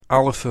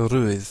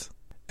Alpha-Ruidd,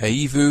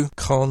 Eivu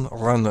con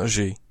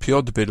Ranji,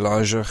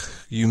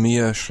 Piodbilajach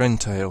Yumia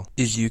Shrentail,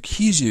 is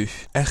Yukizu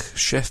Ech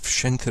Chef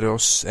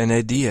Shentros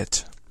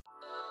Enediet.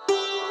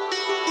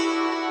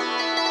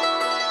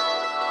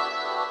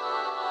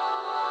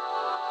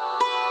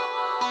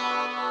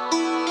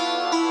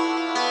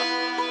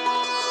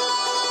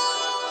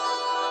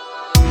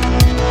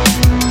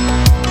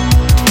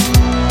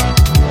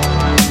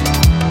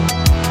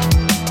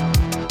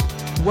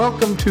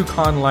 Welcome to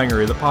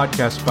Conlangery, the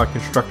podcast about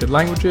constructed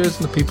languages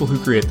and the people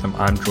who create them.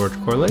 I'm George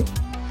Corley.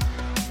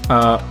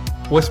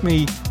 With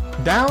me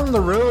down the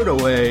road a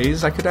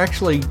ways, I could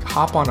actually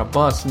hop on a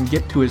bus and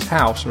get to his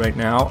house right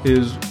now,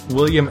 is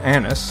William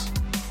Annis.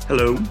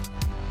 Hello.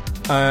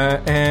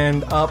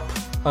 And up,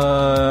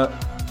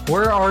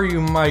 where are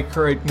you, Mike,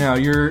 right now?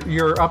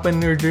 You're up in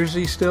New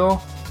Jersey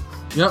still?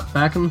 Yep,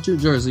 back in New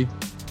Jersey.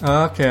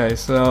 Okay,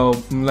 so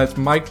that's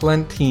Mike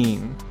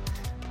Lentine.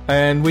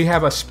 And we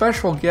have a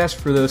special guest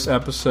for this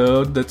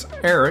episode. That's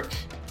Eric.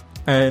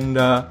 And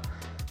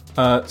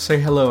say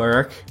hello,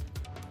 Eric.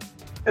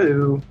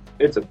 Hello.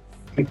 It's a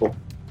people.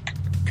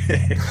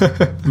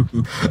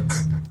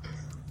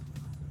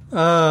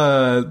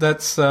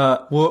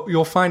 Well,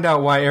 you'll find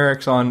out why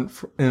Eric's on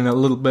in a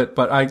little bit.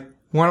 But I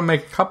want to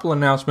make a couple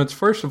announcements.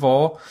 First of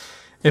all,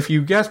 if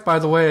you guessed by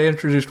the way I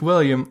introduced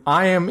William,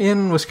 I am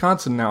in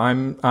Wisconsin now.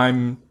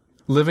 I'm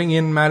living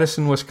in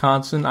Madison,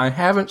 Wisconsin. I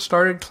haven't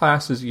started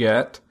classes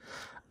yet.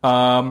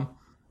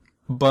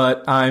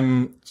 But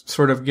I'm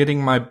sort of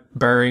getting my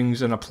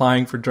bearings and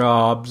applying for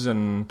jobs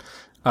and,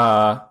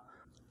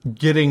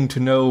 getting to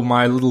know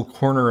my little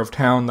corner of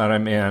town that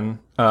I'm in,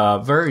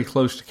 very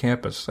close to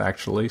campus,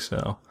 actually,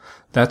 so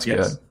that's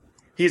good.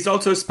 He's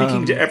also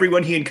speaking to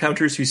everyone he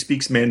encounters who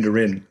speaks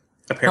Mandarin,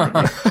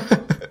 apparently.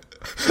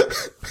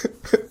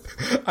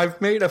 I've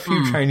made a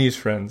few Chinese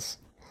friends.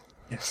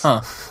 Yes.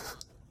 Huh.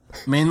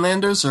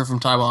 Mainlanders or from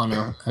Taiwan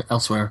or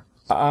elsewhere?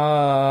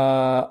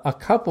 A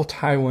couple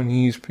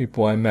Taiwanese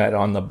people I met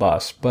on the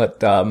bus,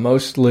 but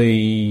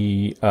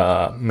mostly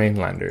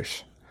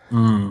mainlanders.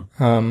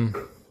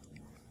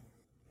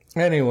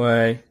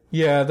 Anyway,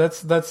 yeah,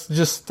 that's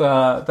just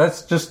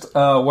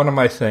one of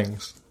my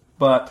things.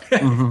 But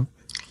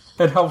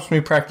it helps me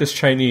practice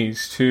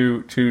Chinese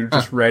to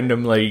just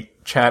randomly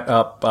chat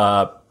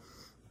up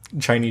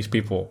Chinese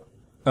people.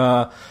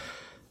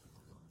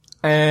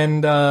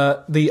 And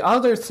the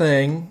other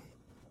thing,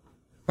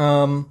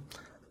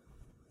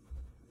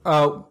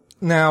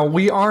 now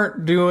we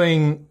aren't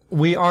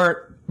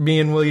me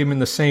and William in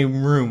the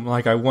same room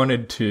like I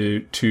wanted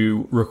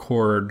to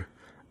record,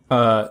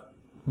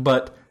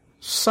 but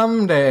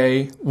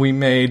someday we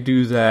may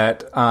do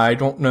that. I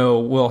don't know.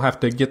 We'll have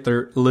to get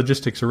the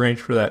logistics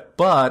arranged for that,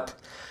 but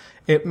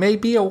it may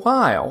be a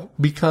while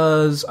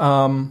because,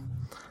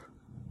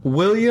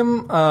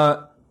 William,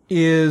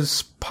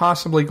 is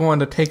possibly going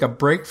to take a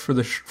break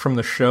from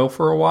the show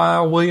for a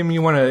while. William,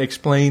 you want to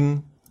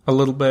explain a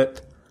little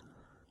bit?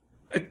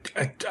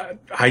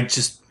 I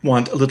just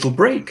want a little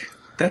break.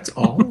 That's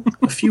all.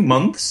 A few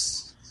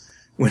months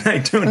when I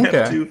don't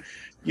have to,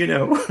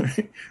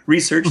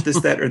 research this,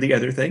 that, or the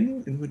other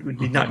thing. It would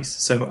be nice.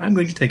 So I'm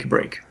going to take a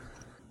break.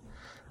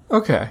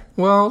 Okay.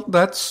 Well,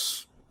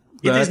 it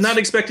is not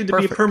expected to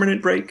be a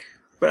permanent break,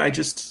 but I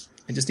just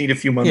need a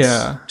few months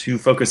to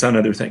focus on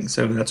other things.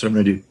 So that's what I'm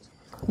going to do.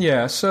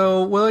 Yeah.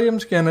 So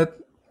William's gonna,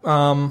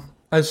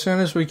 as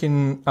soon as we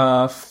can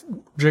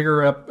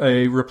jigger up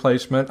a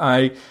replacement,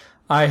 I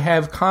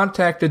have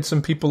contacted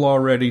some people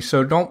already,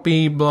 so don't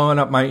be blowing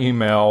up my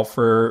email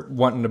for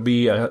wanting to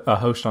be a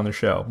host on the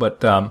show.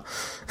 But I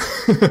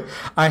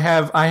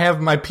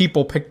have my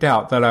people picked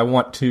out that I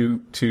want to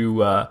do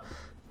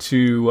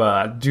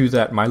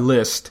that. My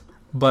list,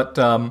 but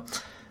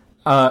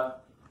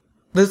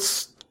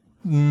this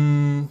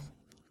it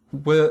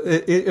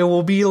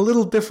will be a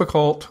little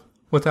difficult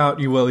without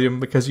you, William,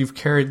 because you've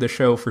carried the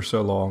show for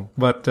so long.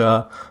 But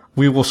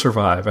we will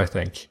survive, I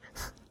think.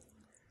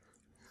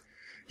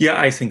 Yeah,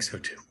 I think so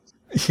too.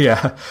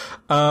 Yeah.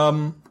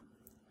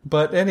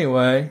 But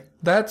anyway,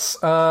 that's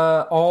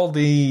all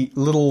the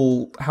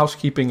little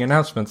housekeeping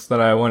announcements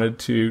that I wanted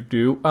to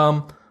do.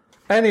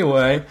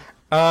 Anyway,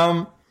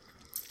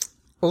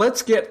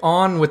 let's get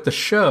on with the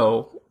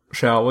show,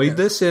 shall we? Yes.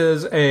 This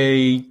is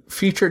a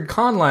featured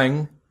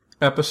Conlang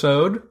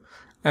episode,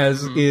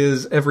 as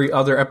is every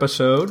other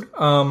episode.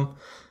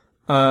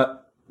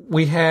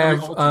 We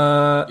have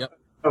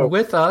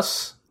with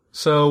us,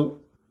 so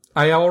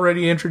I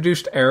already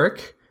introduced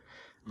Eric,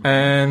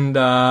 and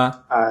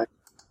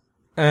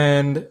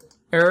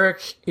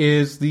Eric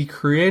is the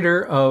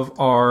creator of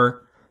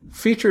our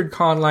featured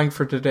conlang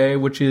for today,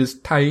 which is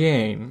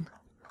Tayane.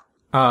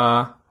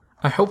 I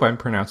hope I'm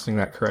pronouncing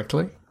that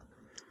correctly.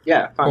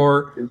 Yeah, fine.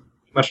 Or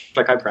much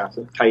like I pronounce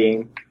it,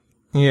 Tayane.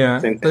 Yeah,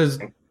 same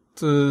thing.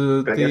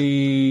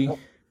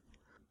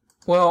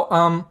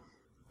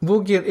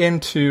 We'll get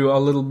into a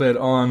little bit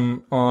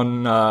on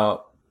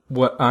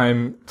what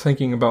I'm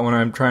thinking about when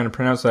I'm trying to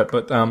pronounce that,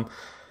 but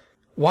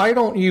why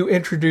don't you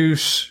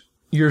introduce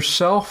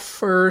yourself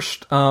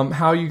first,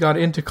 how you got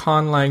into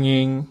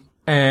conlanging,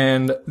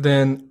 and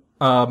then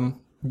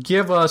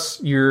give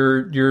us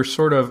your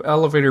sort of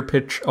elevator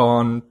pitch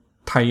on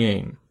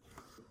Taiyin.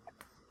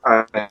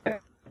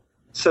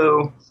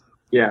 So,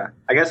 yeah,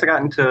 I guess I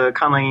got into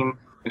conlanging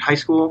in high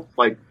school,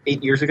 like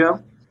 8 years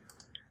ago.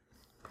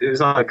 It was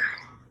like,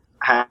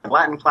 I had a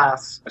Latin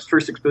class, I was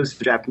first exposed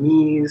to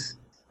Japanese,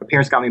 my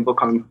parents got me a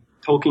book on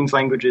Tolkien's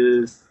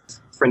languages,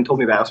 a friend told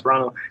me about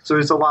Esperanto, so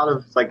there's a lot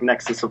of like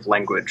nexus of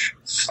language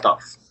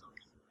stuff.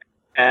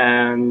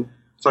 And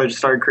so I just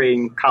started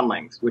creating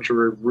conlangs, which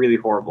were really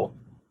horrible.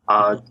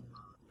 I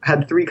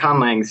had 3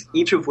 conlangs,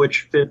 each of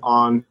which fit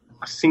on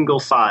a single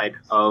side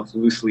of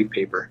loose leaf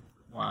paper.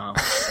 Wow.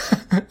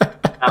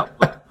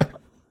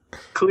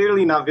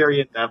 Clearly not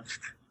very in-depth.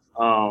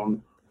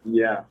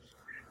 Yeah.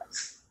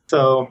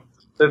 So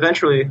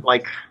eventually,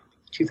 like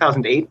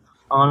 2008,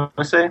 I want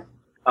to say,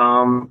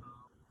 I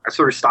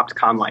sort of stopped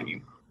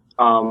conlanging.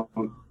 I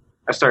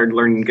started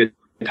learning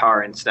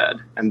guitar instead,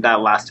 and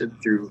that lasted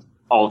through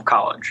all of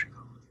college.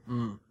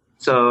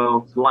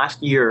 So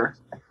last year,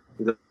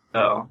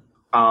 though,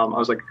 I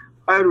was like,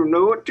 I don't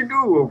know what to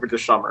do over the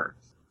summer.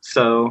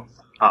 So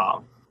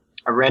I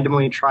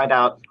randomly tried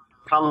out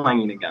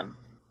conlanging again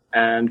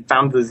and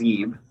found the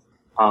Zeeb,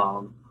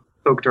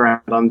 poked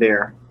around on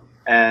there,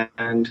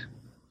 and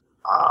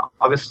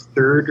August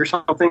 3rd or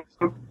something,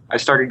 I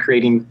started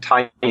creating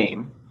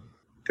Taiyin.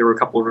 There were a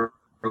couple of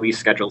release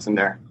schedules in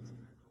there.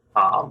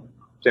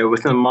 So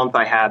within a month,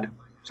 I had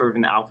sort of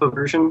an alpha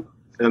version,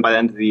 and then by the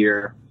end of the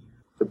year,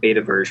 the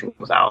beta version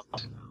was out.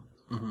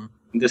 Mm-hmm.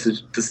 This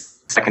is the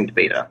second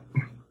beta.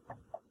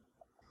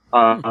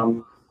 I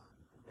don't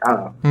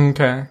know.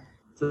 Okay.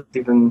 It's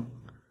even,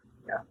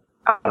 yeah.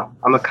 I don't know.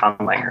 I'm a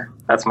conlanger.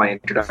 That's my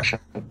introduction.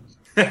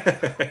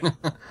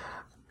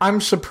 I'm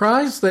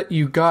surprised that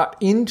you got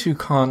into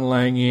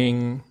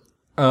conlanging,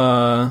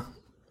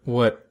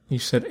 what, you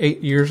said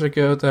 8 years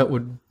ago? That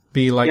would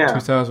be like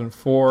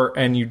 2004,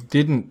 and you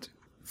didn't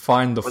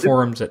find the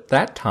forums at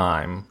that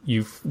time.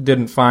 You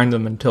didn't find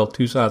them until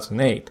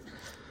 2008.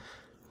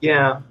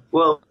 Yeah,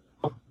 well,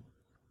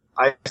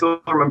 I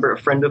still remember a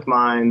friend of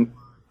mine,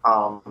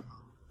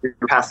 we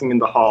were passing in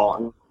the hall,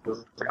 and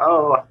was like,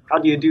 oh, how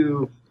do you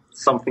do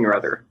something or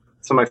other?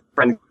 So my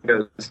friend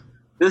goes,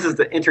 this is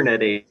the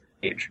internet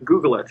age,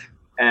 Google it.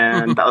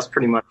 And that was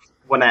pretty much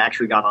when I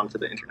actually got onto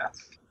the internet.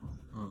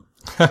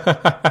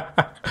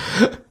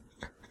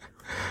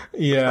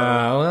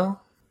 Yeah,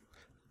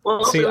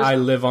 well, see, I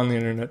live on the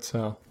internet,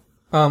 so...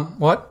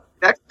 what?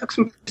 That took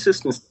some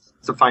persistence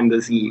to find the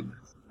Zeeb.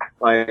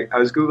 Like, I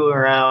was Googling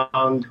around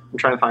and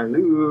trying to find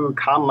new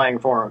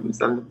conlang forums,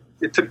 and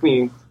it took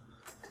me,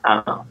 I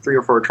don't know, 3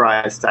 or 4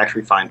 tries to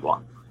actually find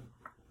one.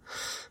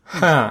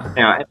 Huh.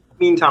 You know, in the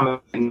meantime,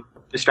 I've been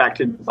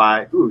distracted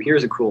by, ooh,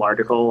 here's a cool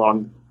article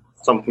on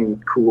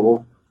something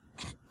cool.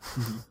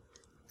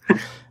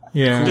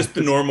 Yeah. Just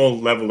the normal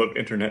level of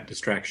internet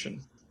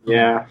distraction.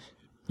 Yeah.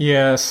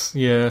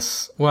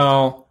 Yes.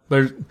 Well,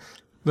 there's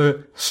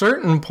the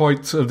certain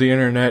points of the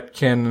internet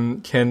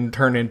can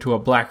turn into a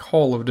black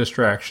hole of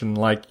distraction,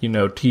 like,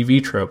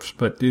 TV tropes.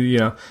 But,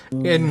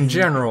 in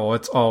general,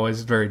 it's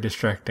always very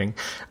distracting.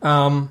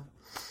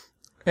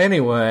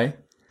 Anyway,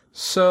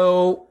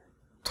 so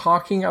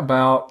talking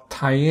about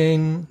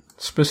Taiyin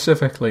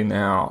specifically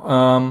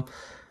now.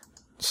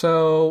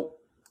 So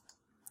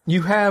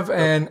you have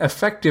an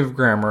effective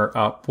grammar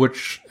up,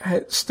 which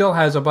still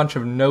has a bunch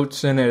of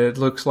notes in it. It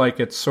looks like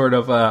it's sort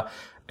of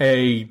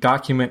a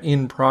document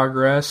in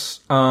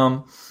progress.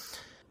 But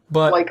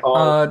like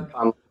all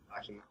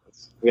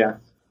documents. Yeah.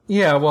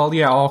 Yeah, well,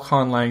 yeah, all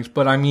conlangs,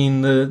 but I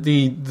mean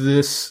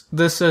this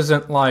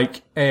isn't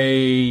like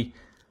a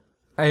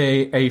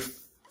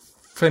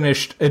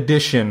finished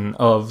edition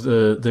of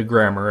the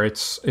grammar.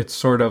 It's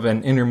sort of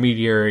an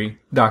intermediary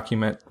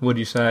document, would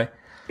you say?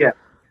 Yeah.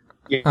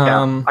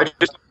 I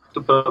just have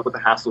to put up with the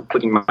hassle of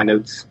putting my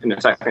notes in a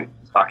second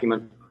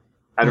document.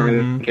 I don't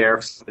really care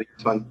if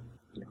somebody's one.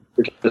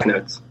 Just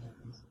notes.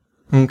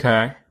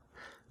 Okay.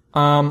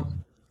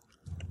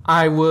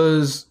 I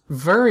was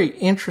very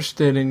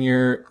interested in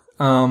your,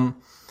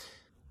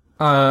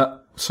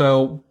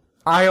 so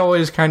I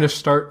always kind of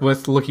start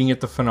with looking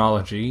at the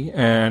phonology,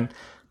 and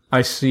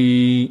I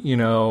see,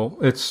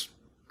 it's,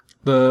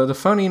 the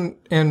phone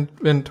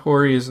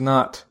inventory is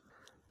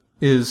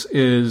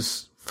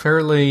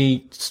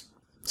fairly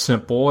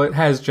simple. It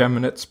has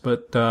geminates,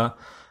 but,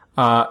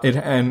 it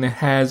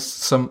has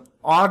some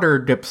odder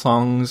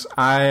diphthongs,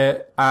 I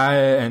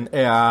and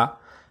ea,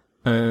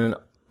 and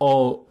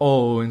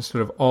o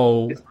instead of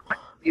o.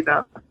 Is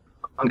that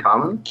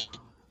uncommon?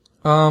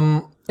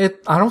 I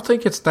don't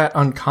think it's that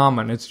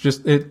uncommon. It's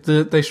just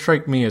they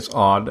strike me as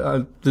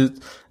odd.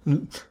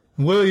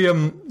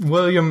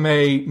 William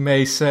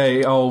may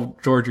say, "Oh,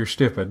 George, you're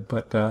stupid,"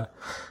 but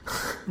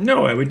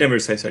no, I would never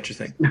say such a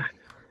thing.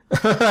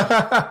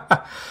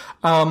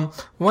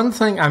 One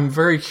thing I'm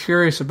very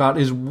curious about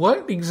is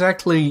what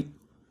exactly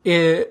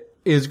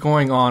is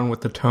going on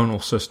with the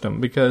tonal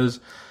system, because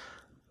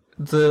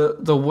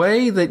the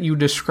way that you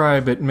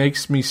describe it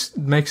makes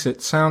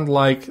it sound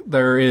like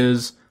there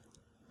is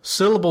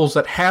syllables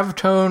that have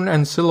tone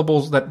and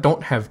syllables that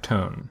don't have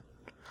tone,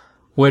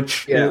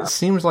 which it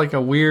seems like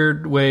a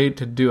weird way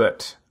to do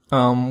it.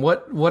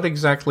 What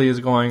exactly is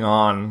going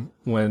on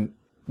with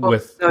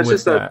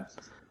that?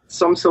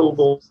 Some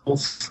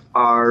syllables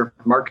are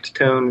marked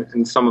tone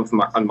and some of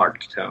them are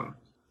unmarked tone.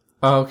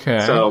 Okay.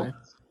 So,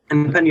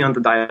 and depending on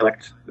the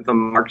dialect, the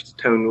marked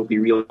tone will be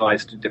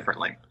realized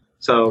differently.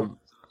 So,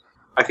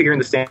 I figure in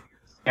the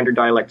standard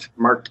dialect,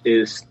 marked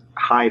is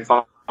high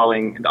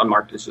falling and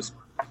unmarked is just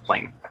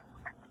plain.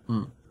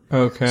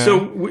 Okay.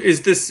 So,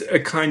 is this a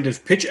kind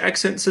of pitch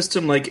accent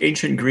system like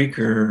ancient Greek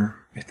or,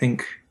 I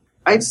think,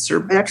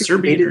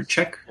 Serbian or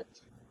Czech?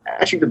 I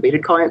actually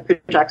debated calling it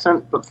pitch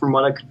accent, but from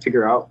what I could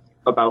figure out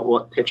about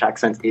what pitch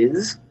accent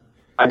is,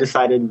 I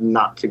decided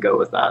not to go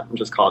with that and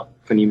just call it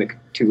phonemic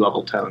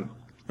 2-level tone.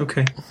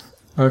 Okay.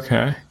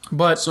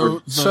 But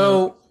so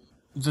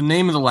the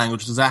name of the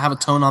language, does that have a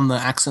tone on the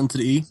accent to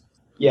the E?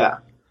 Yeah.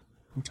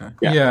 Okay.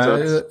 Yeah,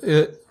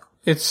 so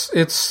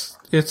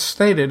it's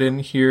stated in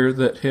here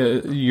that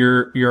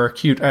your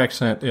acute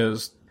accent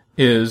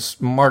is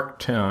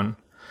marked tone.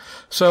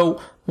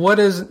 So what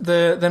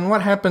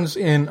happens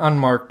in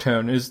unmarked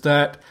tone? Is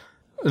that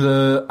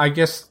I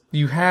guess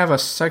you have a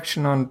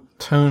section on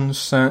tone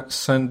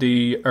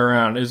sending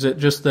around. Is it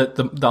just that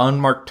the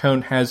unmarked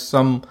tone has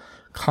some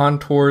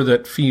contour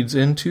that feeds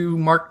into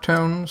marked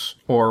tones,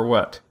 or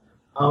what?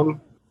 I've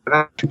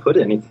actually put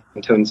any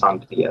tone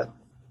sending yet.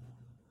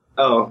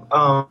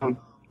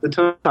 The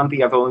tone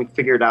sending I've only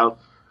figured out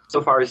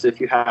so far is if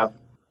you have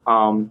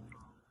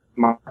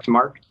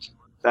marked,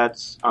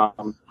 that's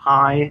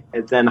high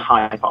and then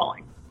high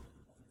falling.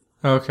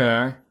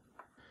 Okay.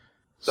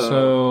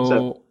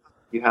 So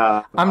you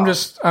have. I'm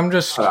just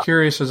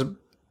curious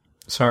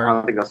sorry. I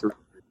don't think that's.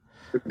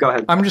 Go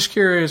ahead. I'm just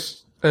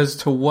curious as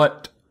to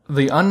what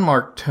the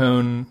unmarked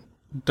tone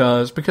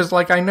does, because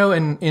like I know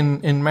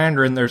in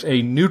Mandarin there's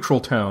a neutral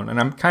tone, and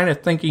I'm kind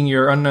of thinking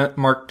your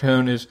unmarked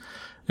tone is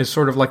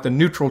sort of like the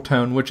neutral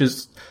tone, which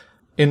is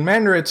in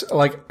Mandarin it's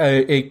like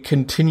a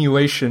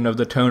continuation of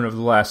the tone of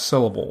the last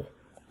syllable,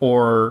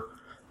 or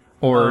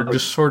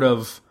just sort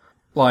of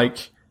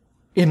like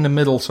in the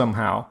middle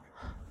somehow.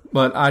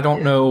 But I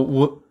don't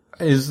know,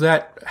 is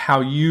that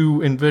how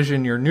you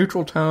envision your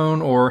neutral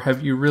tone, or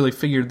have you really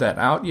figured that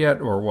out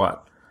yet, or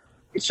what?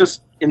 It's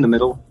just in the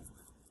middle.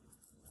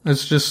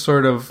 It's just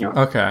sort of,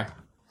 okay.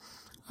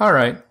 All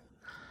right.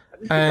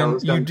 And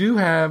you do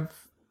have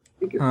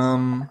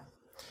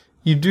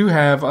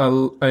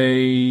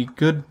a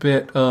good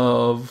bit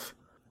of,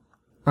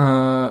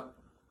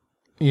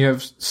 you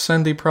have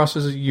sending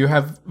processes, you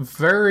have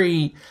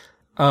very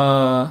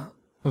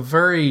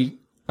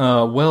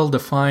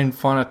well-defined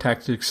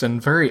phonotactics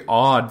and very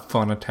odd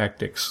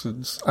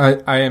phonotactics.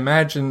 I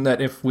imagine that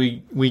if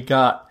we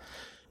got,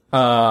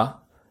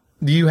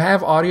 do you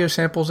have audio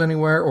samples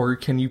anywhere, or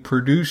can you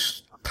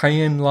produce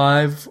Taiyin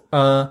live?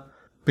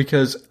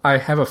 Because I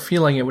have a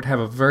feeling it would have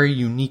a very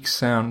unique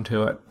sound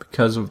to it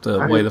because of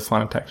the way the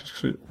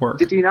phonotactics work.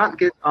 Did you not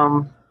get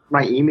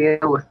my email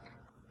with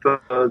the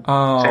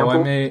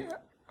sample?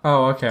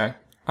 Oh, okay.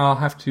 I'll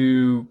have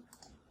to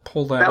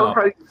pull that up. Would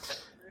probably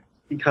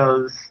be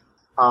because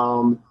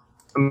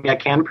I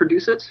can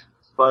produce it,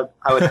 but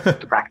I would have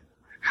to practice.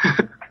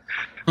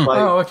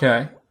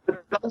 Okay.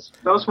 That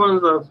was one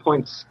of the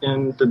points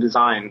in the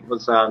design,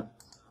 was that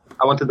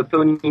I wanted the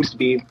phonemes to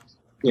be,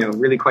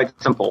 really quite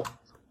simple,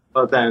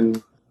 but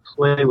then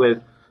play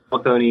with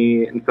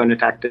polyphony and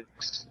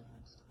phonotactics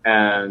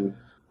and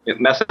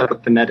mess up the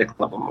phonetic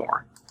level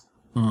more.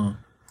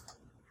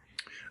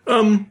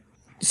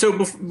 So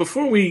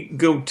before we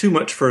go too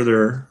much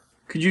further,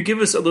 could you give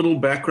us a little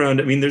background?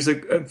 I mean, there's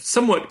a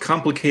somewhat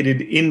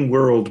complicated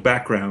in-world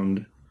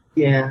background.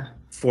 Yeah.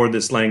 For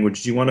this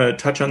language. Do you want to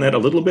touch on that a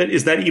little bit?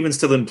 Is that even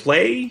still in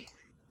play?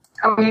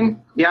 I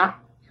mean, yeah.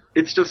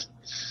 It's just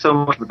so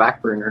much of a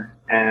back burner,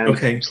 and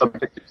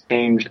subject to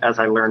change as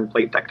I learn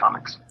plate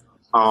tectonics.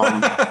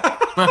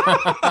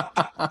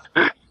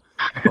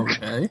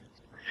 Okay.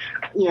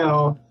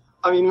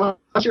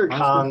 Once you're a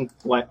con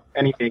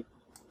anything,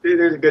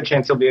 there's a good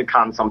chance you'll be a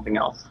con something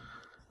else.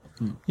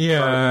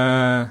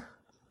 Yeah.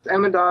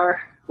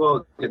 Amadar,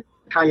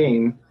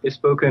 Taiyin is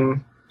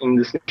spoken in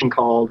this nation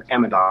called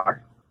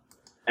Amadar.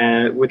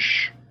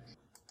 Which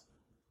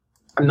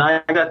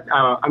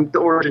the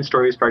origin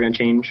story is probably going to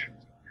change,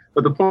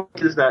 but the point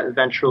is that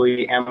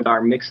eventually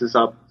Amadar mixes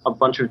up a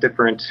bunch of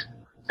different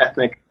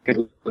ethnic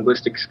and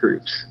linguistic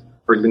groups,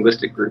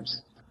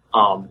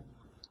 and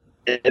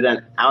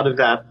then out of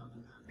that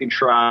they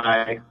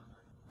try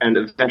and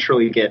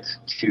eventually get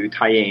to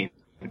Taiyin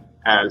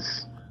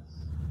as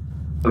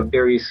a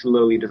very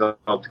slowly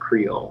developed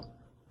Creole.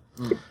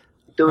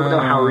 Don't know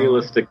how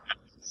realistic that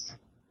is.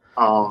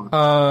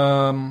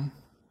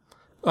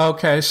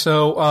 Okay,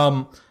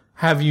 so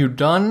have you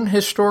done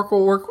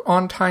historical work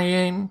on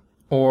Taiyin,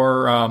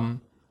 or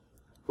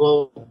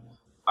Well,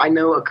 I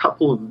know a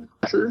couple of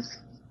guesses,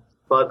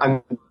 but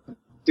I'm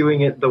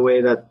doing it the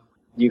way that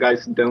you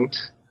guys don't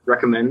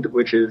recommend,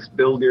 which is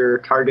build your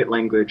target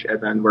language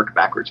and then work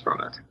backwards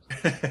from it.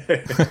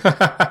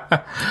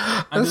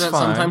 I do that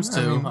sometimes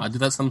too. I do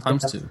that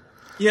sometimes too.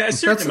 Yeah, a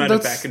certain amount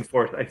of back and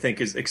forth, I think,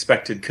 is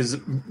expected, because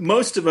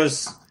most of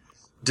us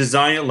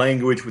design a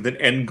language with an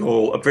end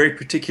goal, a very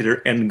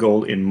particular end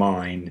goal in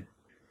mind.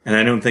 And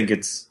I don't think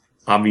it's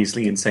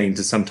obviously insane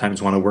to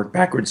sometimes want to work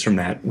backwards from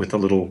that with a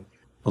little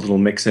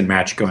mix and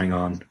match going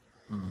on.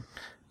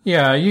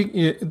 Yeah,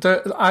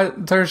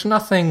 there's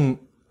nothing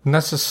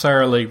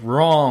necessarily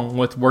wrong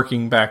with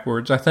working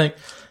backwards. I think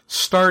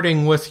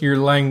starting with your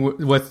language,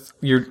 with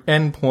your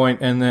endpoint,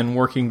 and then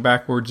working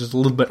backwards is a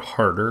little bit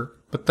harder.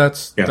 But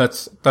that's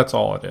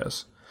all it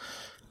is.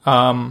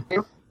 Knowing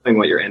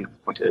what your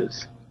endpoint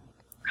is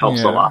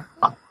helps a lot.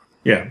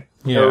 Yeah.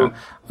 Yeah.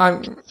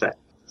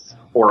 It's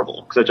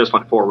horrible because I just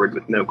went forward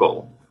with no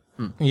goal.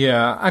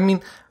 Yeah. I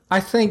mean,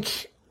 I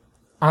think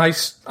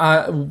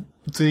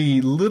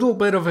the little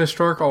bit of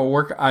historical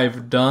work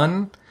I've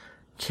done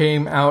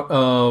came out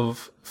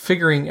of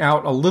figuring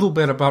out a little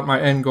bit about my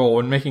end goal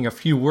and making a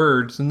few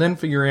words and then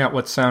figuring out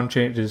what sound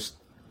changes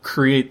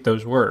create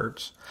those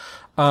words.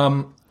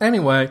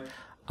 Anyway,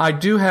 I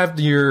do have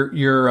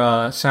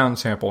your sound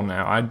sample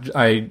now.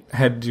 I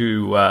had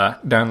to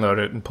download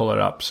it and pull it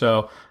up.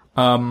 So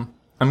I'm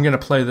going to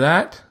play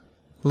that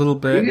a little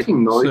bit. Are you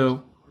getting noise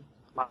so,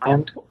 on my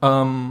end?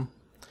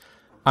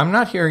 I'm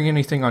not hearing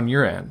anything on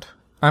your end.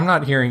 I'm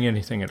not hearing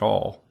anything at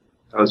all.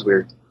 That was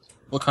weird.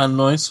 What kind of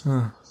noise?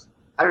 I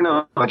don't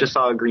know. I just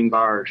saw a green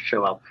bar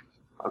show up.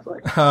 I was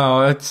like,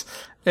 oh,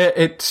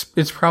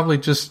 it's probably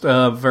just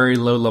very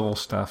low level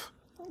stuff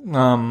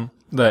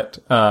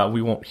that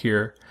we won't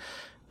hear.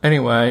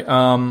 Anyway,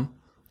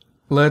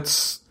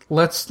 let's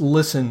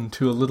listen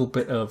to a little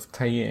bit of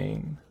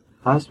Tayane.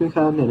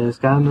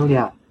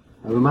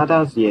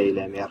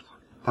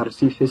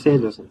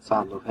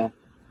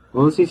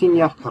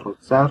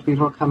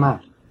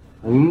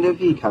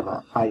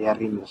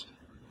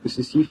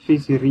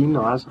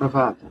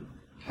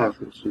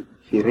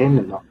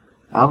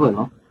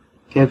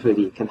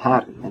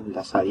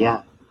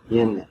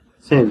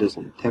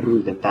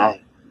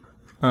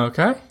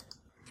 Okay.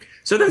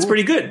 So that's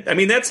pretty good. I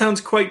mean, that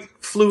sounds quite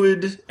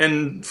fluid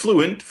and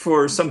fluent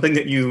for something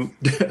that you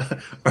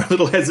are a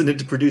little hesitant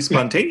to produce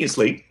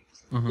spontaneously.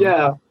 Mm-hmm.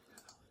 Yeah.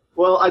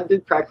 Well, I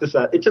did practice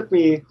that. It took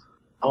me,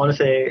 I want to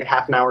say,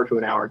 half an hour to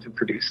an hour to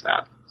produce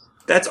that.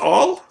 That's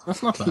all?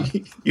 That's not bad.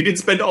 You didn't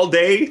spend all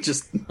day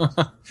just...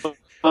 But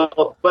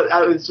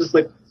I was just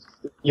like,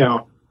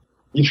 you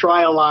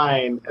try a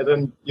line, and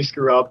then you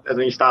screw up, and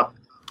then you stop,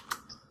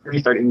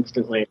 restart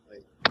instantly.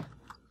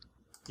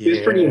 It was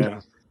pretty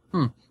intense.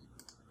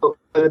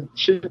 But I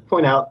should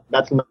point out,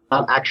 that's not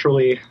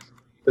actually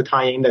the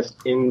Tayane that's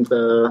in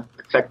the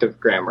effective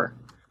grammar.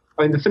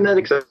 I mean, the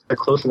phonetics are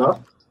close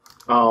enough,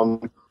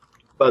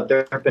 but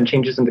there have been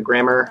changes in the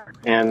grammar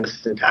and the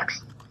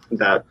syntax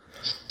that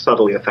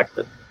subtly affect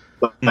it.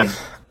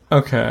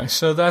 Okay,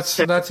 so that's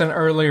an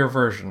earlier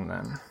version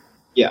then.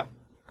 Yeah.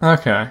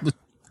 Okay.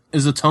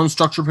 Is the tone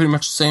structure pretty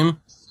much the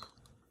same?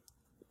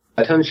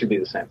 The tone should be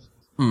the same.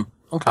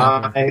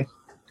 Okay.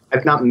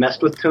 I've not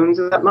messed with tones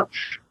that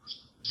much,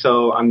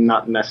 so I'm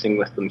not messing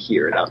with them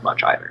here that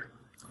much either.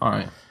 All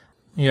right.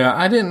 Yeah,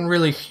 I didn't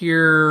really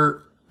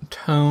hear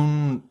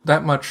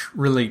that much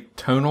really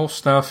tonal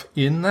stuff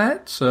in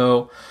that,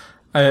 so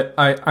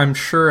I'm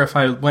sure if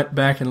I went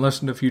back and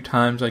listened a few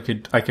times, I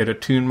could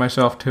attune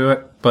myself to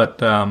it. But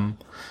the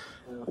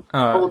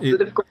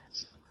difficulty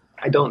is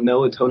I don't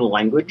know a tonal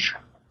language,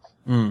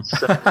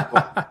 so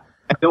I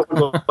don't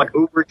want to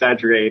over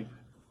exaggerate,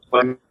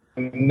 but I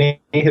may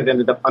have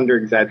ended up under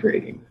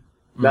exaggerating.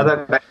 Now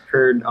that I've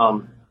heard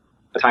a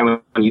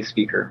Taiwan youth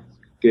speaker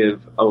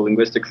give a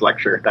linguistics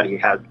lecture that he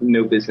had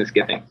no business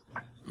giving.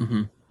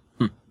 Mm-hmm.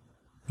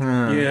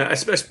 Yeah,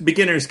 especially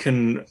beginners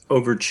can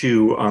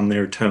overchew on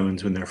their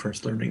tones when they're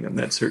first learning them.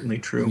 That's certainly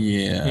true.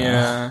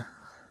 Yeah.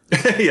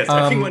 Yes,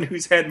 everyone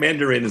who's had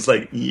Mandarin is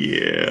like,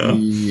 yeah.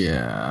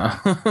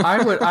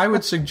 I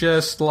would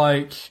suggest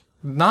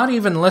not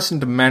even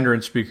listen to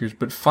Mandarin speakers,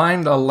 but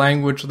find a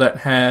language that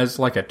has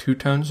a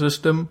two-tone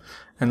system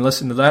and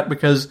listen to that,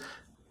 because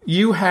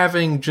you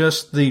having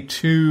just the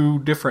two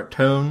different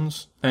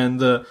tones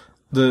and the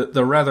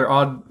rather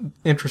odd,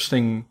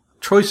 interesting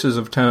choices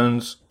of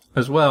tones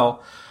as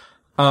well.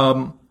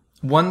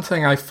 One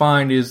thing I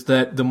find is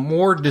that the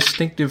more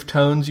distinctive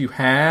tones you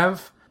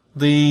have,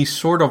 the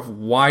sort of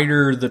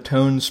wider the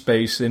tone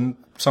space in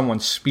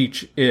someone's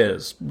speech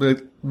is.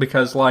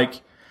 Because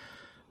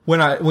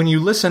when you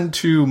listen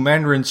to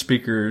Mandarin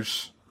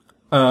speakers,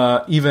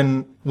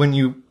 even when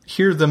you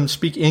hear them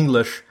speak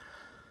English,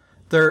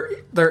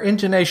 their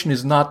intonation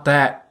is not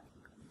that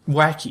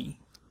wacky.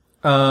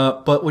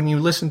 But when you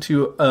listen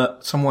to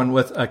someone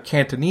with a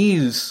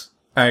Cantonese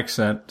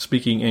accent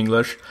speaking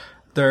English,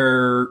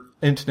 their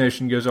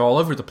intonation goes all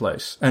over the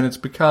place. And it's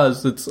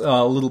because it's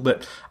a little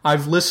bit...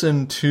 I've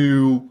listened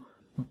to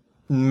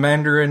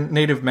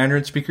native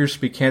Mandarin speakers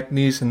speak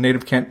Cantonese and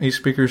native Cantonese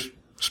speakers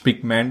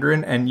speak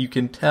Mandarin, and you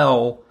can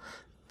tell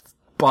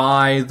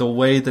by the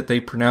way that they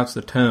pronounce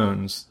the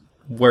tones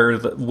where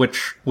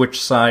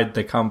which side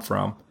they come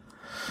from.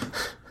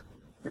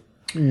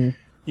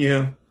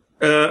 Yeah.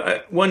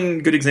 One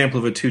good example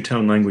of a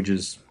two-tone language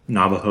is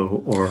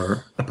Navajo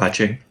or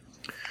Apache.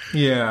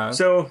 Yeah.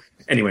 So,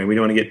 anyway, we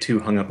don't want to get too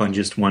hung up on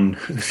just one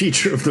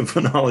feature of the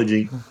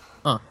phonology.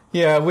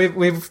 Yeah,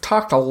 we've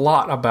talked a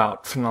lot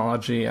about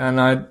phonology,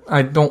 and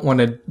I don't want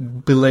to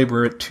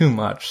belabor it too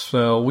much.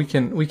 So we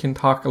can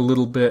talk a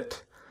little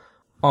bit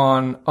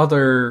on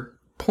other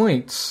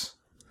points.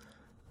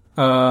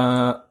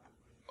 I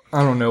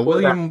don't know,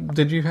 William.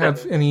 Did you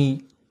have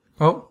any?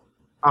 Oh,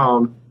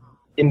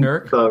 in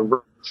Eric?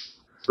 the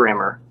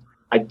grammar,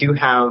 I do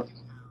have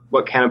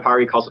what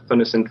Kanapari calls a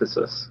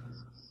photosynthesis.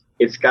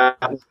 It's got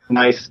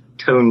nice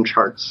tone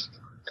charts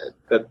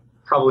that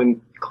probably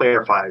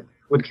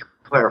would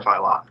clarify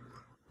a lot.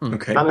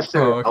 Okay. Not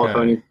necessarily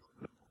telephoning.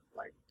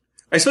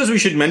 I suppose we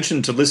should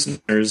mention to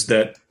listeners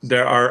that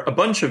there are a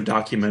bunch of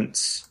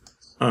documents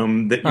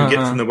that you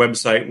get from the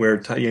website where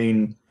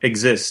Tayane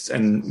exists,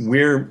 and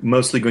we're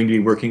mostly going to be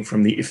working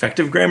from the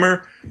effective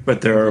grammar,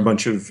 but there are a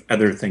bunch of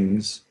other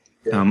things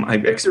I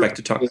expect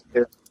to talk.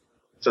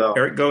 So,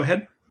 Eric, go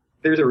ahead.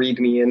 There's a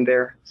README in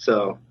there,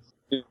 so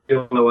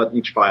you'll know what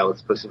each file is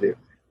supposed to do.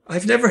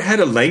 I've never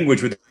had a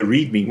language with a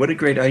README. What a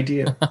great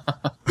idea.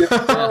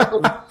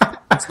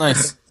 That's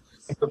nice.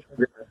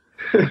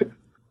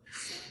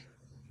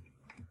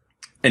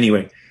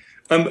 Anyway,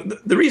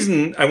 the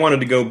reason I wanted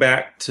to go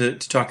back to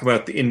talk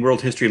about the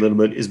in-world history a little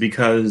bit is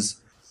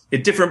because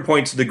at different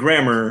points of the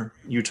grammar,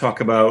 you talk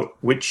about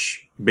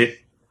which bit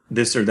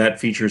this or that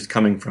feature is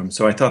coming from.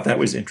 So I thought that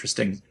was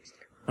interesting.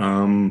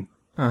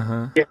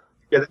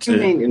 Yeah, the two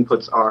main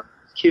inputs are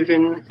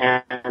Kivin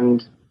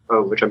and,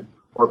 which I'm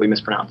horribly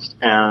mispronounced,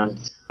 and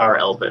Star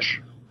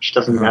Elvish, which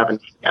doesn't have a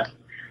name yet.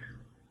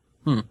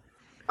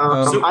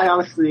 I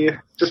honestly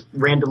just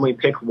randomly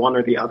pick one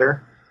or the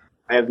other.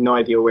 I have no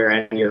idea where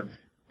any of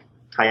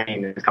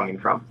Tayane is coming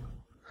from.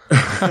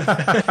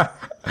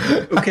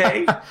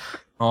 Okay.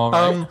 All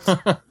right.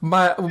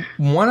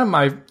 One of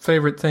my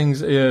favorite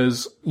things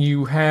is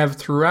you have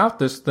throughout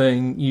this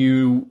thing,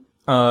 you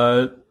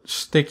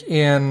stick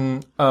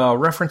in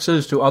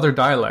references to other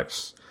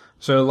dialects.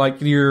 So like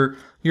your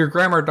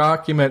grammar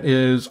document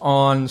is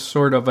on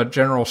sort of a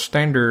general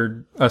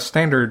standard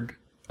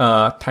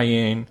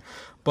Tayane,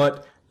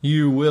 but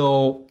you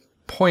will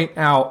point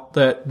out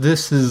that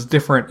this is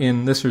different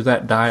in this or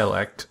that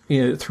dialect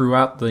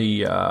throughout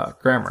the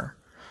grammar.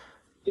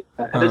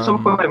 And at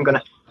some point I'm going to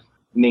have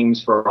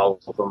names for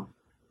all of them.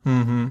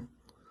 Mm-hmm.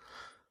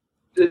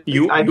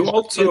 You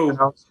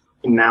also...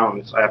 In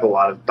nouns, I have a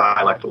lot of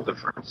dialectal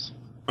difference.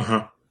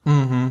 Uh-huh.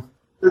 Mm-hmm.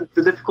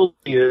 The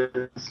difficulty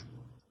is,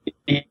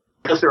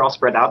 because they're all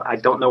spread out, I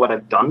don't know what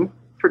I've done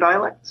for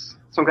dialects.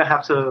 So I'm going to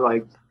have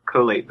to,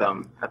 collate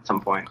them at some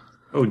point.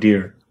 Oh,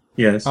 dear.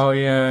 Yes. Oh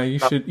yeah,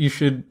 you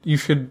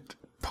should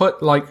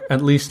put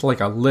at least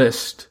a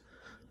list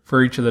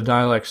for each of the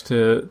dialects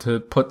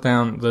to put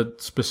down the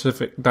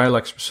specific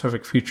dialect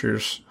specific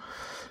features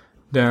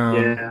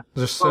down,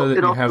 just so that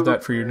you have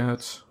that for your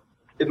notes.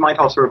 It might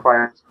also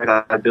require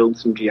that I build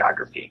some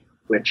geography,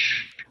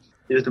 which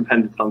is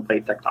dependent on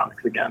plate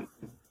tectonics again.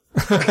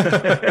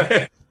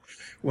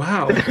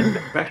 Wow.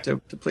 Back to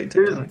plate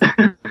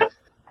tectonics.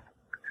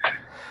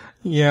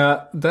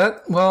 Yeah,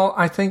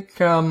 I think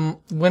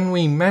when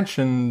we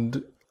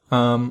mentioned,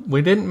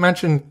 we didn't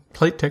mention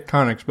plate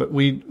tectonics, but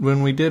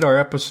when we did our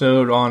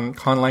episode on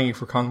Conlangi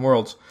for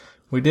Conworlds,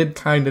 we did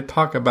kind of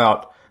talk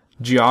about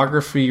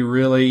geography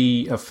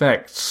really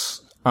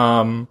affects,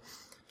 it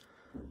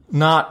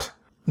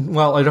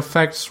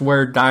affects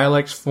where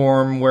dialects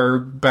form, where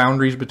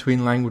boundaries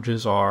between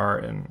languages are,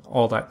 and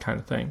all that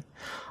kind of thing.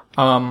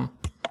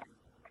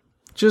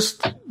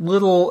 Just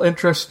little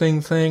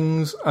interesting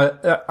things.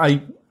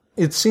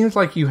 It seems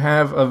like you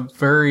have a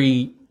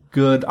very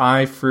good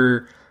eye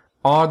for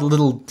odd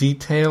little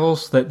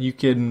details that you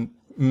can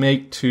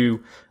make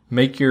to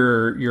make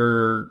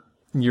your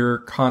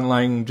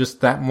conlang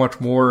just that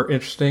much more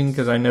interesting.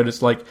 Because I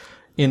noticed,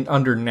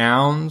 under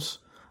nouns,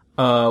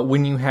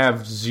 when you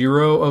have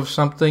zero of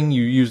something,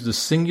 you use the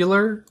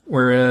singular,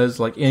 whereas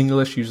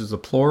English uses the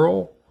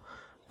plural.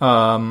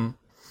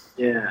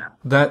 Yeah.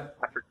 That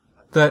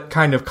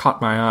kind of caught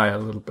my eye a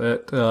little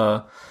bit.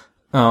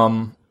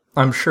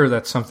 I'm sure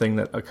that's something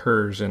that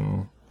occurs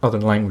in other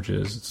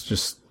languages. It's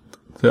just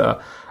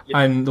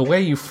and the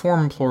way you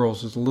form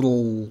plurals is a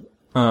little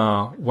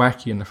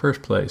wacky in the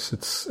first place.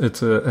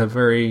 It's a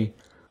very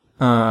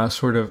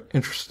sort of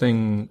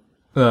interesting,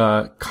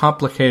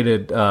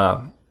 complicated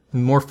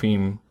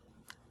morpheme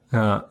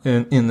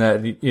in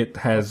that it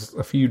has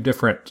a few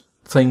different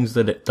things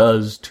that it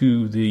does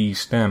to the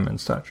stem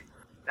and such.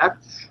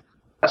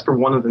 That's for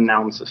one of the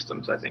noun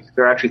systems, I think.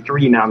 There are actually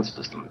 3 noun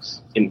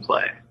systems in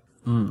play.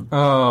 Mm.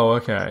 Oh,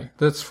 okay.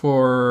 That's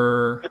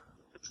for...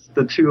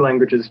 The 2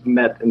 languages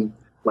met and,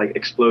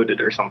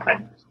 exploded or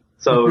something.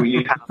 So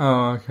you have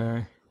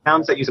okay.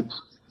 nouns that use a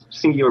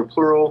singular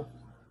plural,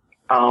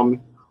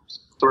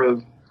 sort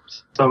of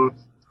some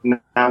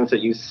nouns that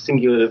use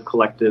singulative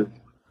collective,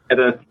 and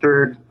then a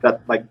third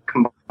that like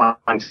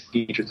combines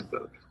features of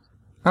both.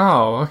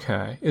 Oh,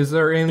 okay. Is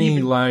there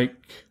any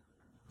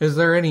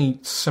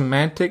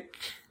semantic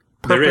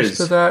purpose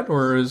to that,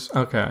 or is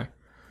okay?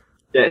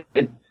 Yeah,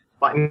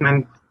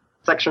 my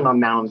section on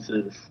nouns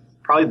is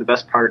probably the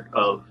best part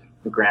of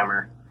the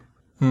grammar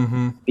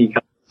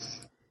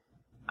because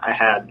I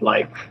had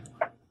like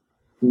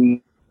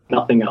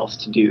nothing else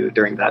to do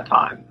during that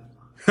time.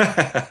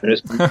 I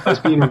was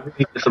being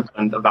really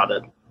disciplined about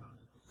it.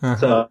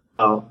 So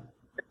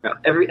there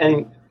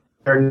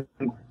are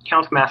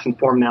count, mass, and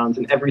form nouns,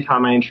 and every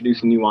time I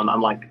introduce a new one,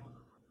 I'm like,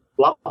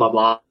 blah blah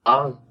blah.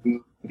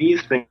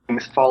 These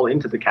things fall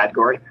into the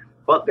category,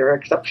 but there are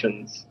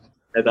exceptions,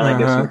 and then I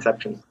give some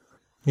exceptions.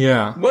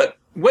 Yeah.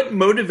 What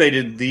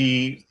motivated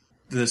the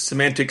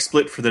semantic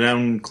split for the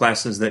noun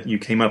classes that you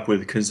came up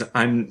with? Because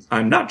I'm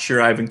not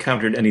sure I've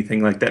encountered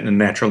anything like that in a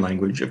natural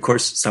language. Of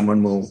course,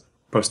 someone will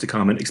post a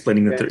comment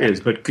explaining that there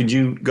is, but could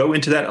you go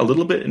into that a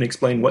little bit and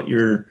explain what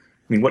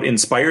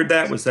inspired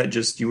that? Was that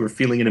just you were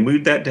feeling in a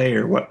mood that day,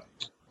 or what?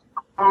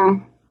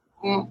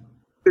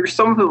 There's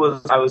some of it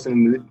was I was in a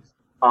mood.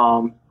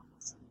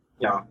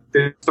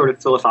 There's sort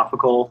of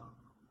philosophical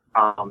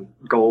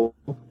goal,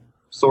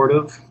 sort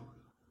of.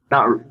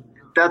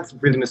 That's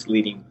really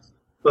misleading.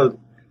 But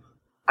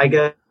I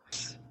guess,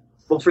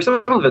 well, for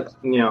some of it,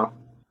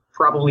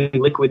 probably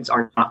liquids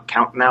are not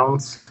count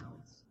nouns.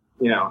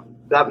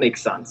 That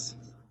makes sense.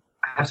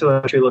 I have to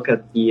actually look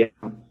at the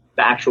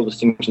actual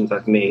distinctions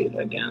I've made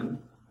again.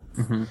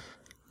 Mm-hmm.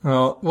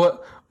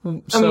 Well,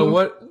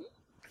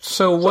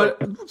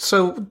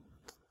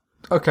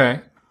 okay.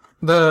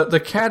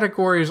 The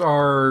categories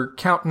are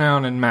count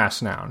noun and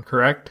mass noun,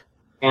 correct?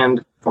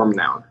 And form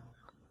noun.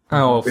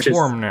 Oh,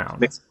 form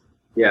noun.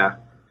 Yeah.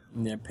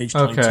 Yeah, page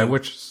 22.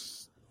 Which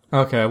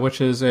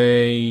is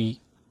a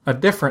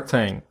different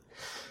thing.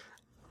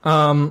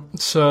 You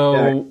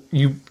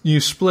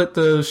split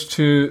those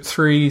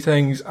three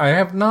things. I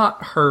have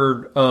not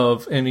heard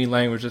of any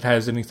language that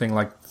has anything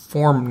like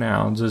form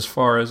nouns as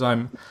far as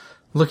I'm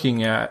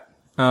looking at.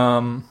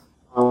 The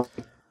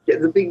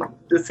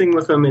thing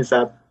with them is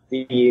that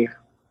I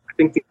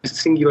think the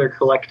singular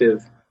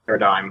collective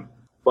paradigm,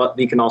 but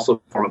they can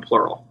also form a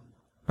plural.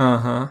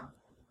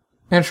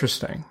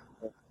 Interesting.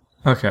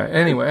 Okay.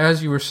 Anyway,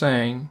 as you were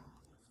saying.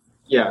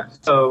 Yeah.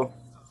 So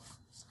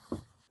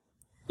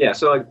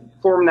like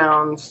form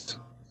nouns,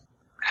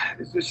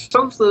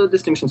 some of the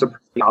distinctions are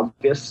pretty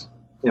obvious.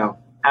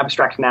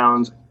 Abstract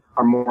nouns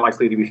are more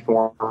likely to be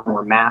form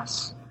or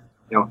mass.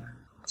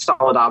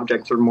 Solid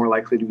objects are more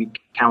likely to be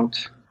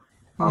count,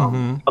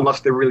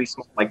 unless they're really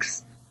small, like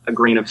a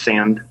grain of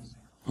sand.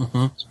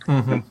 Mass.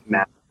 I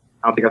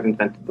don't think I've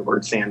invented the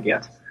word sand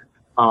yet.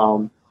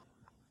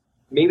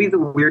 Maybe the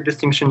weird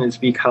distinction is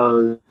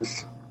because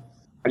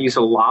I use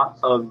a lot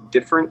of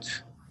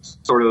different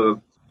sort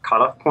of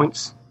cutoff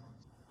points,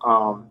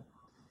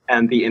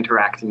 and they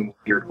interact in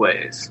weird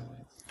ways.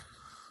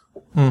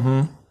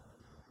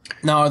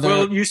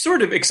 Now, you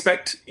sort of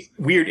expect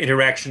weird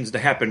interactions to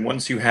happen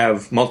once you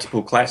have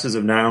multiple classes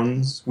of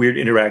nouns. Weird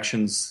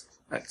interactions.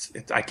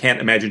 I can't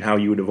imagine how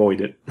you would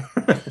avoid it.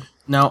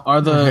 Now,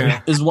 are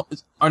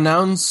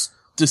nouns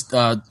just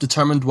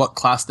determined what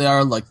class they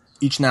are? Like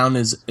each noun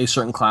is a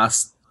certain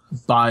class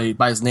by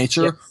its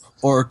nature, yep.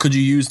 Or could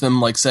you use them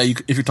like say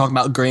if you're talking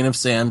about a grain of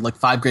sand, like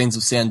 5 grains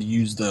of sand, you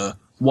use the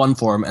one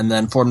form, and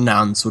then form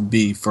nouns would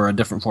be for a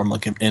different form,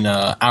 like in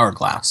a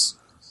hourglass.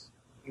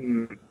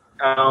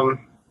 I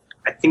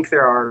think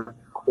there are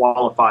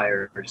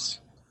qualifiers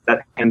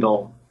that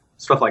handle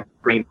stuff like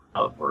grain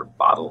of or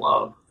bottle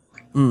of.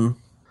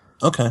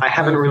 Okay. I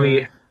haven't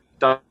really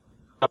done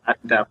that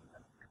depth.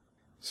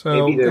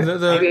 So you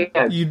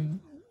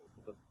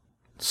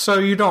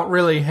don't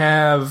really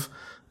have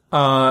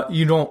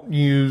you don't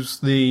use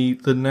the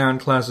noun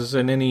classes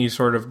in any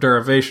sort of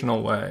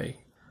derivational way.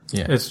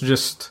 Yeah. It's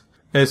just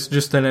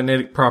an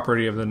analytic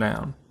property of the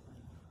noun.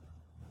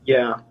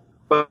 Yeah.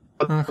 But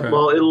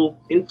it'll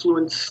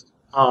influence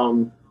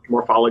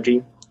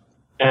morphology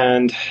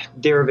and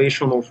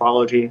derivational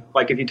morphology.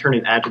 Like if you turn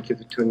an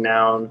adjective to a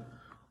noun,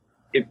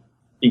 it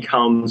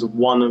becomes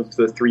one of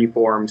the 3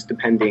 forms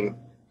depending.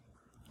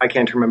 I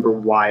can't remember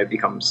why it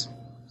becomes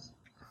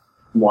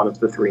one of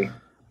the 3.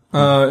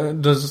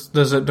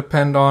 Does it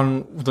depend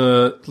on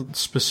the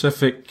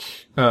specific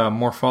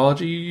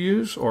morphology you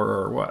use,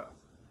 or what?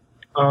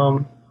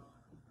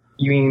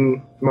 You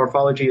mean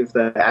morphology of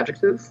the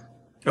adjective?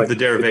 Of the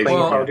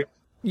derivation.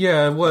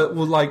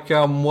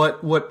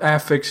 What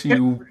affix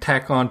you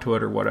tack onto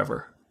it or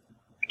whatever.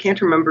 I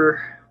can't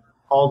remember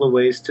all the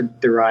ways to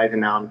derive a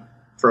noun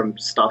from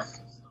stuff,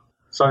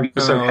 so I'm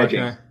just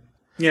hedging. Okay.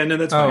 Yeah, no,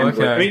 that's fine.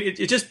 Okay. I mean,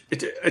 it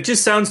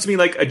just sounds to me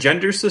like a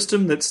gender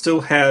system that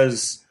still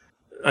has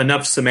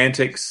enough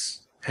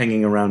semantics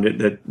hanging around it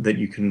that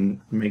you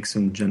can make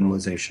some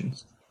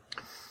generalizations.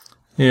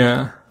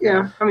 Yeah.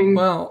 Yeah, I mean,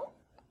 so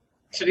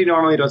you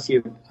normally don't see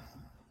a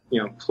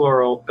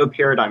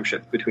paradigm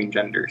shift between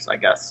genders, I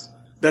guess.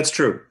 That's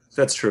true.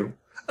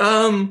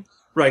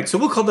 Right, so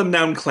we'll call them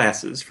noun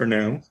classes for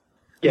now.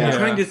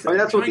 Yeah.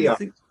 That's what they are.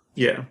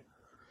 Yeah.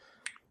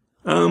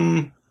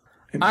 I'm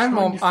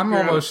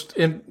almost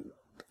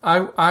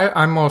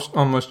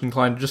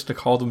inclined just to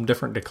call them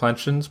different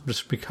declensions,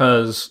 just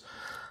because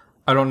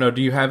I don't know.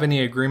 Do you have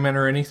any agreement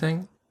or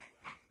anything?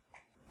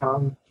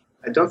 I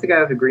don't think I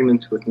have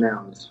agreement with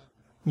nouns.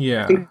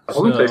 Yeah. I think the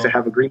only place I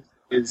have agreement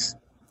is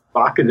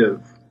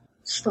vocative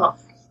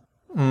stuff.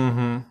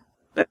 Mm-hmm.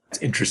 That's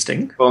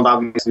interesting. Well,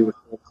 obviously,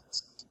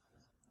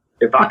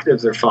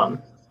 evocatives are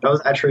fun. That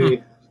was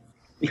actually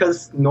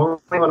because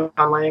normally when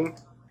I'm playing,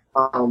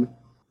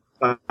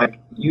 like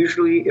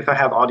usually if I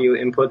have audio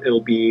input,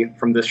 it'll be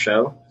from this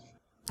show.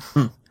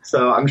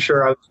 So I'm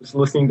sure I was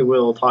listening to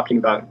Will talking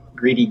about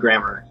greedy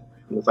grammar,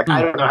 and it's like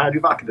I don't know how to do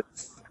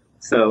vocatives,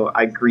 so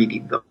I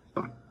greedied them.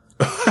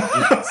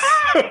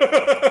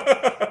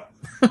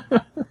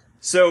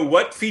 So,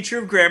 what feature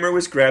of grammar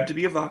was grabbed to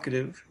be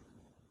evocative?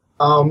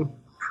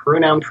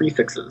 Pronoun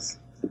prefixes.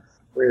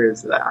 Where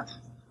is that?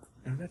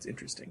 Oh, that's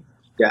interesting.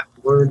 Yeah,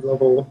 word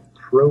level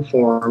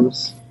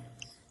proforms.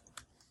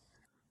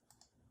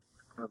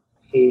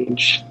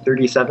 Page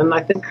 37,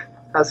 I think,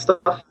 has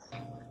stuff.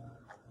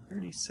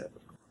 37.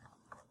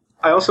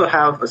 I also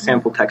have a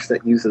sample text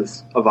that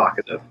uses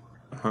evocative,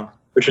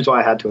 which is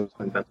why I had to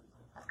invent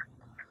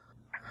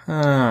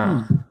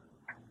it.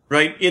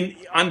 Right.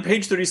 On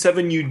page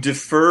 37, you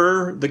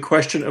defer the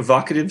question of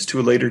vocatives to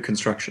a later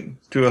construction,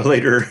 to a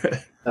later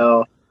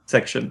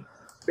section.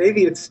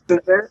 Maybe it's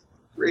there.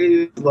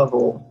 Grade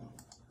level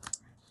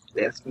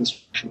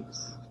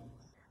constructions.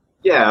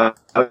 Yeah.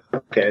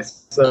 Okay.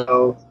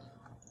 So,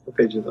 what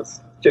page is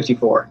this?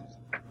 54.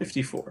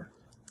 54.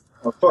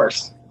 Of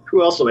course.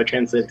 Who else will I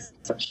translate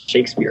except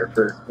Shakespeare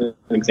for an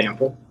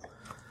example?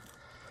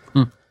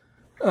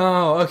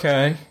 Oh,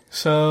 okay.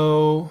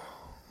 So,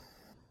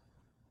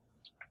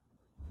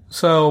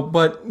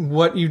 but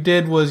what you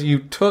did was you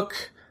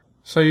took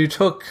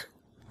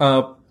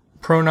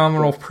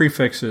pronominal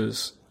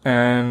prefixes,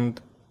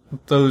 and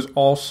those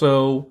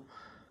also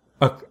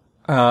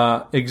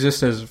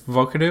exist as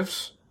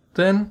vocatives,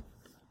 then?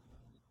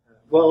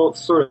 Well,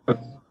 sort of.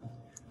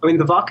 I mean,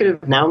 the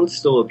vocative noun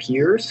still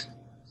appears.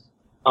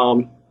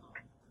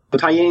 The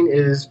tie-in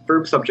is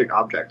verb, subject,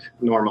 object,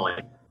 normally.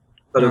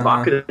 But a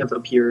vocative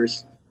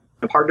appears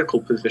in a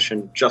particle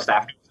position just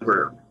after the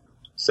verb.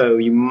 So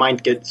you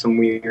might get some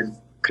weird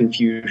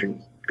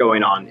confusion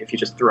going on if you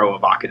just throw a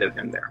vocative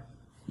in there.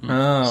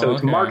 So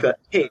to mark that,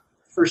 hey,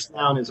 first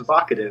noun is a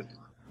vocative,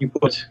 you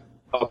put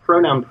a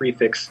pronoun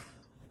prefix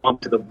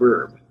onto the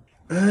verb.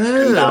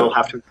 And that'll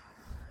have to...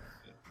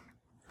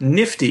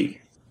 Nifty.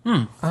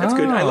 That's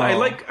good.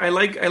 I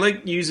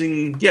like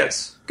using...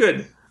 Yes,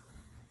 good.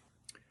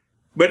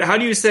 But how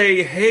do you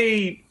say,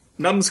 hey,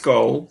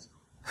 numbskull,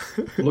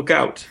 look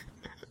out?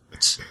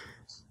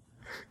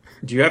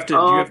 Do you have to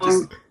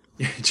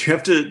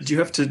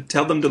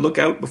tell them to look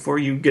out before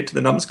you get to the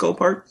numbskull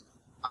part?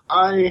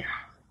 I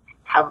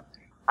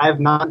have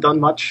not done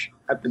much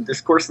at the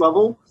discourse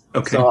level.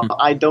 Okay. So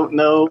I don't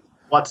know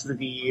what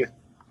the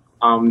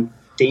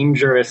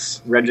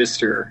dangerous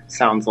register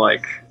sounds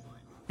like.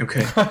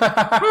 Okay.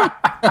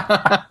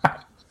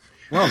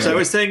 Well, so I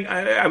was saying,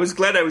 I was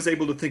glad I was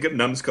able to think of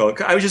numbskull.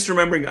 I was just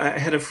remembering, I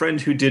had a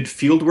friend who did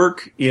field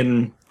work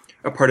in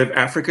a part of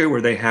Africa where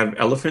they have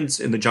elephants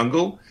in the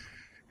jungle,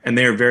 and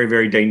they are very,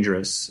 very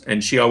dangerous.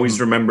 And she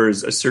always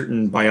remembers a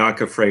certain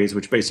Bayaka phrase,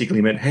 which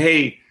basically meant,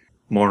 hey,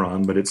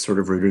 moron, but it's sort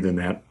of ruder than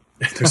that.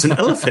 There's an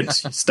elephant.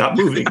 Stop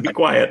moving. Be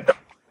quiet.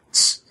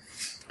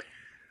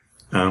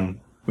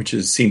 Which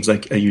seems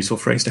like a useful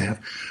phrase to have.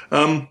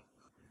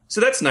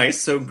 So that's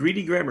nice. So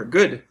greedy grammar.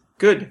 Good.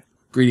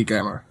 Greedy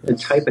grammar. I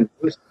type and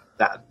post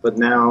that, but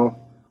now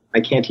I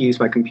can't use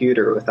my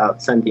computer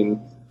without sending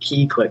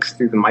key clicks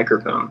through the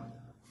microphone.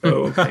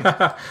 Oh, okay.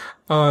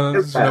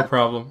 That's no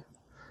problem.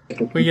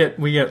 We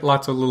get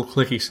lots of little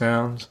clicky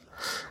sounds.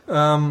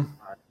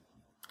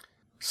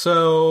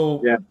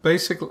 So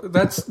basically,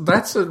 that's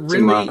a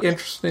really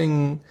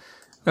interesting.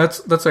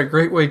 That's a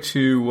great way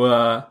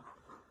to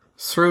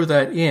throw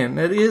that in.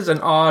 It is an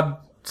odd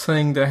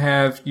thing to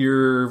have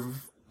your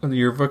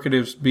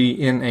vocatives be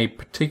in a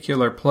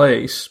particular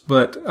place,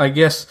 but I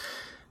guess...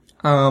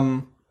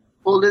 well,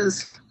 it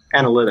is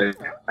analytic,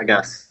 I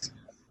guess.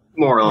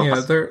 More or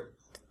less. Yeah,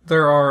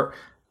 there are...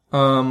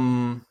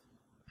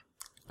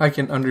 I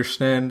can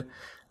understand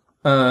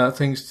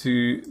things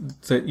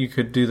that you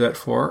could do that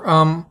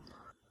for.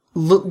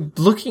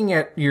 Looking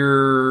at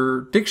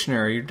your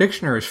dictionary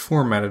is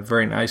formatted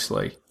very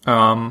nicely.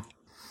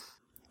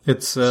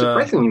 It's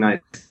surprisingly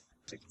nice.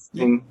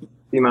 The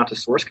amount of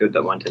source code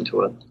that went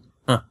into it.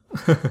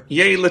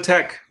 Yay,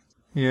 LaTeX.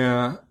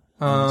 Yeah.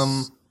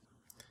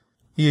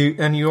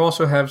 You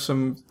also have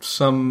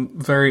some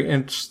very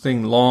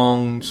interesting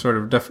long sort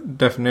of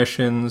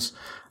definitions.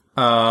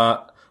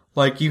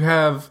 Like you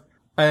have,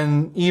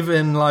 and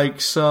even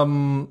like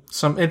some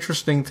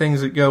interesting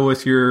things that go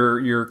with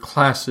your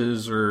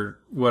classes or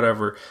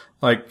whatever.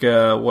 Like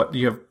what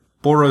you have,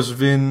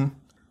 Borosvin,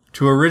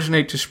 to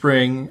originate to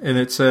spring, and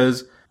it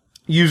says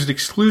used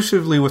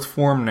exclusively with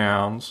form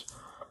nouns.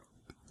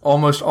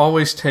 Almost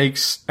always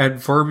takes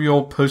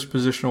adverbial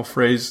postpositional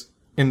phrase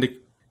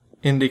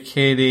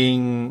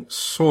indicating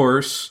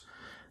source.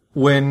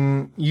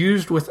 When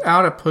used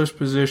without a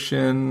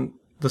postposition,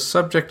 the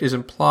subject is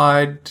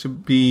implied to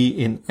be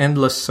in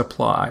endless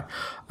supply.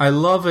 I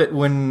love it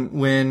when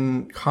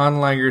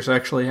conlangers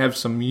actually have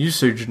some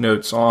usage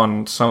notes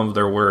on some of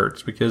their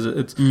words, because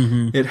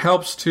it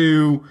helps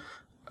to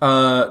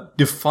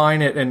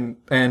define it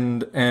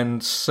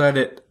and set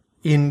it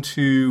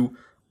into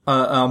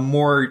a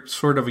more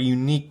sort of a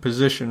unique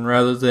position,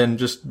 rather than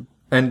just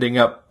ending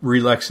up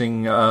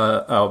relexing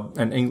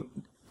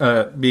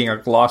being a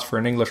gloss for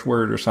an English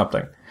word or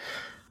something.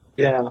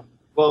 Yeah.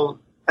 Well,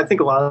 I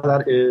think a lot of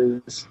that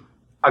is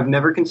I've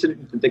never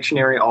considered the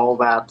dictionary all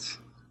that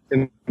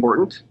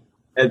important.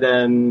 And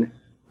then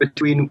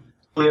between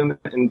William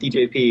and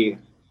DJP,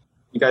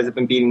 you guys have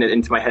been beating it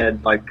into my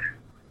head like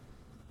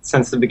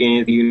since the beginning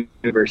of the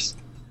universe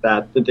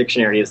that the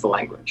dictionary is the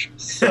language.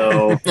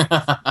 So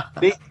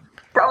they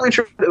probably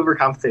try to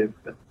overcompensate.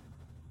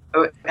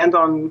 And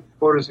on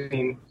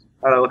Borders-Green,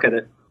 I look at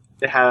it,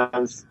 it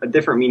has a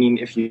different meaning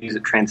if you use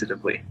it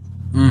transitively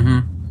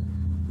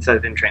instead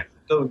of intransitive.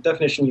 The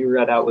definition you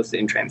read out was the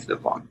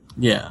intransitive one.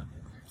 Yeah.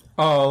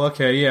 Oh,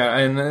 okay, yeah,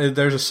 and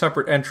there's a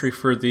separate entry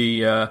for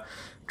the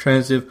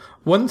transitive.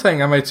 One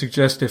thing I might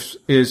suggest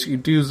is you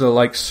do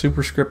the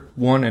superscript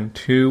 1 and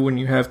 2 when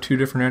you have two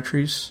different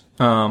entries,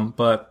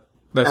 but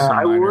that's a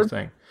minor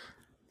thing.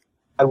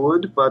 I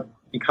would, but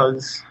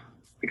because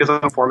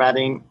I'm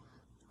formatting,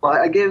 well,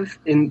 I give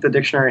in the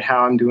dictionary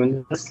how I'm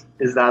doing this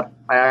is that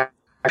I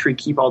actually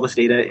keep all this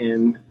data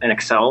in an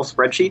Excel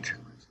spreadsheet.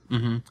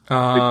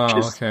 Oh,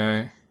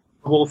 okay.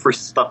 For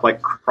stuff like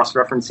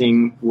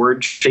cross-referencing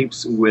word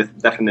shapes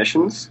with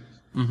definitions.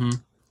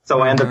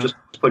 So I end up just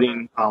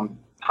putting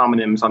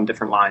homonyms on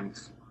different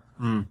lines.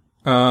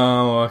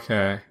 Oh,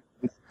 okay.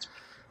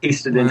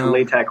 Pasted into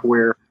LaTeX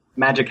where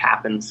magic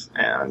happens,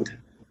 and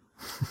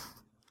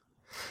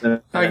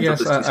I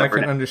guess I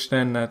can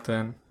understand that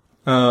then.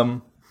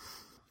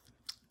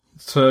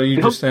 So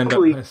you just end up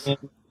with... in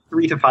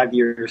 3 to 5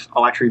 years,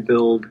 I'll actually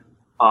build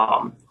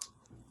a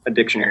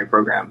dictionary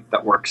program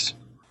that works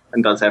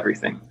and does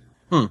everything.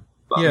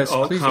 Yes,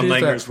 all please do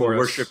that will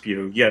worship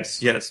you.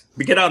 Yes.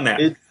 We get on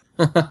that.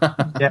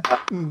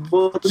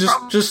 Well,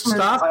 just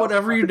stop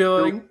whatever you're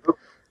doing.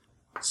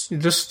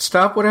 Just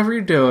stop whatever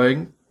you're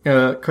doing.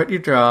 Quit your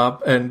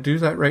job and do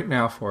that right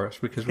now for us,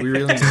 because we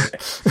really need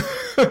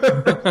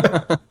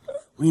it.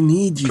 We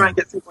need you. I'm trying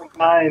to get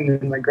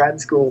 2.9 in my grad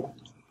school.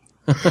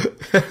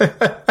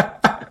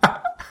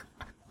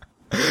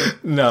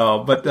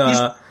 No, but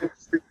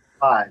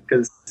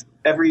because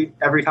every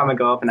time I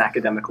go up an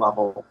academic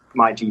level,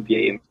 my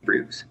GPA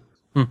improves.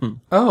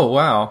 Oh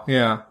wow,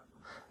 yeah.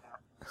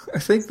 I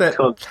think that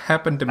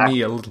happened to me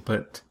a little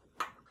bit.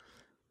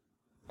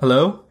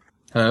 Hello?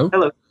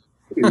 Hello.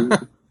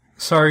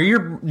 Sorry,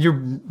 you're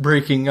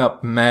breaking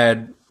up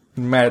mad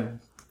town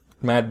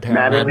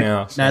right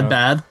now. So. Mad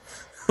bad.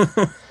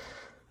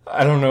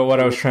 I don't know what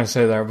I was trying to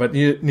say there, but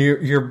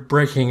you're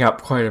breaking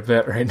up quite a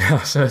bit right now,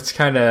 so it's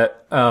kind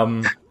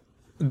of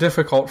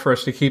difficult for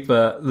us to keep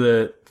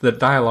the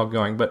dialogue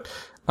going. But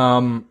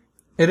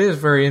it is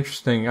very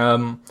interesting.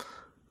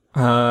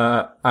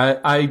 But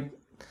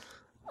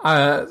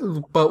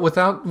with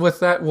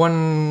that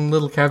one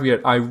little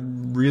caveat, I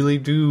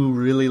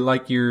really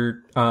like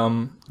your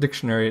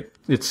dictionary.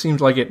 It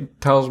seems like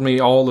it tells me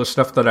all the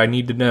stuff that I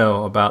need to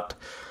know about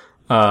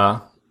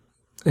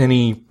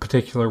any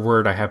particular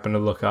word I happen to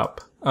look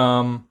up.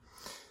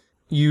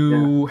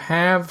 You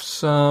have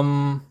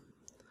some,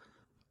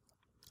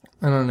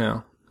 I don't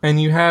know,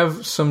 and you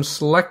have some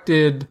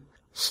selected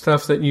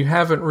stuff that you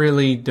haven't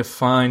really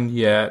defined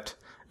yet.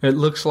 It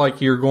looks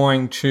like you're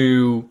going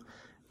to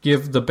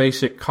give the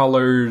basic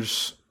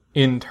colors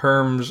in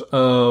terms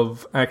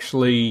of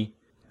actually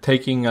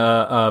taking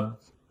a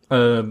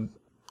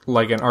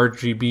like an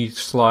RGB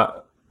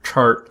slot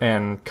chart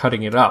and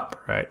cutting it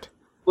up, right?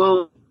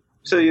 Well,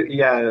 so you're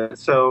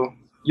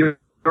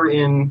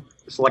in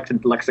the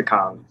selected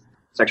lexicon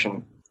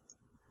section.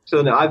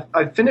 So now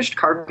I've finished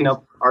carving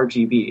up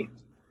RGB,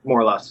 more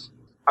or less.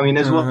 I mean,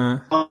 as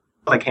well as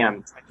I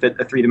can fit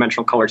a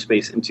 3-dimensional color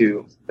space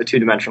into a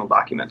 2-dimensional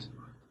document.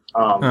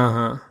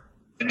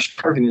 Finished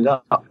carving it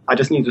up. I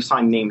just need to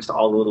assign names to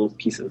all the little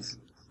pieces.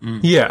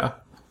 Yeah,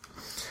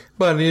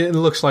 but it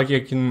looks like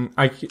you can.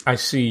 I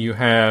see you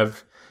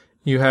have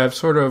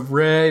sort of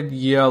red,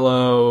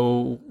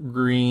 yellow,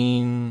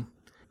 green,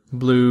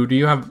 blue. Do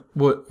you have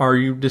what? Are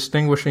you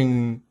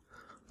distinguishing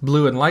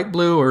blue and light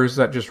blue, or is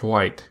that just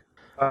white?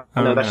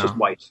 No, that's just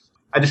white.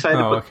 I decided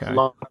to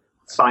put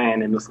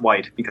cyan in with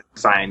white because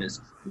cyan is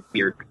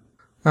weird.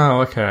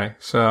 Oh, okay.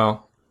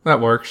 So that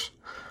works.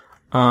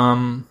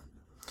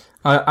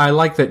 I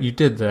like that you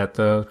did that,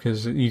 though,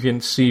 because you can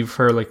see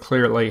fairly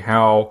clearly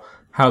how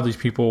these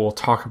people will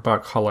talk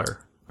about color.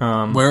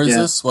 Where is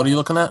this? What are you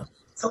looking at?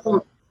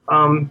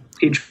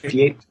 Page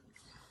 58.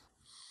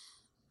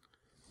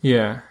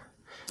 Yeah.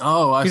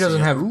 Oh, I see.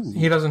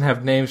 He doesn't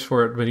have names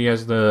for it, but he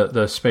has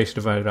the space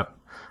divided up.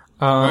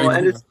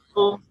 And it's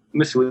still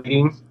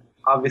misleading.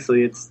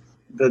 Obviously, it's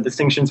the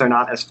distinctions are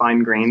not as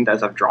fine-grained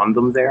as I've drawn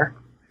them there.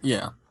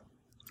 Yeah.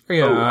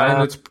 Yeah,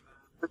 and it's...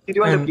 If you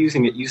do end up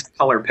using it, use the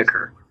color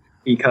picker,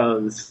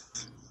 because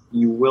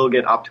you will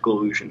get optical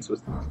illusions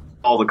with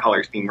all the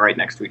colors being right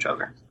next to each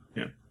other.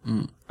 Yeah.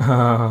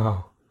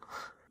 Oh.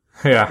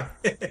 Yeah.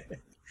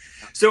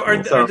 So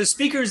are the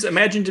speakers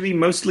imagined to be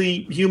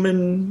mostly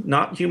human,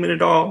 not human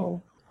at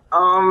all?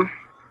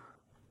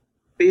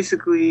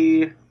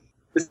 Basically,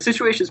 the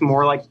situation is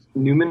more like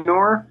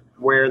Numenor,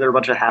 where there are a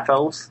bunch of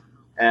half-elves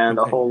and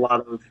a whole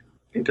lot of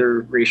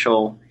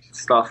interracial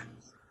stuff.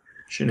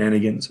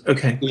 Shenanigans.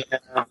 Okay.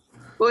 Yeah.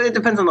 Well, it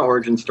depends on the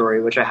origin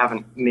story, which I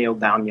haven't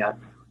nailed down yet.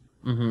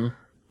 Mm-hmm.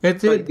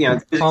 It's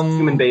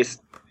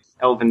human-based,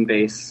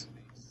 elven-based.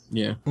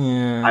 Yeah.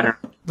 I don't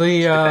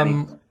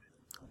know.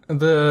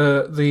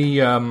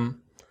 The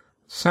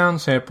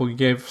sound sample you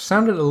gave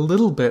sounded a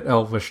little bit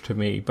elvish to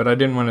me, but I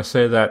didn't want to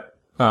say that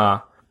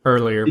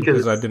earlier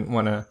because I didn't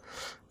want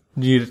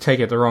you to take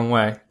it the wrong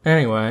way.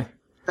 Anyway.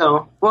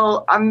 No,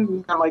 well,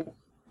 I'm like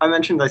I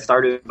mentioned, I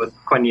started with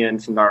Quenya and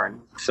Sindarin,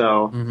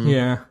 so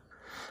yeah,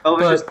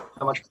 elvish is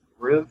not much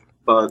creative,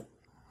 but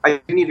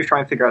I do need to try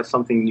and figure out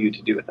something new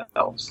to do with the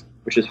elves,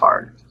 which is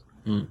hard.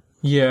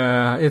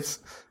 Yeah, it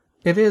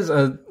is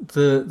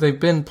they've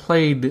been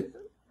played.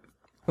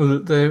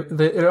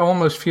 It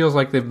almost feels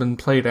like they've been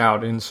played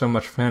out in so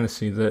much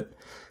fantasy that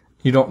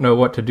you don't know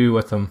what to do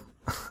with them.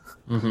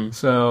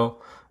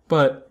 So,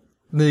 but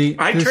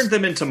I turned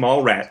them into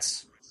mall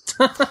rats.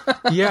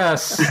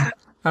 Yes,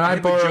 and I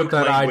borrowed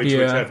that idea,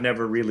 which I've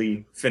never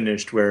really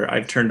finished. Where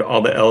I've turned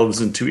all the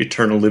elves into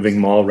eternal living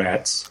mall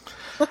rats.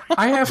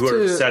 I have who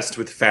are obsessed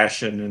with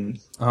fashion and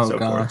so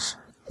forth.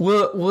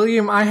 Well,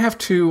 William, I have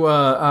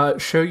to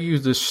show you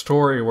this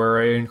story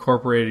where I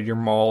incorporated your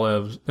mall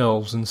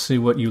elves and see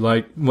what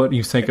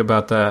you think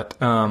about that.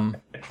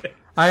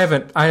 I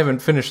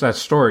haven't finished that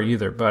story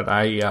either, but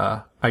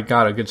I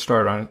got a good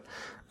start on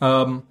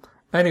it.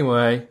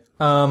 Anyway,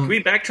 can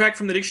we backtrack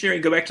from the dictionary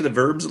and go back to the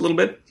verbs a little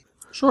bit?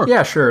 Sure.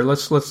 Yeah, sure.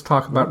 Let's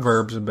talk about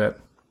verbs a bit.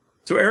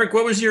 So, Eric,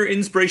 what was your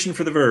inspiration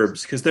for the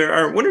verbs? Because there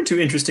are one or two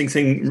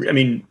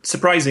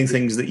surprising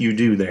things that you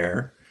do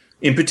there.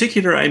 In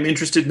particular, I'm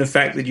interested in the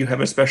fact that you have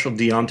a special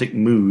deontic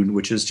mood,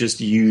 which is just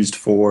used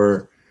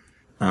for,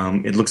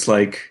 it looks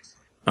like,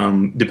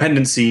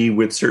 dependency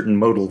with certain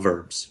modal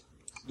verbs.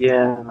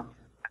 Yeah.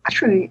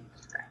 Actually,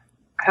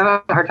 I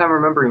have a hard time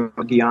remembering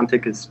what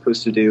deontic is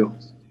supposed to do,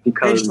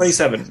 because Page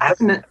 27. I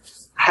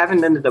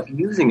haven't ended up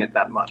using it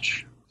that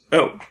much.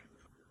 Oh.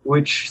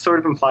 Which sort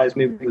of implies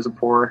maybe it was a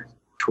poor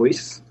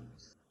choice.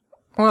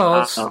 Well,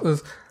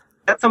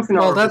 that's something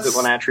I'll revisit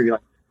when I actually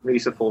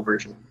release a full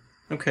version.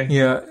 Okay.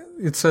 Yeah,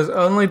 it says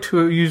only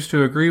to use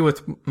to agree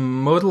with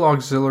modal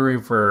auxiliary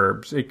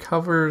verbs. It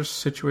covers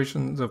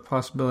situations of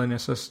possibility,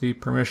 necessity,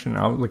 permission,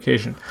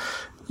 obligation.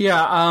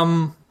 Yeah,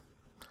 I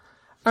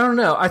don't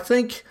know. I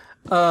think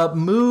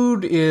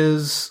mood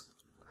is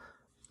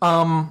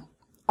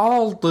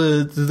all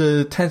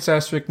the tense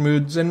aspect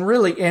moods, and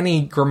really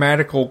any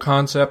grammatical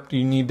concept.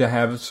 You need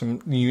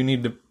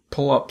to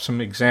pull up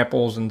some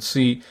examples and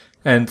see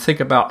and think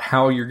about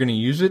how you're going to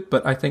use it.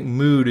 But I think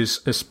mood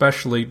is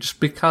especially just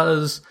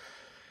because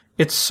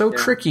it's so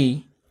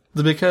tricky,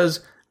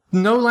 because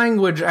no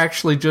language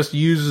actually just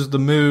uses the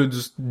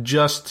moods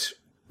just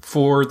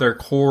for their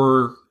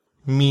core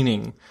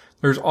meaning.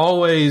 There's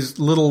always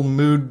little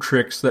mood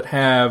tricks that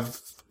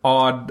have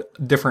odd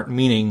different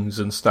meanings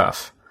and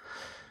stuff.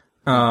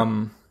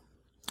 They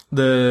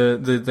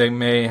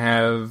may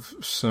have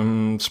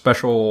some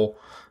special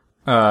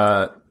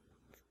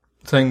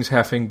things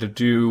having to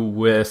do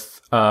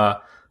with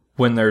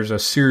when there's a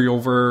serial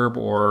verb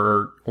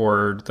or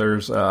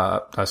there's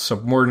a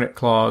subordinate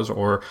clause,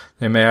 or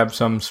they may have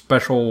some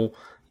special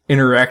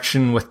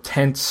interaction with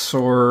tense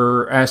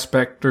or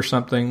aspect or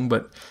something.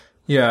 But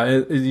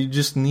yeah, you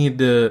just need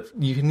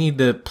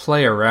to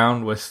play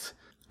around with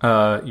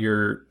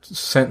your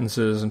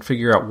sentences and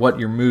figure out what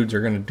your moods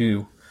are going to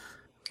do.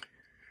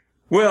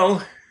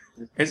 Well,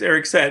 as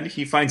Eric said,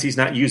 he finds he's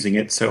not using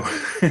it, so...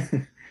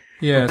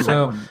 Yeah,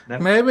 so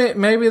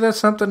maybe that's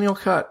something you'll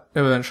cut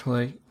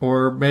eventually,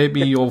 or maybe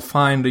you'll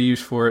find a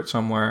use for it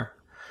somewhere.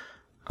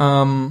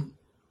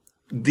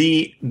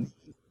 The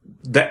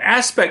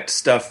aspect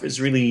stuff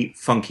is really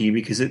funky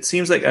because it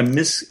seems like a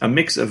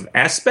mix of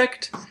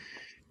aspect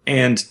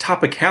and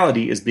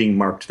topicality is being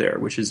marked there,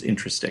 which is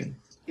interesting.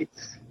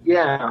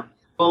 Yeah,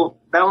 well,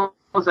 that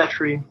was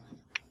actually...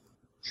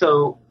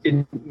 So,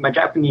 in my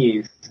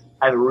Japanese,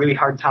 I have a really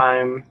hard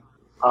time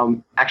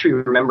actually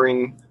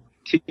remembering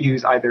to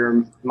use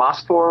either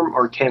mas form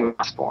or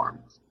temas form.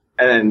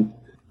 And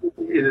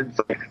it's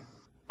like,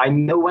 I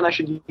know when I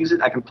should use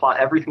it. I can plot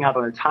everything out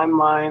on a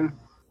timeline.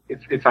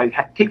 If I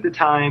take the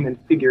time and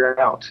figure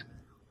out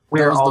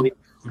where all these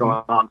things are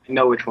going on, I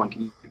know which one to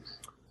use.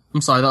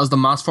 I'm sorry, that was the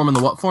mas form and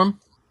the what form?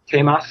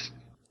 Temas.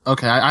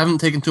 Okay, I haven't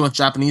taken too much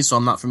Japanese, so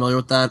I'm not familiar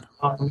with that.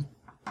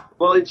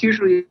 Well, it's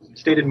usually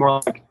stated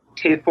more like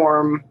te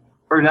form,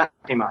 or not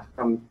temas,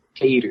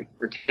 teiru,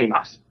 or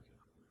temas.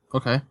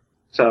 Okay.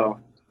 So,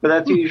 But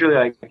that's usually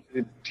like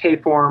the te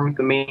form,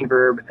 the main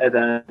verb, and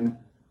then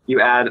you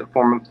add a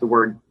form of the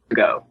word to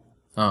go.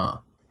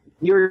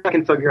 You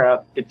can figure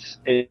out it's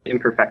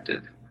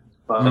imperfective,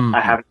 but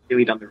I haven't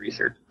really done the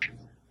research.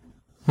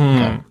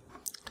 Okay.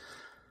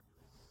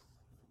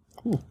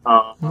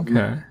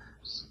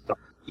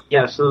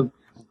 So the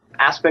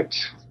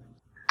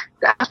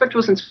aspect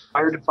was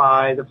inspired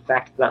by the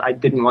fact that I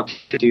didn't want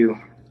to do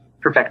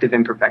perfective,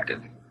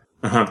 imperfective.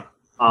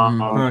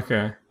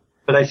 Okay.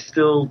 But I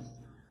still,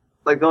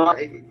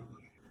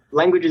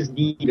 languages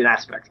need an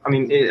aspect. I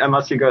mean,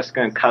 unless you're just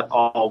going to cut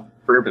all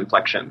verb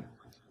inflection,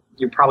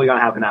 you're probably going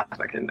to have an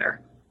aspect in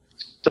there.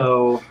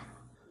 So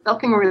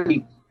nothing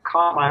really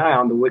caught my eye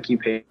on the wiki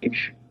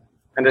page.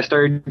 And I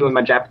started doing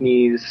my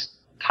Japanese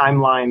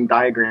timeline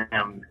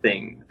diagram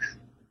things.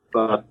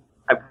 But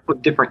I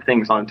put different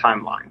things on a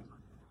timeline.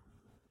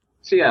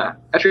 So yeah,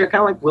 actually I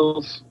kind of like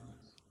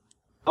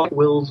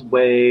Will's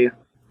way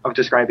of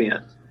describing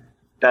it.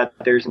 That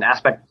there's an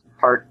aspect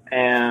part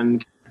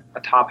and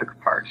a topic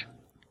part.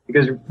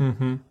 Because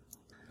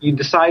you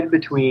decide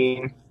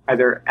between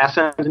either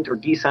ascendant or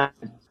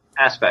descendant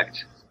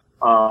aspect,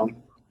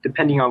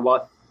 depending on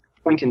what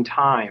point in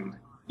time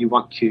you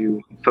want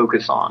to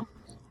focus on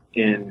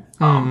in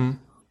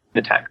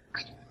the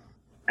text.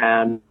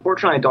 And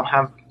fortunately, I don't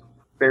have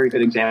very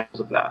good examples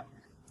of that.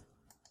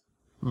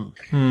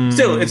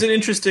 Still, it's an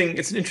interesting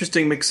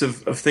mix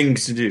of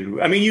things to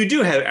do. I mean, you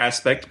do have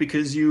aspect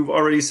because you've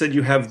already said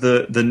you have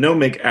the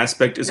nomic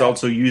aspect is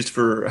also used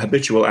for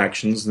habitual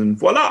actions, and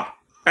voila,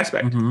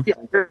 aspect. Yeah,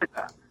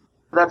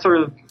 that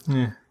sort of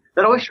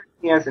that always strikes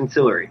me as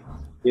ancillary.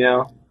 You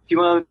know, if you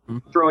want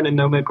to throw in a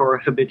nomic or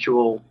a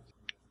habitual,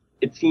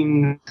 it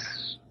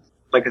seems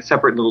like a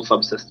separate little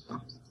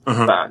subsystem.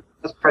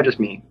 That's probably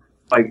just me.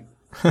 Like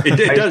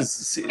it does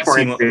seem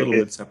a little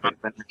bit separate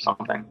or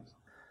something.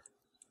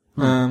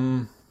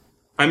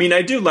 I mean,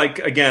 I do like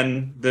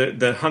again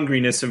the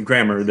hungriness of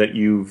grammar that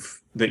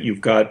you've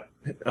got.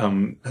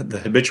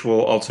 The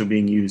habitual also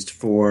being used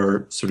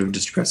for sort of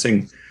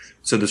distressing.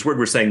 So this word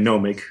we're saying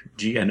nomic,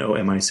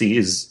 Gnomic,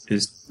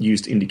 is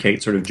used to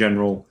indicate sort of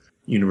general,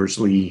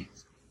 universally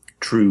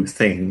true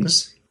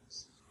things.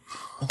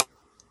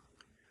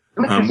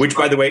 Which,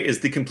 by the way,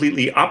 is the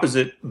completely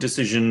opposite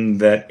decision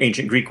that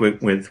ancient Greek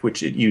went with,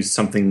 which it used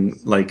something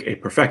like a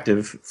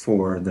perfective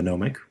for the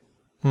nomic.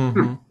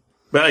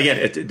 But again,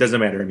 it doesn't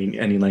matter. I mean,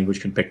 any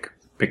language can pick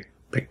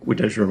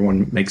whichever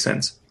one makes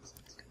sense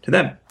to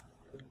them.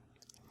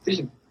 There's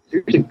a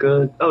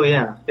good... Oh,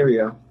 yeah. There we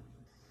go.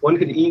 One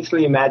could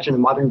easily imagine a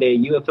modern-day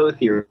UFO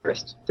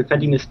theorist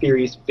defending his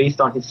theories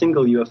based on his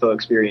single UFO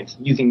experience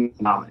using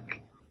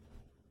nomic.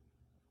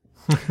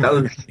 That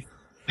was...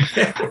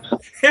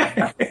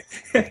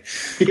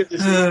 because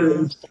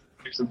there's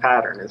a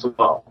pattern as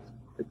well.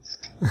 It's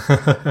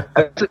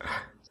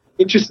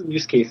interesting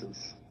use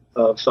cases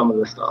of some of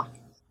this stuff.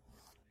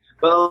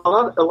 Well,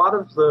 a lot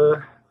of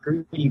the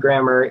Greedy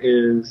grammar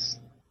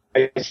is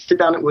I sit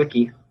down at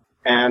Wiki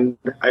and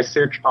I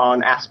search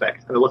on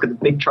aspect and I look at the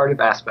big chart of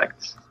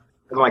aspects.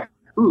 And I'm like,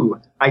 ooh,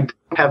 I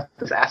don't have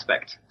this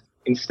aspect.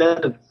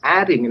 Instead of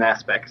adding an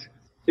aspect,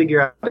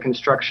 figure out the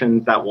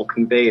construction that will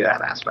convey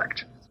that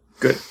aspect.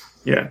 Good.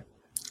 Yeah.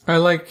 I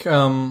like,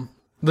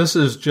 this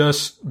is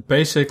just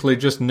basically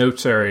just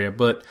notes area,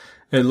 but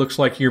it looks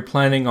like you're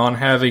planning on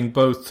having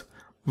both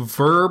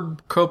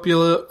verb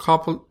copulas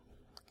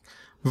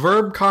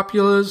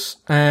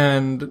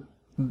and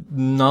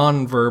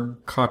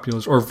non-verb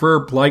copulas, or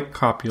verb-like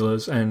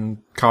copulas and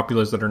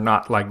copulas that are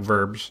not like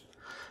verbs.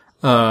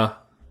 Do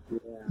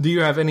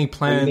you have any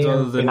plans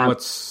other than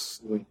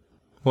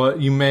what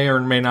you may or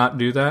may not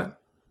do that?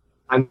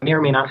 I may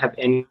or may not have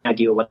any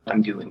idea what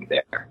I'm doing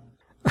there.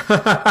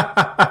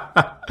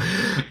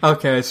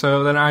 Okay,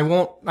 so then I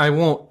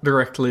won't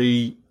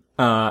directly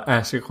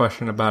ask a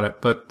question about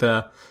it, but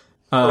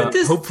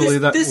hopefully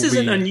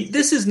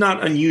this is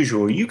not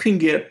unusual. You can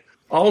get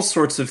all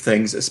sorts of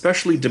things,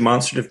 especially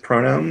demonstrative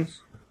pronouns.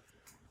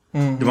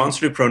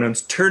 Demonstrative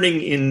pronouns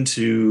turning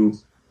into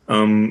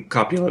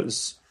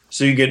copulas.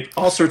 So you get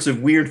all sorts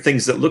of weird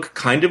things that look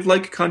kind of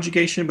like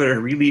conjugation, but are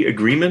really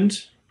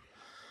agreement.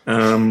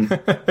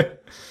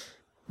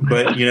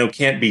 But,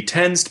 can't be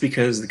tensed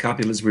because the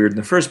copula is weird in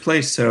the first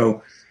place.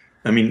 So,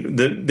 I mean,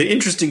 the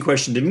interesting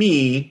question to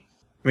me,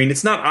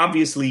 it's not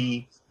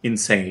obviously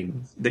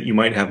insane that you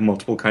might have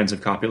multiple kinds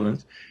of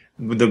copulants.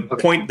 The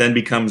point then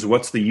becomes,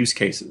 what's the use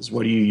cases?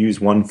 What do you use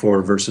one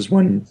for versus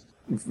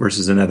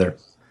another?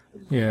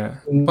 Yeah,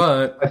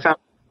 but I found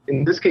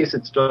in this case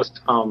it's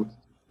just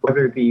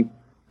whether their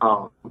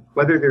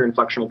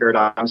inflectional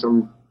paradigms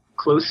are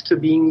close to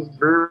being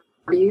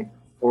verby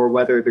or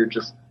whether they're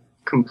just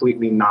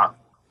completely not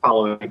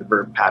following the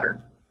verb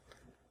pattern.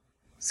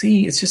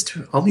 See, it's just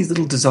all these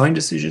little design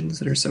decisions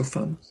that are so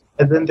fun.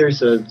 And then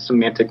there's a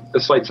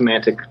slight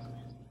semantic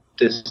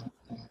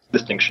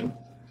distinction.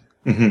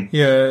 Mm-hmm.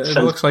 Yeah, it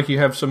looks like you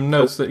have some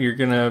notes that you're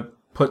going to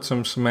put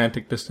some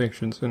semantic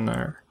distinctions in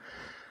there.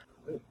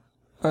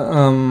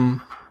 I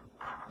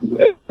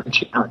didn't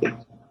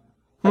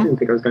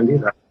think I was going to do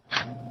that.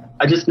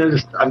 I just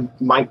noticed I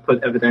might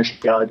put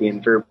evidentiality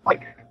in verb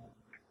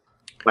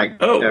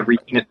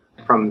reading it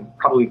from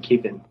probably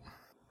Kevin.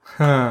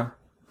 Huh.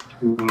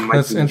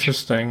 That's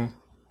interesting.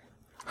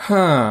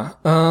 Huh.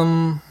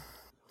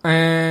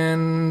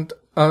 And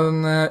other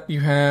than that,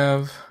 you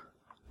have,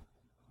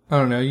 I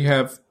don't know, you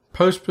have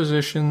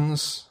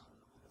postpositions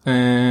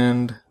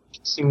and...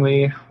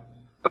 Interestingly,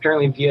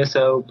 apparently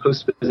VSO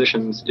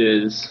postpositions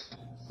is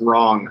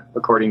wrong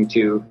according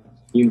to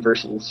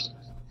universals.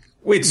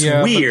 It's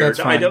weird.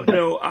 I don't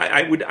know.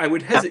 I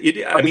would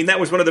hesitate. I mean,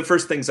 that was one of the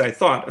first things I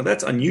thought. Oh,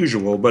 that's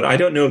unusual, but I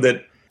don't know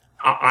that.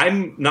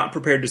 I'm not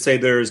prepared to say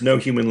there is no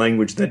human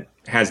language that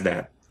has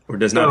that or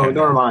does not. No,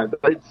 nor am I.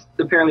 But it's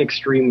apparently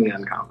extremely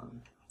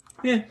uncommon.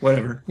 Yeah,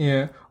 whatever.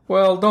 Yeah.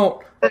 Well,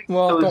 don't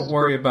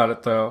worry about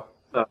it though,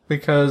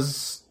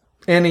 because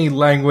any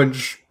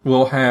language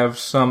will have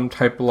some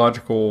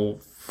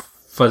typological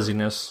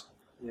fuzziness.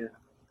 Yeah.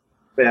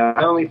 But yeah,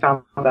 I only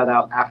found that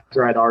out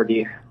after I'd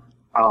already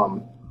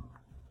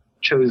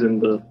chosen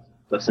the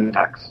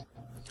syntax.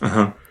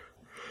 Uh-huh.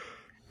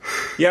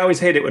 Yeah, I always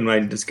hate it when I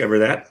discover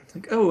that. It's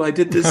like, oh, I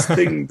did this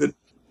thing that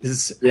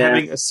is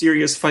having a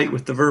serious fight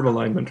with the verb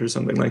alignment or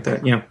something like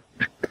that. Yeah.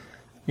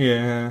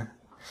 Yeah.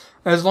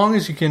 As long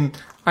as you can,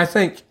 I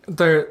think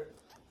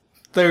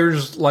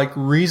there's like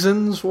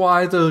reasons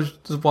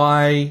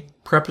why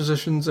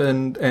prepositions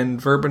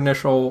and verb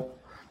initial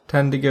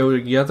tend to go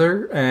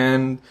together,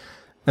 and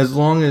as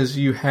long as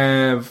you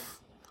have,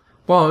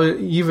 well,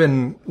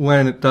 even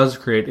when it does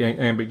create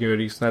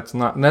ambiguities, that's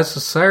not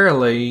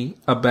necessarily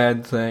a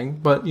bad thing,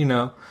 but,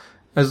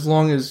 as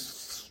long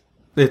as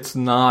it's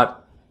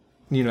not,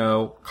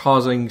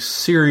 causing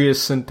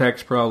serious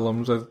syntax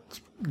problems,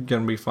 it's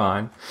gonna be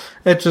fine.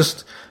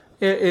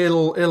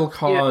 It'll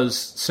cause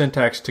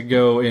syntax to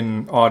go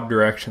in odd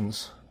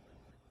directions.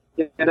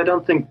 Yeah, and I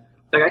don't think,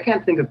 I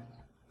can't think of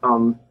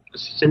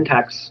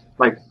syntax,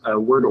 like a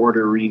word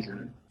order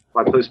reason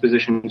why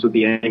postpositions would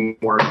be any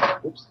more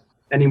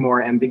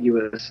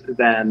ambiguous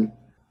than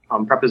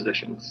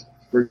prepositions,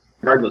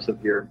 regardless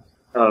of your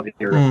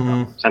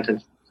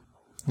sentence.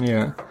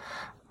 Yeah,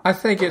 I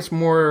think it's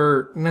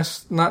more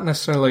not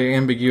necessarily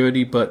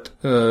ambiguity, but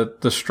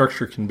the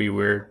structure can be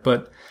weird.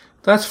 But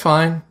that's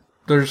fine.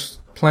 There's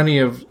plenty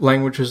of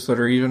languages that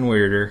are even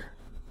weirder.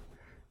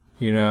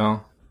 Yeah.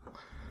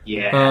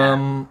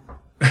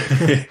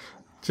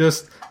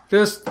 Just.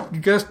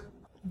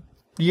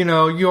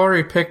 You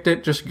already picked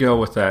it. Just go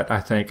with that. I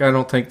think. I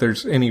don't think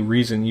there's any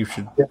reason you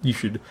should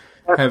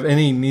have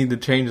any need to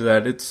change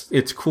that.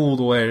 It's cool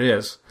the way it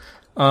is.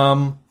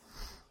 And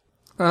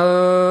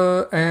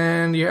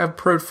you have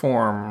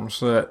proforms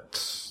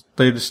that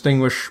they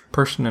distinguish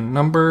person and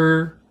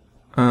number.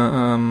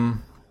 At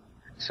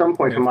some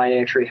point, I might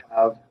actually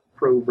have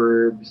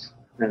proverbs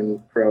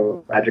and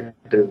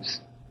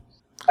pro-adjectives.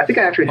 I think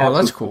I actually have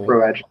that's cool.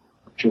 Pro-adjective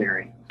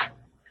dictionary.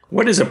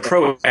 What is a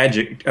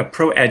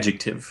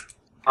pro-adjective?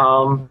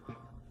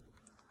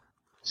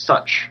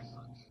 Such.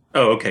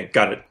 Oh, okay,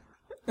 got it.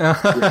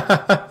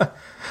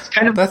 It's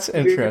kind of that's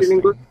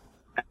interesting.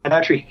 I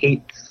actually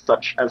hate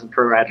such as a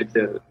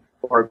pro-adjective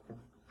or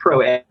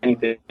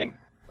pro-anything.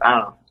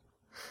 I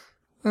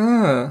don't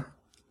know.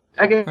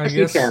 I guess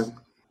you can.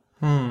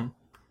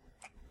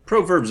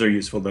 Proverbs are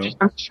useful, though.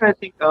 I'm just trying to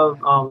think of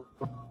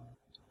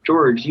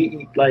George.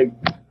 You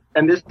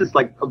and this is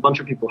like a bunch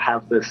of people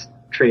have this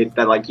trait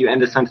that you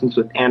end a sentence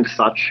with "and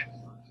such."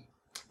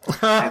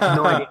 I have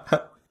no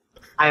idea.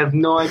 I have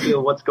no idea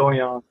what's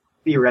going on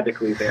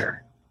theoretically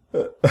there.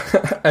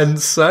 And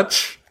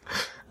such.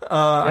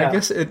 I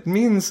guess it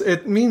means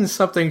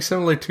something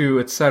similar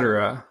to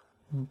etc.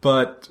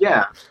 But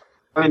yeah,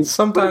 I mean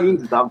sometimes what it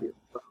means is obvious.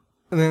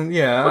 And then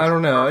I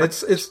don't know.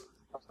 It's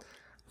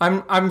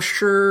I'm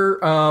sure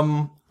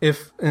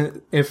if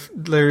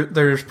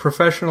there's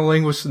professional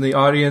linguists in the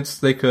audience,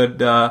 they could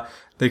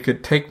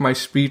take my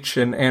speech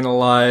and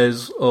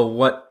analyze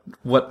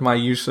what my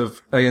use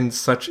of and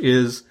such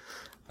is,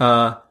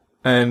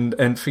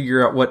 and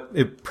figure out what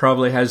it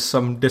probably has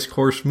some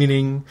discourse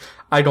meaning.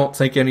 I don't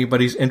think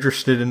anybody's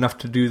interested enough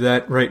to do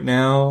that right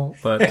now,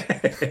 but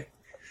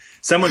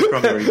someone's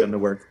probably already done the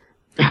work.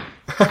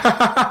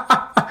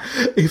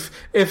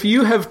 If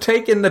you have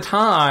taken the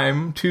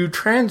time to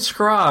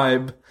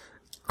transcribe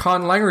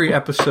Conlangery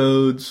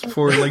episodes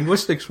for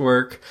linguistics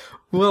work,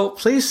 well,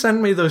 please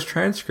send me those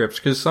transcripts,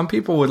 because some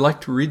people would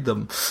like to read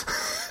them.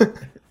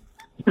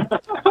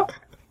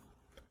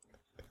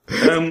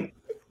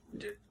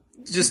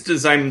 Just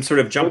as I'm sort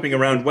of jumping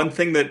around, one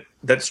thing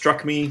that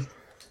struck me,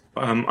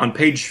 on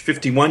page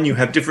 51, you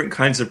have different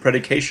kinds of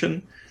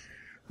predication.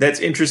 That's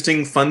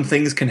interesting. Fun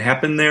things can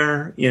happen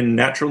there in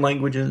natural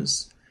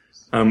languages.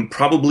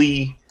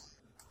 Probably,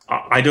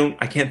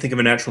 I can't think of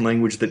a natural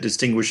language that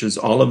distinguishes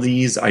all of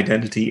these: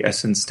 identity,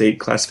 essence, state,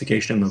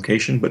 classification, and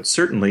location. But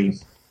certainly,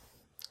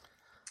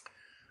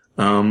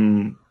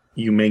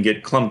 you may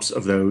get clumps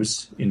of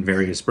those in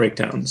various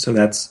breakdowns. So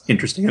that's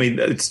interesting. I mean,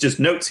 it's just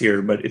notes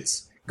here, but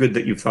it's good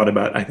that you've thought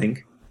about, I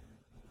think.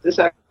 This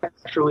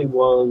actually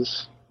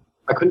was...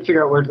 I couldn't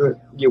figure out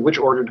which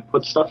order to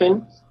put stuff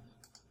in.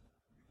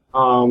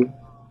 I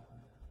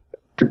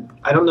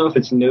don't know if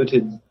it's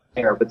noted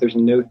there, but there's a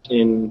note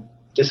in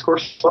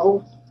discourse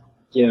level.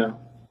 Yeah,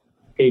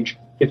 page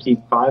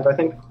 55, I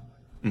think.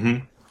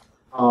 Mm-hmm.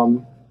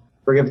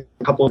 We're giving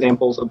a couple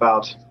examples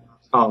about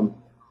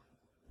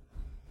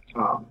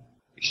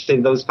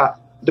say those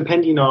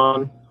depending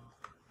on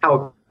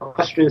how a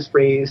question is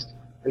phrased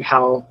and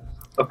how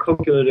a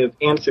copulative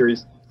answer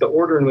is, the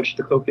order in which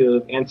the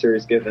copulative answer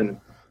is given,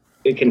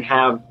 it can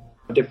have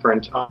a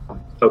different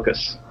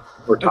focus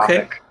or topic.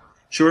 Okay.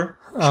 Sure.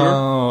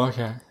 Oh,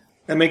 okay.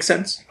 That makes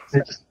sense.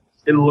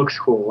 It looks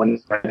cool when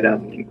it's written out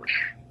in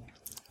English.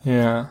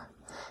 Yeah.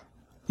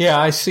 Yeah,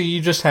 I see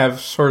you just have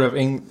sort of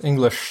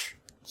English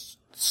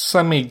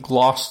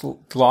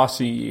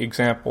semi-glossy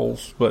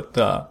examples, but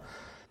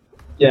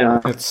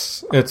yeah,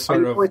 it's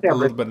sort of a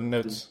little bit of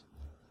notes.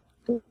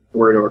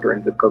 Word order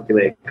and the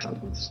copulated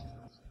sentence.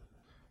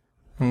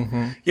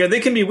 Mm-hmm. Yeah, they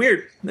can be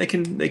weird. They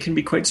can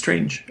be quite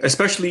strange,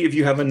 especially if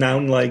you have a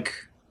noun like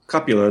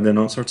copula. Then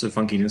all sorts of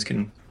funkiness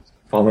can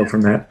follow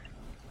from that.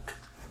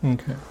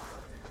 Okay.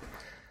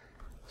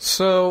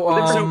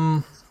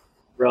 So,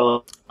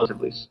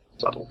 relatively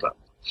subtle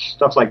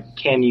stuff like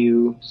can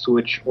you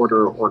switch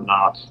order or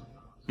not,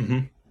 mm-hmm.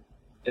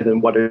 and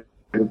then what are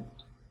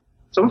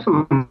some of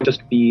them might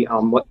just be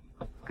what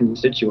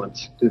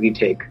constituents do they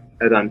take,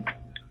 and then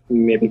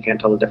maybe can't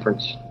tell the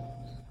difference.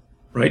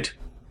 Right.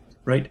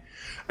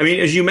 I mean,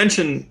 as you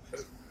mentioned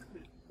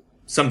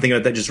something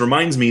that just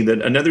reminds me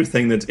that another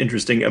thing that's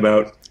interesting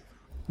about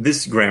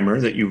this grammar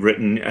that you've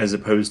written, as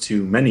opposed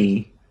to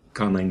many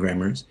Conlang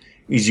grammars,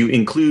 is you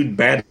include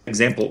bad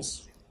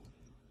examples.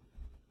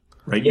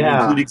 Right? Yeah.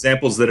 You include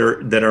examples that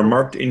are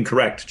marked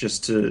incorrect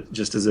just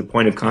as a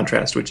point of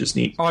contrast, which is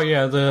neat. Oh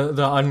yeah,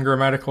 the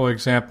ungrammatical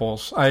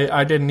examples.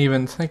 I didn't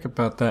even think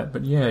about that,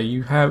 but yeah,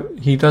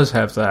 he does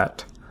have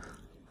that.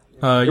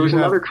 There was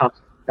another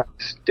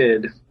context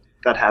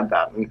that had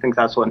that, and I think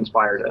that's what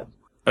inspired it.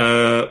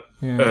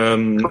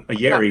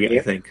 Ayeri,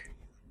 I think.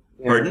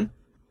 Yeah. Pardon?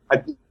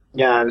 I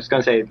was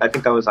going to say, I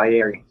think that was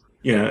Ayeri.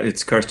 Yeah,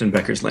 it's Karsten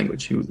Becker's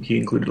language. He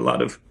included a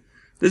lot of,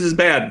 this is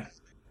bad.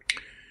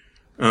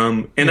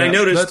 I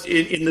noticed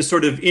in the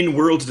sort of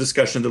in-world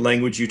discussion of the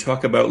language, you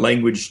talk about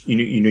language,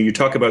 you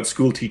talk about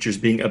school teachers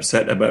being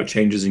upset about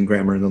changes in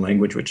grammar in the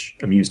language, which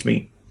amused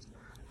me.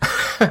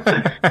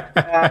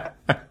 I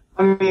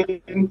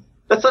mean,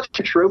 that's such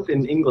a trope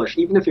in English,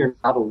 even if you're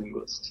not a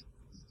linguist.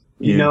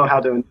 You know how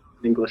to an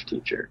English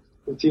teacher.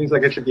 It seems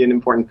like it should be an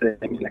important thing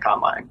in a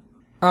Conlang.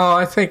 Oh,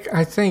 I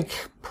think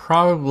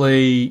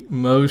probably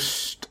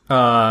most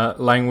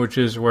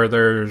languages where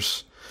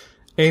there's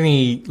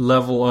any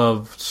level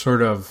of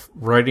sort of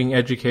writing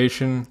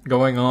education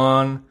going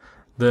on,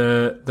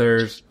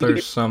 there's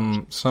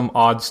some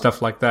odd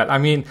stuff like that. I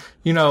mean,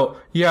 you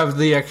have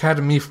the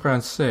Académie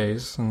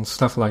Française and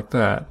stuff like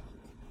that.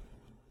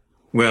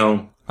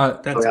 Well,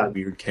 that's a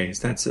weird case.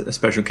 That's a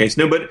special case.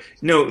 No,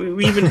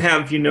 we even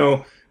have,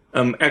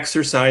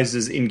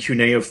 exercises in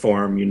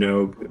cuneiform,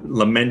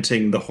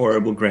 lamenting the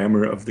horrible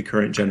grammar of the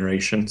current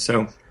generation.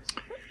 So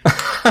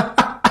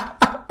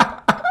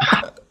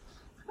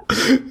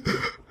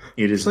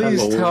it is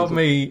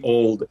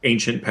old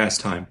ancient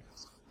pastime.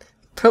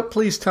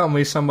 Please tell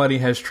me somebody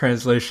has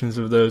translations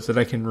of those that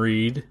I can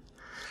read.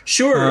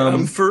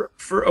 Sure.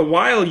 For a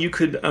while, you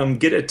could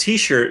get a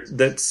T-shirt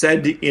that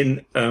said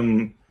in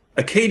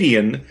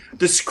Akkadian,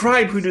 "The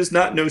scribe who does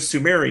not know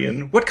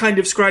Sumerian, what kind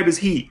of scribe is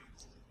he?"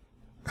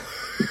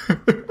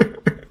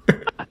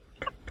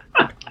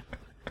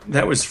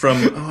 That was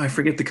from, I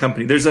forget the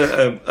company. There's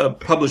a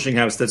publishing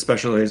house that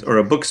specializes, or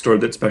a bookstore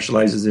that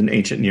specializes in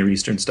ancient Near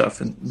Eastern stuff,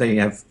 and they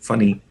have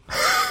funny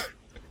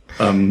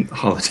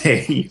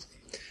holiday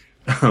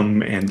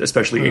and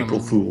especially April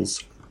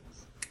Fools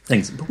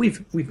things. But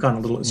we've gone a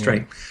little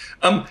astray.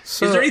 Is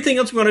there anything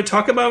else we want to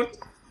talk about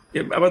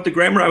the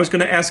grammar? I was going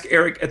to ask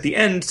Eric at the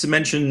end to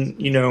mention,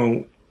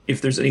 if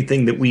there's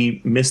anything that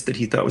we missed that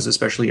he thought was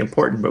especially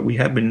important, but we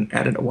have been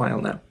at it a while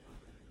now.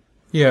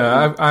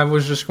 Yeah, I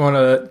was just going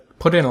to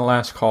put in a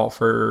last call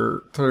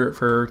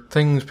for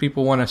things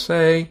people want to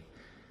say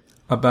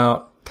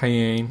about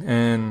Tyane,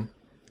 and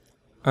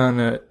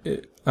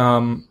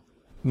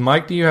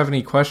Mike, do you have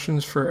any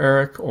questions for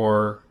Eric,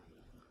 or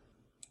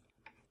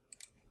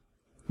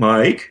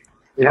Mike?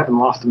 We haven't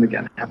lost him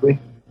again, have we?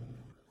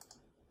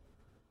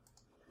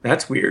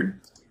 That's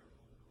weird.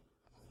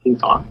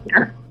 He's on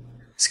here.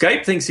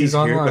 Skype thinks he's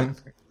here. Online.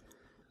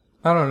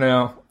 I don't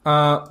know.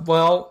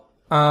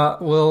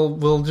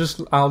 I'll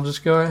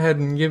just go ahead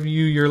and give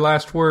you your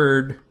last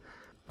word.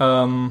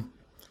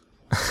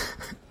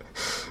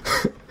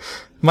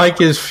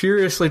 Mike is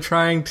furiously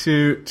trying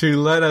to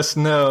let us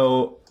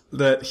know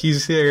that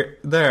he's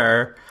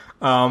there.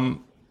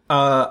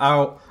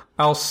 I'll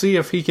see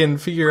if he can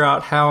figure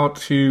out how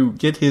to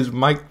get his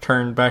mic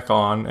turned back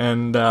on,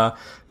 and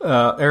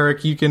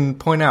Eric, you can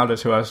point out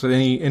to us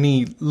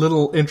any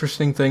little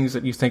interesting things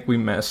that you think we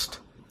missed.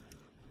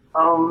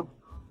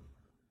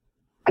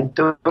 I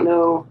don't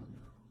know.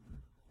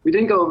 We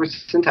didn't go over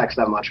syntax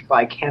that much, but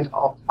I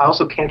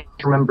also can't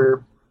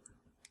remember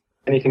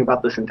anything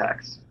about the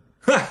syntax.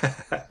 Go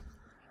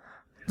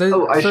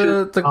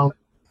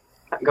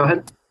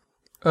ahead.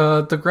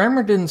 The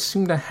grammar didn't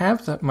seem to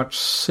have that much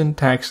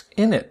syntax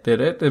in it,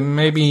 did it? And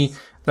maybe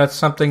that's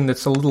something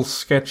that's a little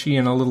sketchy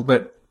and a little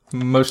bit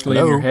mostly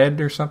in your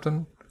head or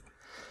something.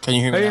 Can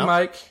you hear me Hey, now?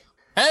 Mike.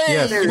 Hey,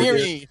 yes, you can hear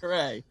me.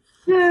 Hooray.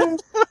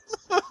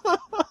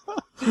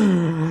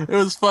 It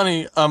was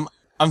funny. I'm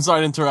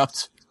sorry to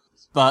interrupt,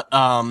 but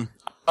I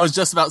was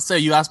just about to say,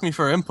 you asked me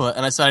for input,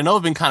 and I said, I know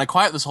I've been kind of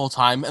quiet this whole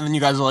time, and then you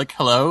guys are like,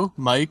 hello,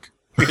 Mike,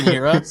 can you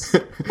hear us?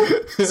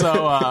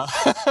 So,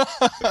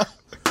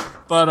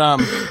 but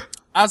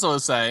as I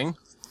was saying,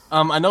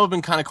 I know I've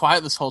been kind of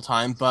quiet this whole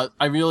time, but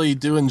I really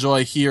do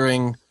enjoy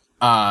hearing,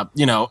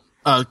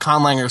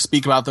 conlanger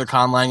speak about their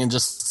conlang, and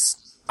just,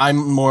 I'm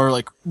more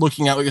like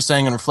looking at what you're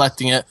saying and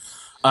reflecting it.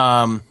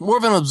 More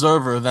of an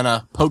observer than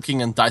a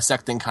poking and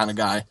dissecting kind of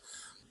guy.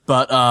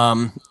 But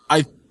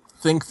I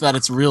think that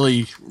it's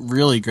really,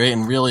 really great,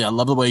 and really I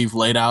love the way you've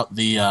laid out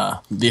the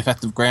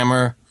effective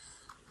grammar,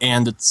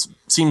 and it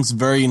seems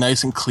very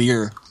nice and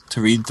clear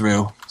to read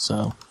through.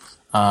 So,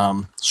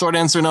 short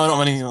answer, no,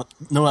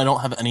 I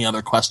don't have any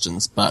other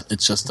questions, but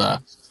it's just I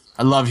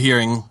love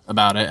hearing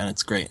about it, and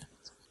it's great.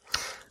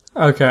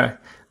 Okay.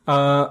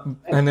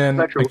 And then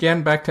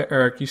again, back to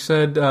Eric. You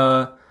said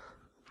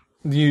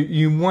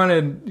you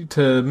wanted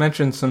to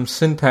mention some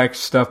syntax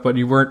stuff, but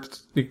you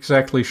weren't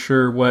exactly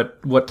sure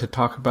what to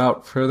talk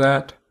about for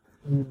that.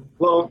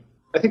 Well,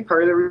 I think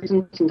part of the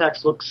reason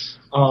syntax looks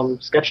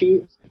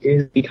sketchy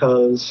is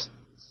because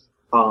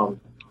I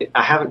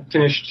haven't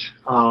finished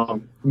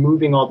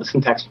moving all the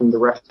syntax from the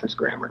reference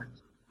grammar.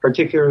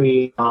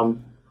 Particularly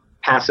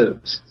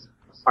passives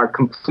are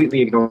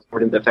completely ignored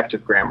in the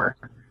effective grammar.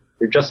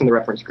 They're just in the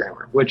reference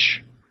grammar,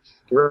 which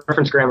the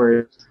reference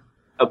grammar is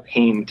a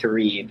pain to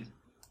read.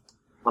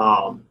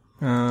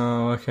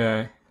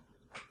 Okay.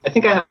 I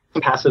think I have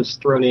some passives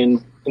thrown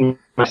in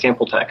my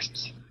sample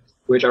texts,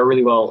 which are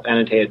really well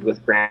annotated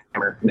with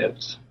grammar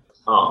notes.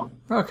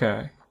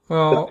 Okay.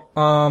 Well,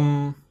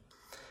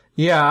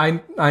 yeah,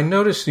 I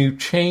noticed you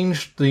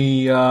changed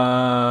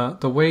the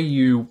way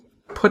you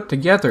put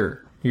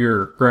together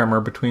your grammar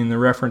between the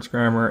reference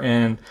grammar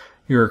and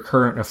your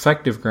current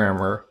effective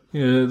grammar.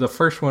 The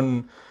first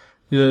one,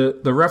 the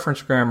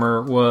reference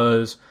grammar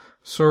was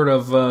sort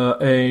of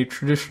a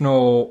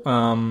traditional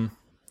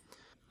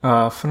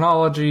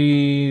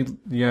phonology.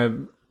 Yeah,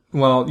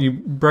 well, you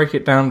break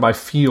it down by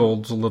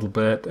fields a little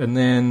bit, and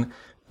then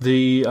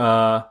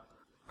the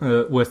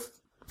with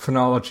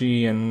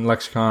phonology and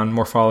lexicon,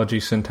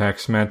 morphology,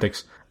 syntax,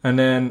 semantics, and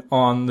then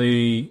on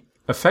the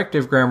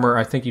effective grammar,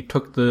 I think you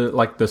took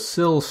the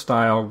SIL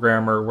style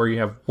grammar where you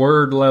have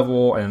word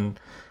level and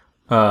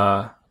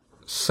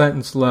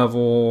sentence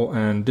level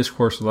and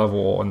discourse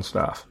level and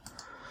stuff.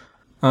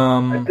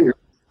 I didn't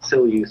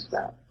SIL used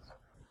that.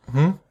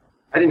 I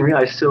didn't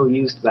realize SIL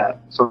used that.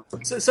 So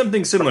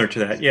something similar to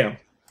that, yeah.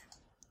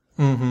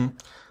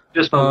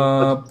 Just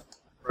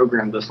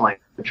program this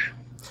language.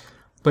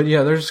 But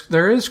yeah,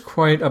 there is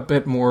quite a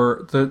bit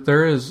more.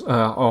 There is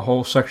a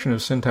whole section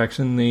of syntax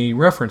in the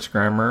reference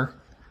grammar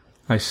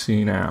I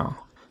see now.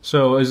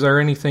 So is there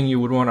anything you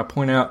would want to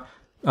point out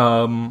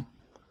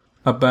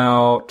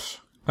about,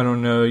 I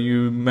don't know,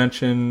 you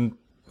mentioned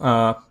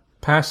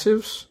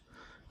passives?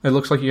 It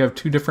looks like you have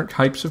two different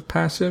types of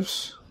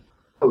passives.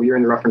 Oh, you're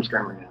in the reference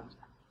grammar now.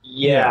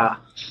 Yeah.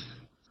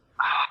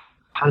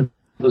 How do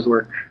those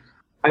work?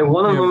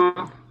 One of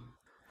them,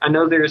 I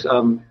know there's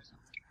a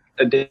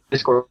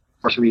discourse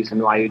reason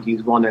why you'd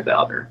use one or the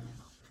other.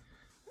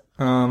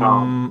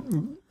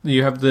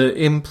 You have the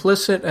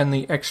implicit and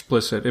the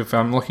explicit, if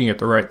I'm looking at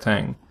the right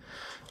thing.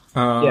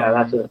 Yeah,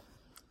 that's it.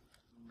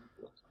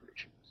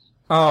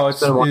 Oh,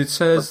 it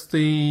says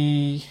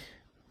the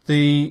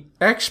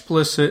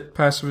explicit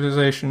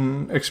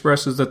passivization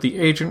expresses that the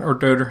agent or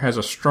doter has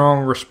a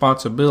strong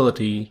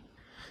responsibility,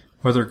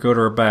 whether good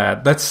or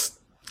bad. That's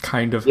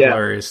kind of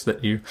hilarious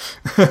that you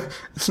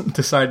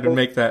decided to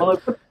make that. Well,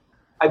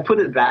 I put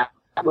it that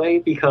way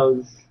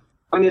because,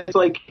 I mean, it's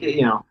like,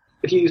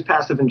 if you use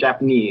passive in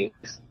Japanese,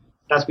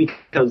 that's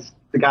because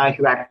the guy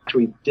who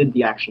actually did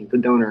the action, the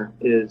donor,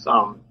 is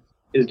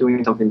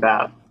doing something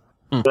bad.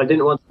 But I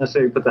didn't want to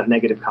necessarily put that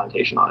negative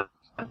connotation on it.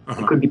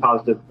 It could be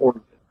positive,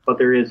 but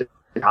there is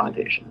a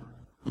connotation.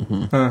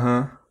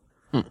 Yeah,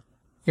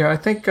 I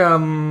think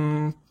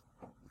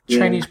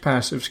Chinese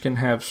passives can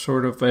have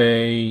sort of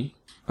a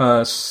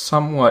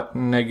somewhat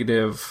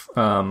negative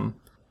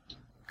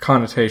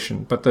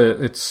connotation, but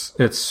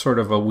it's sort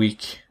of a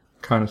weak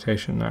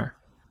connotation there.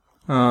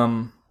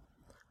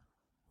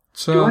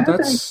 So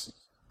that's.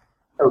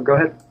 Oh, go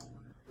ahead. I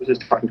was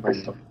just talking to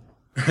myself.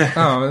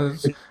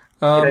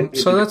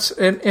 So that's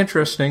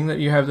interesting that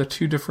you have the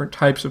two different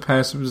types of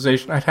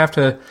passivization. I'd have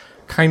to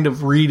kind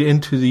of read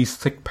into these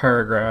thick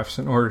paragraphs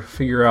in order to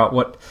figure out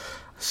what.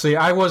 See,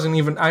 I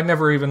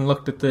never even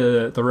looked at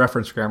the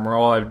reference grammar.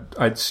 All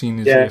I'd seen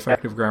is the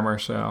effective grammar.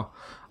 So,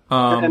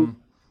 and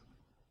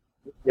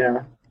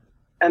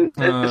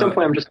at some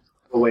point I'm just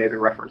away the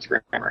reference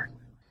grammar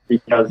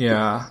because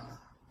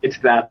it's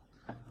that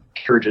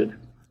turgid.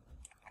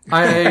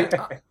 I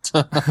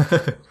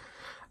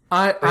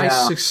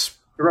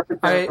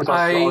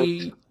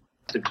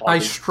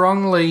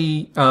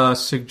strongly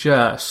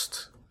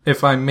suggest,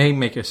 if I may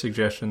make a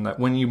suggestion, that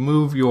when you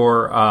move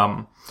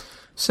your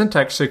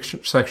syntax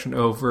section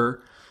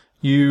over,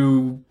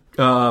 you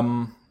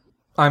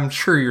I'm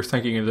sure you're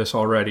thinking of this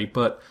already,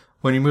 but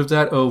when you move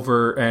that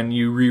over and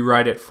you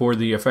rewrite it for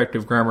the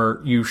effective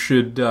grammar, you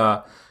should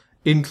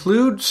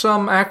include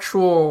some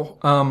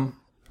actual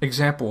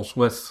examples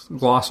with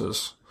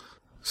glosses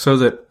so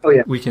that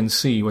we can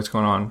see what's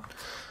going on.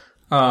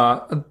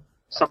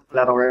 Some of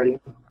that already.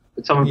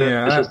 But some of it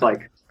is just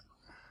like,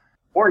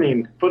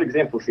 warning, put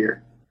examples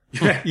here.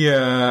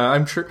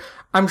 Yeah,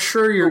 I'm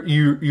sure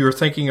you're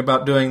thinking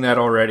about doing that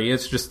already.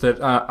 It's just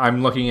that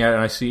I'm looking at it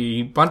and I see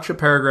a bunch of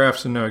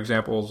paragraphs and no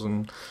examples,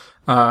 and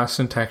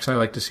syntax, I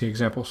like to see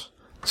examples,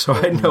 so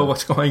I know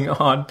what's going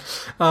on.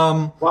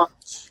 Well,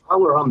 while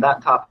we're on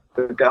that topic,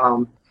 I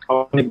want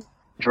to make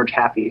George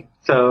happy.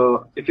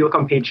 So if you look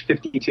on page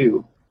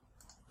 52,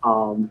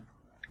 I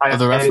have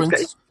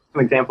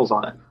some examples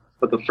on it.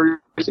 But the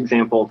first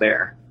example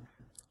there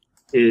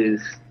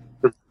is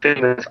the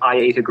famous "I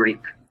ate a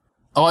grape."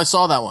 Oh, I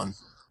saw that one.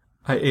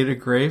 I ate a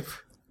grape?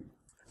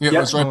 Yeah, it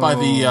was right by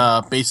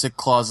the basic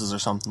clauses or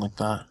something like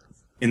that.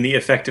 In the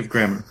effective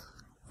grammar.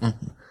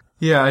 Mm-hmm.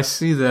 Yeah, I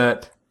see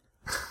that.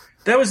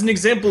 That was an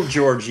example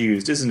George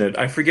used, isn't it?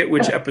 I forget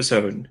which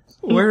episode.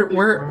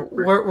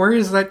 Where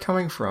is that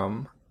coming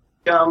from?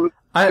 There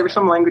was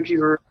some language you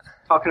were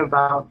talking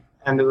about,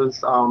 and it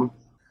was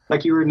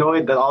like you were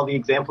annoyed that all the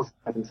example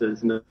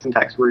sentences in the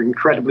syntax were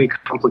incredibly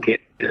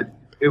complicated. It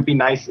would be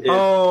nice if...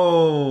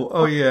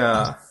 Oh,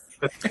 yeah.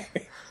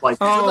 Like,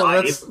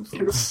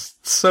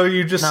 so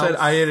you just said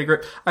I ate a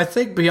grape. I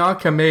think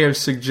Bianca may have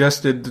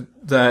suggested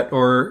that,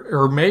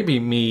 or maybe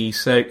me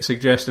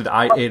suggested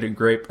I ate a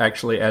grape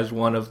actually as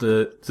one of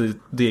the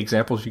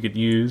examples you could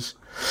use.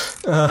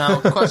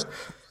 Now,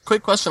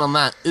 quick question on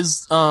that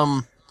is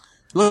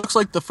looks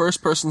like the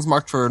first person's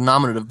marked for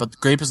nominative, but the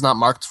grape is not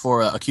marked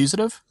for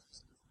accusative.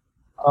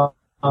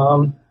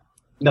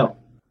 No.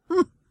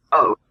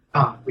 Oh,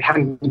 we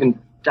haven't even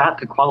got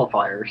to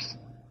qualifiers,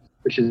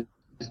 which is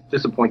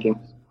disappointing.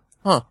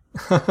 Huh.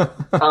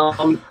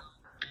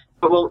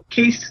 Well,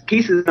 case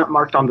is not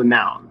marked on the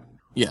noun.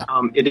 Yeah.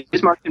 It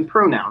is marked in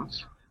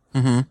pronouns.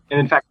 Mm-hmm. And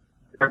in fact,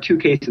 there are two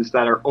cases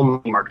that are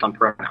only marked on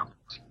pronouns.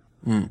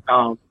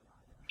 Mm.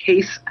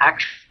 Case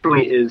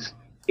actually is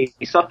a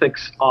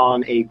suffix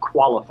on a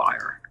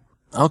qualifier.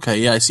 Okay,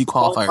 yeah, I see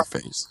qualifier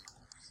phase.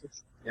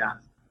 Yeah.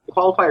 The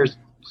qualifier is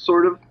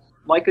sort of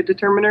like a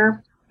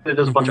determiner, but it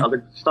does a bunch of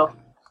other stuff.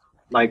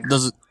 Like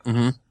does it?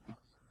 Mm-hmm.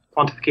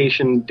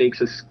 Quantification,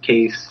 Deixis,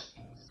 case.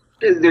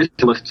 There's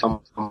a list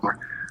somewhere.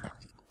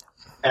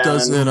 And,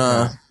 does it,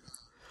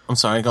 I'm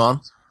sorry, go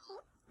on.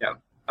 Yeah.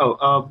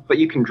 But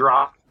you can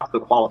drop the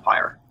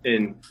qualifier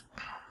in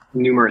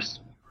numerous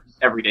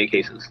everyday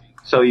cases.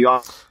 So you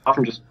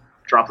often just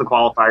drop the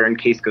qualifier and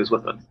case goes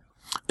with it.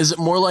 Is it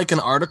more like an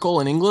article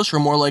in English or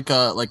more like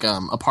a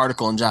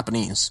particle in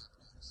Japanese?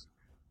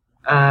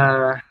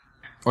 Or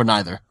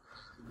neither?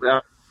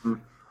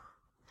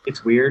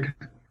 It's weird.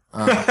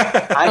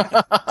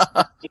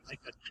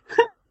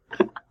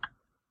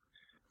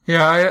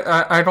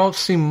 Yeah, I don't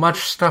see much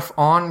stuff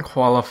on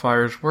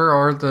qualifiers.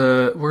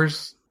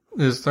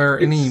 Is there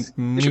any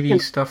meaty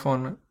stuff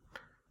on it?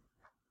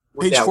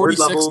 Page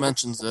 46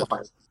 mentions it.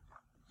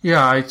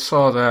 Yeah, I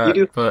saw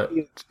that, but...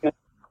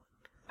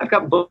 I've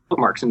got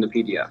bookmarks in the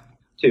PDF,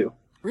 too.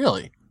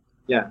 Really?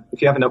 Yeah,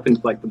 if you haven't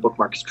opened, like, the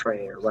bookmarks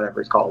tray or whatever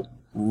it's called.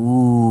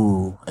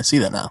 Ooh, I see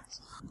that now.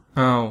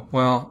 Oh,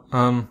 well,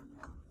 I'm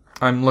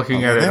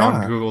looking at it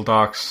on Google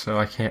Docs, so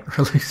I can't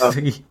really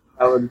see.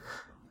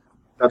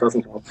 That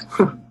doesn't help.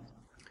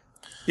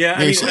 Yeah,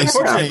 I mean,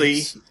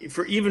 unfortunately,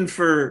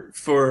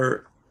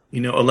 for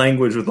a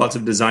language with lots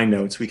of design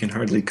notes, we can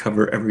hardly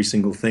cover every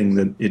single thing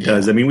that it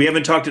does. I mean, we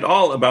haven't talked at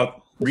all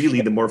about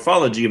really the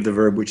morphology of the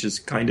verb, which is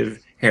kind of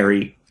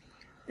hairy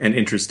and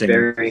interesting.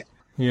 Very.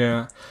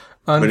 Yeah.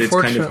 But it's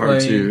kind of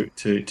hard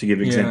to give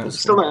examples.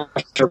 Still not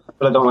sure,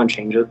 but I don't want to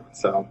change it,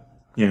 so...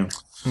 Yeah.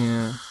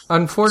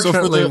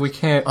 Unfortunately, we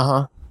can't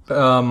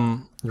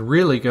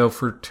really go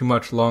for too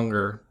much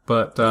longer.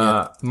 But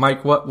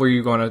Mike, what were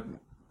you going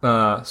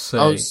to say?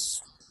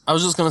 I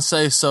was just going to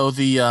say. So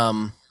the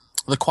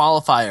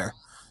qualifier.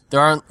 There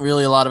aren't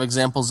really a lot of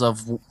examples of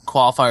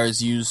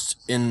qualifiers used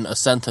in a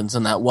sentence,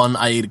 and that one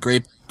 "I ate a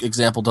grape"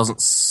 example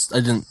doesn't. I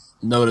didn't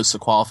notice a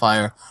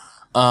qualifier.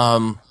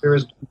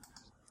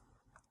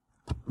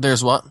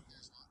 There's what?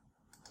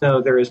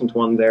 No, there isn't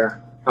one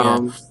there.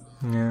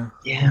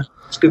 Yeah,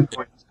 it's a good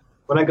point.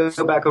 When I go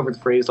back over the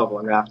phrase level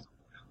and graph,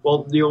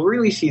 well, you'll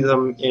really see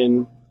them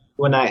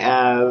when I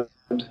add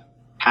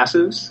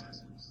passives,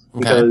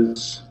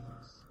 because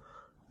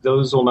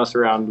those will mess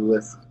around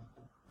with.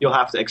 You'll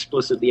have to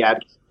explicitly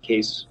add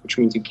case, which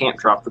means you can't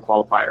drop the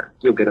qualifier.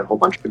 You'll get a whole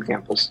bunch of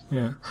examples.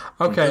 Yeah.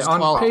 Okay,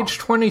 on page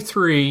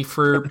 23,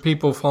 for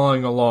people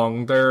following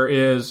along, there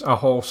is a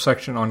whole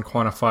section on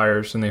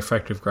quantifiers in the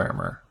effective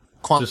grammar.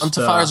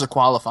 Quantifiers or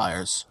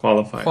qualifiers?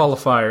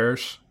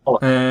 Qualifiers.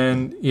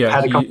 And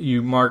yeah,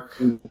 you mark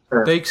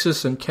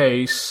Deixis and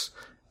Case,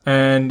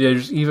 and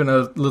there's even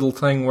a little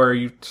thing where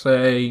you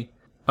say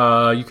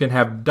you can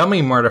have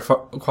dummy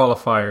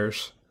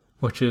qualifiers,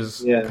 which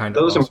is kind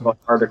of awesome. Those are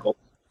articles.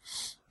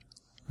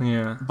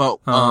 Yeah, but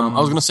I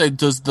was gonna say,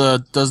 does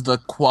the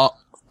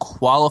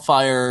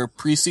qualifier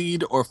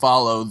precede or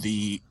follow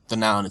the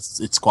noun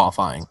it's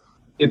qualifying?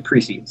 It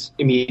precedes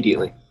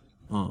immediately.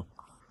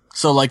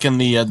 So, like in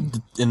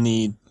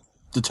the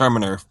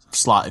determiner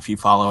slot, if you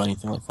follow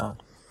anything like that.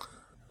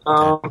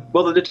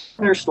 Well, the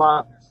determiner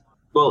slot,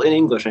 in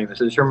English anyway,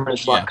 the determiner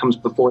slot comes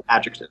before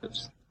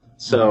adjectives.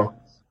 So,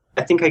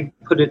 I think I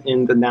put it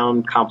in the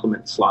noun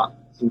complement slot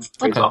in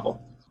phrase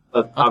level.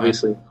 But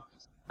obviously,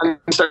 I'm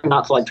starting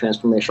not to like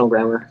transformational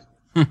grammar.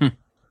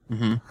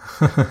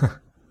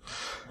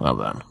 Well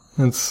then,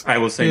 I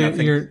will say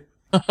nothing.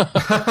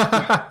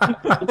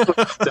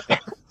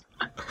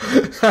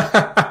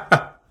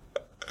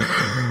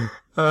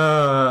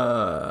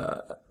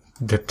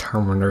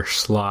 Determiner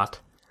slot.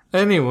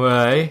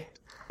 Anyway,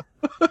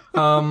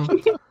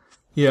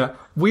 yeah,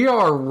 we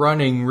are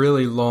running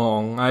really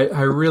long.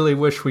 I really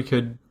wish we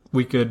could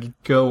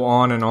go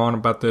on and on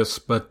about this,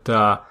 but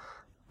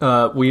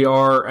we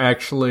are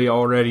actually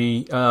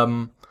already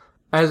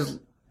as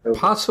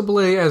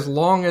possibly as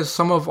long as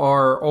some of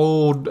our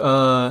old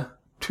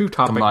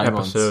 2-topic Combined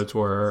episodes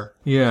were.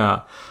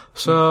 Yeah.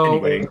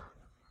 So anyway,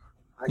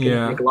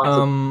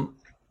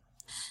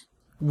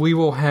 we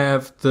will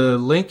have the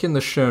link in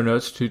the show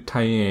notes to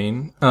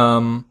Tyane.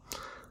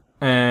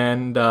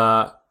 And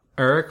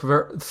Eric,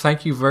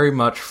 thank you very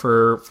much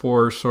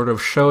for sort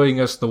of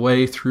showing us the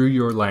way through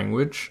your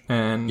language.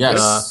 And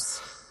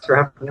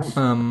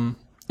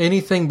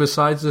anything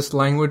besides this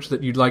language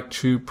that you'd like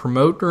to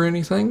promote or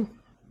anything?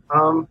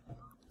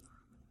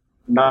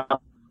 Not that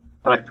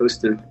I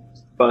posted,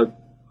 but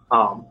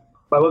my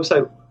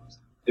website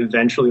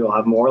eventually will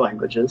have more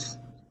languages.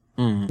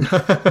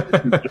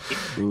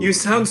 You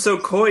sound so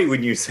coy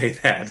when you say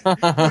that.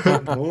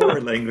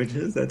 More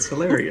languages? That's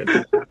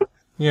hilarious.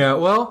 Yeah,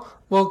 well,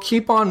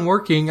 keep on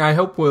working. I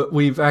hope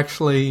we've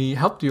actually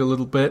helped you a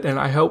little bit, and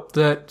I hope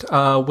that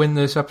when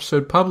this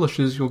episode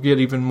publishes, you'll get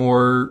even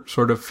more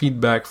sort of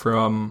feedback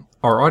from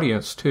our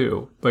audience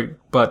too.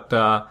 But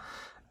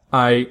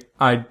I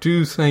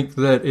do think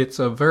that it's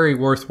a very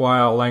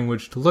worthwhile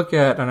language to look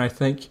at, and I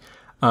think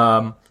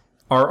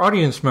our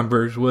audience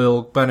members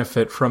will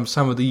benefit from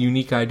some of the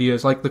unique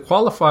ideas. Like the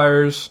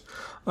qualifiers,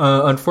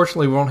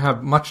 unfortunately, we won't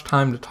have much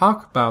time to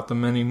talk about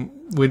them.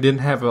 We didn't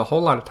have a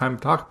whole lot of time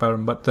to talk about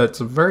them, but that's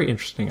a very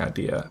interesting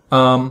idea.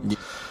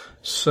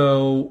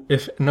 So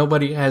if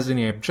nobody has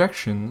any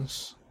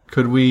objections,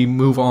 could we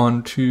move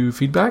on to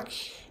feedback?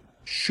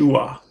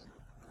 Sure.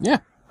 Yeah.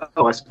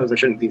 Oh, I suppose I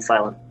shouldn't be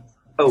silent.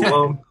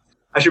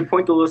 I should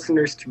point the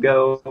listeners to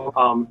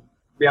go...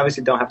 we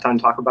obviously don't have time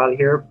to talk about it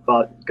here,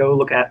 but go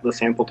look at the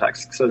sample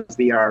text, because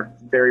they are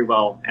very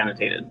well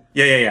annotated.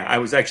 Yeah. I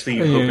was actually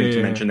hoping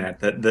to mention that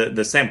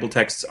the sample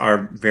texts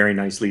are very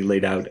nicely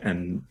laid out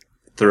and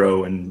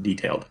thorough and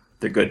detailed.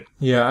 They're good.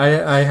 Yeah,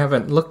 I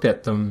haven't looked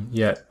at them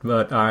yet,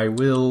 but I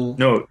will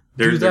do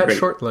that great.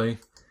 Shortly.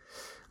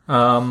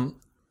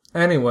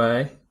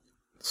 Anyway,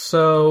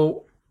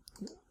 so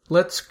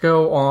let's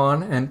go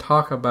on and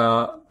talk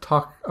about.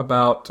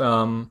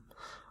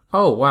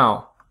 Oh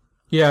wow.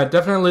 Yeah,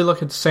 definitely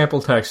look at the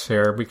sample text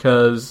here,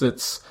 because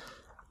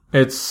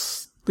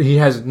he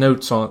has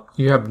notes on,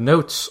 you have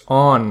notes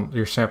on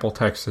your sample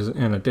text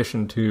in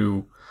addition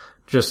to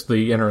just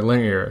the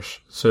interlinears,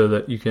 so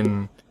that you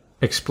can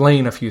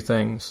explain a few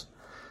things.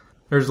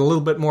 There's a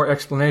little bit more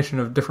explanation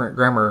of different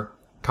grammar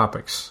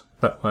topics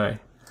that way.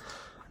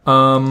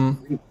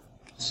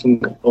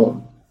 Single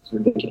poem. It's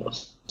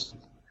ridiculous.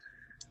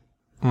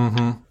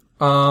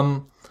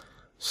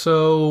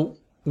 So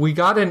we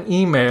got an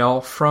email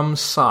from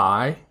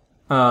Cy.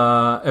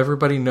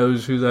 Everybody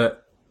knows who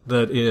that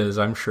is,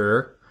 I'm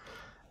sure.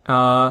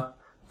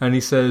 And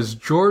he says,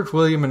 George,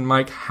 William, and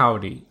Mike,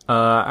 howdy.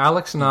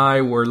 Alex and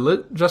I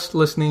were just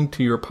listening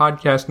to your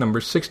podcast number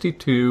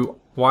 62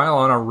 while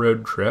on a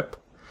road trip.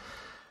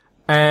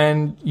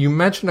 And you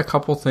mentioned a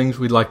couple things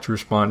we'd like to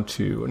respond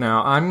to.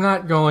 Now, I'm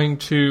not going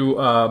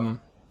to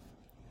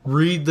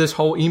read this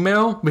whole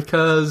email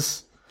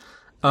because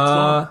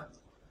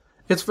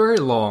it's very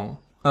long.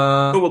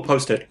 We'll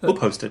post it.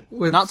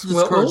 Not to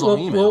discourage long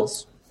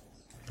emails.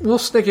 We'll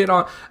stick it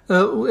on.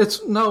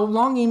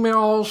 Long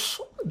emails.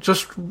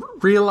 Just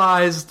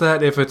realize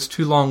that if it's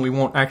too long, we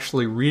won't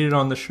actually read it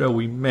on the show.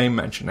 We may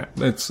mention it.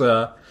 It's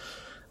a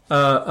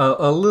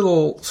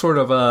little sort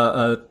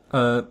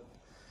of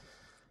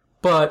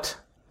but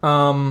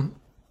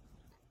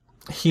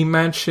he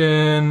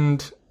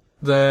mentioned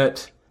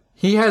that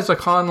he has a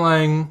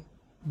conlang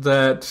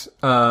that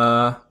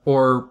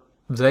or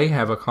they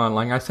have a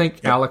conlang. I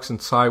think Alex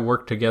and Cy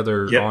work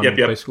together on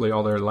basically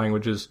all their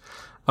languages.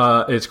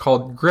 It's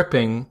called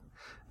gripping.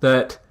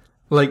 That,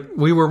 like,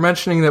 we were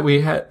mentioning that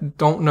we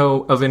don't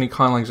know of any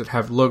conlangs that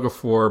have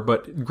logophore,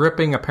 but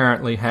gripping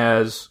apparently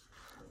has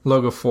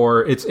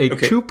Logophore. It's a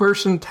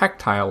two-person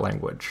tactile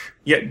language.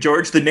 Yeah,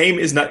 George, the name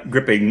is not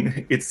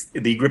gripping. It's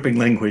the gripping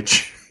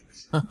language.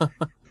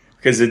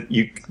 Because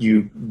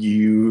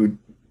you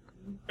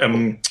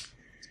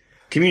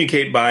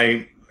communicate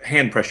by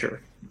hand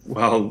pressure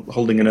while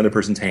holding another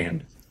person's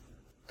hand.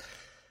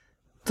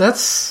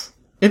 That's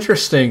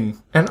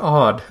interesting and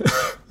odd.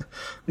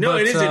 No,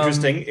 it is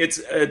interesting.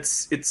 It's.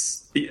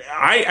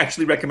 I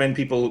actually recommend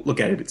people look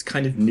at it. It's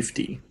kind of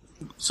nifty.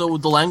 So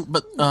the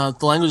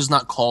language is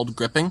not called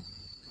gripping.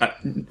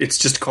 It's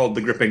just called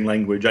the gripping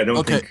language. I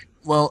don't think.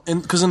 Well,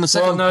 because in the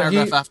second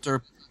paragraph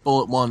after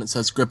bullet 1, it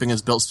says gripping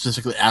is built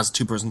specifically as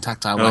two-person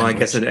tactile language.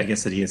 I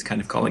guess that he is kind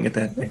of calling it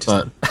that.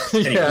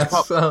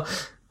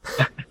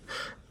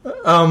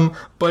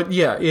 But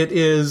yeah, it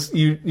is.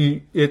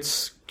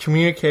 It's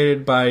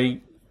communicated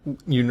by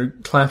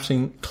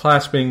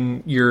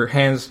clasping your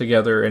hands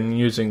together and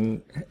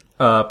using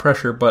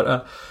pressure.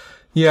 But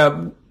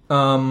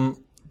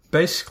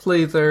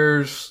basically,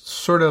 there's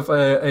sort of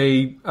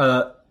a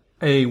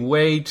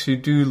way to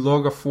do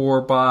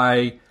Logophore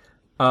by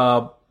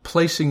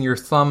placing your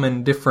thumb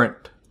in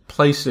different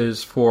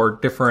places for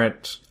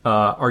different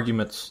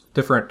arguments,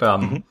 different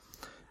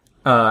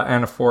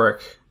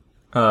anaphoric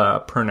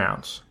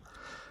pronouns.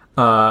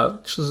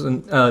 Which is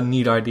a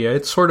neat idea.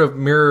 It sort of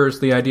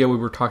mirrors the idea we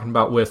were talking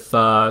about with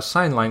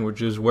sign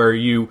languages, where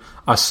you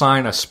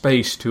assign a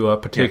space to a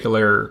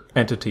particular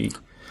entity.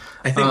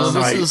 I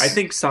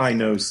think Psy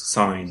knows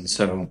sign,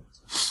 so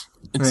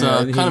it's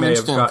kind of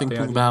interesting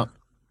thinking about.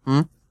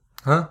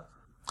 Huh?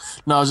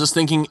 No, I was just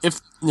thinking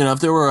if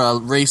there were a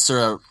race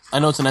or I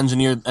know it's an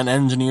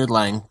engineered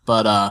lang,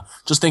 but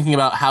just thinking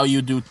about how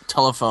you do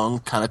telephone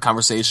kind of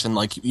conversation,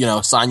 like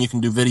sign you can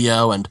do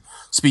video and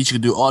speech you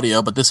can do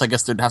audio, but this I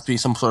guess there'd have to be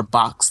some sort of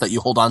box that you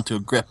hold onto a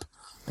grip,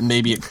 and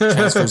maybe it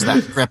transfers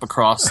that grip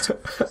across.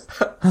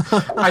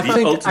 I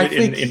think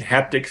in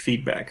haptic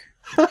feedback.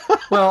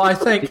 Well, I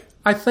think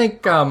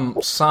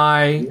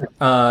Psy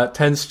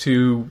tends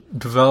to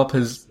develop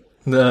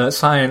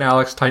Psy and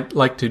Alex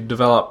like to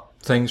develop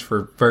things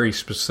for very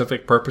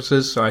specific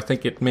purposes, so I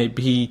think it may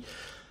be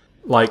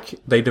like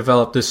they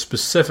developed this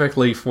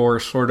specifically for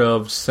sort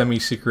of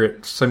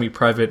semi-secret,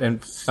 semi-private and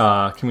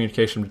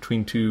communication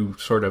between two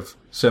sort of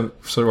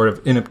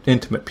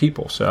intimate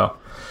people. So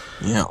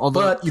yeah,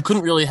 although you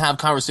couldn't really have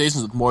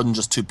conversations with more than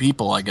just two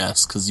people, I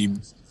guess, because you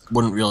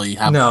wouldn't really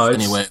have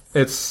anyway.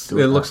 It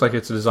looks like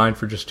it's designed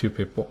for just two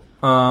people.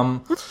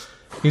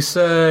 He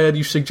said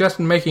you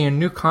suggested making a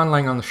new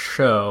conlang on the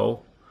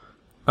show.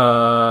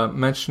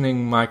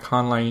 Mentioning my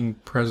conlang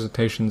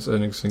presentations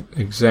as an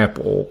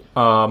example,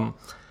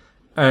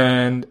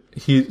 and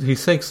he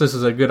thinks this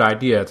is a good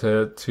idea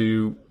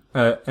to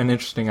an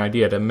interesting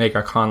idea to make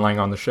a conlang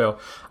on the show.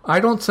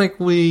 I don't think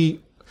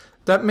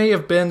that may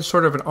have been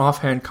sort of an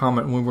offhand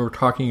comment when we were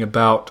talking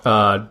about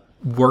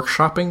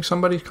workshopping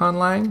somebody's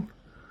conlang.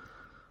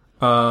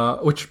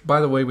 Which,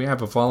 by the way, we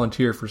have a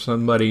volunteer for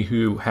somebody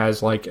who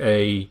has like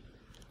a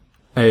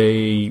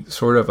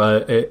sort of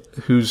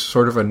who's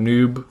sort of a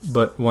noob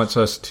but wants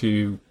us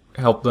to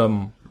help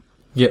them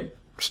get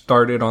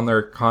started on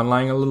their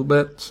conlang a little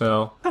bit.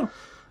 So,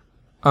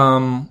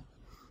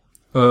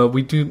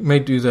 we may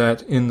do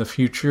that in the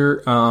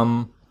future.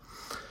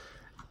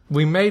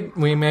 We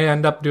may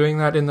end up doing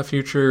that in the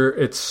future.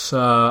 It's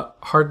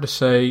hard to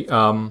say.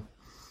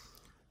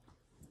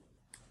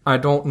 I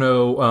don't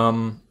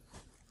know.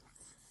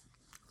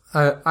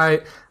 I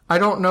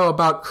don't know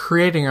about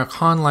creating a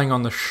conlang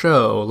on the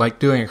show, like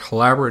doing a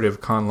collaborative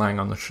conlang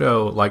on the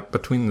show, like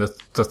between the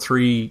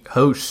three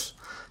hosts.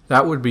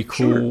 That would be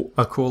cool. Sure.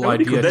 A cool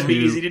idea. Cool. That'd be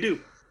easy to do.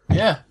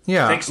 Yeah.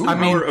 Thanks to the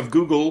power of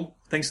Google.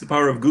 Thanks to the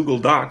power of Google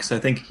Docs, I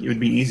think it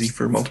would be easy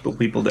for multiple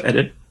people to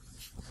edit.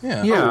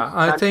 Yeah. Yeah.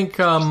 I think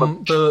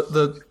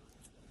the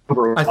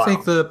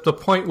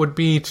point would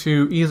be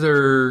to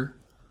either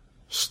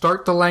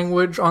start the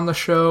language on the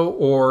show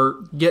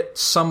or get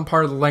some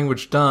part of the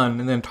language done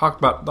and then talk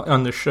about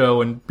on the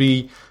show and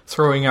be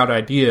throwing out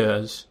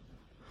ideas.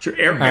 Sure.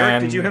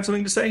 Eric, did you have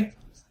something to say?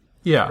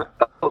 Yeah.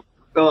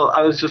 Well,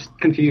 I was just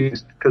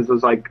confused because it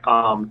was like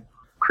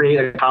create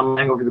a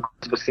conlang over the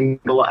course of a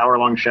single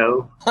hour-long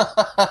show.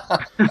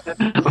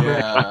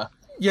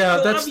 Yeah,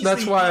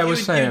 that's why I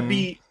was saying. It'd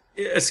be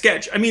a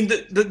sketch. I mean,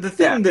 the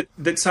thing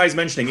that Sai's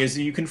mentioning is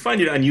you can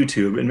find it on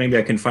YouTube, and maybe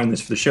I can find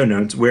this for the show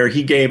notes, where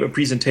he gave a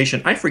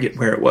presentation. I forget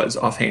where it was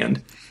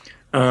offhand.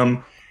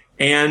 And,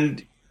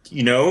 after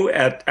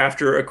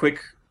a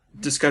quick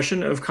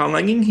discussion of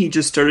conlanging, he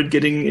just started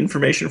getting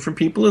information from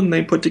people, and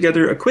they put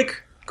together a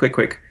quick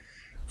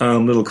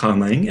little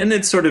conlang. And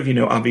it's sort of,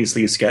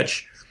 obviously a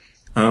sketch.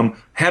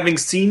 Having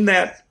seen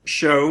that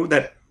show,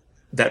 that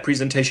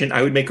presentation,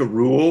 I would make a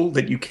rule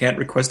that you can't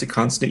request a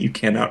consonant you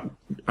cannot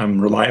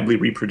reliably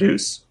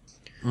reproduce.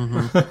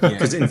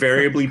 Because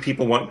invariably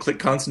people want click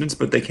consonants,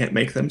 but they can't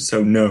make them,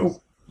 so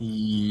no.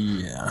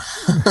 Yeah.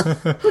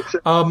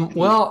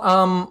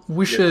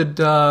 We should link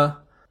to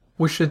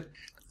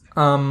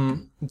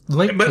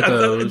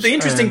those. The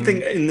interesting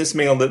thing in this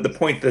mail, the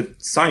point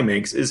that Sai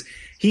makes is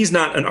he's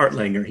not an art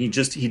langer. He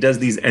does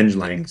these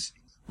eng-langs.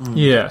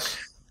 Yes.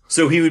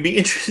 So he would be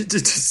interested to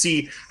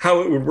see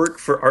how it would work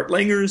for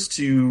Artlangers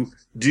to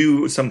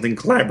do something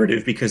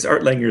collaborative, because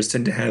Artlangers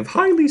tend to have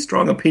highly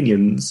strong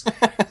opinions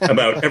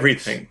about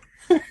everything.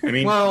 I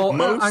mean,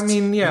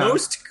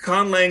 most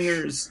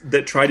conlangers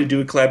that try to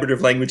do a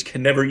collaborative language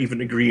can never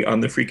even agree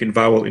on the freaking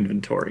vowel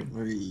inventory.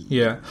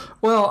 Yeah.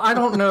 Well, I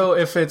don't know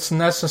if it's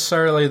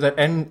necessarily that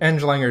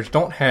Englangers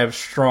don't have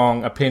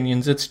strong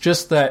opinions. It's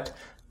just that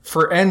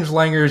for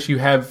Englangers, you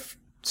have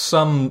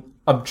some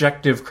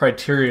objective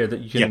criteria that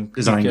you can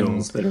design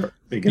goals that are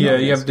big enough. Yeah,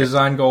 you have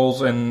design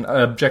goals and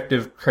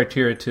objective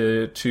criteria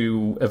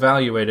to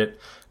evaluate it.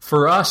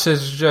 For us,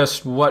 it's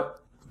just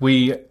what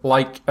we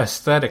like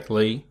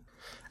aesthetically,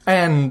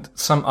 and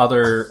some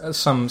other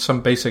some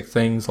basic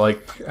things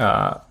like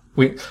I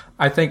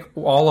think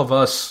all of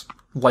us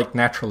like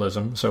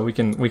naturalism, so we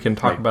can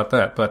talk about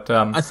that. But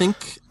I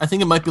think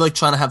it might be like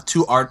trying to have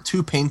two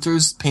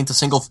painters paint a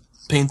single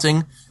painting,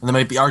 and they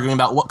might be arguing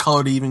about what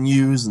color to even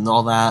use and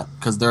all that,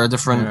 because there are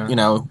different,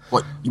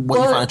 what you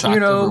find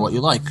attractive or what you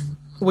like.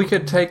 We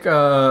could take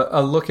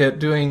a look at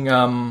doing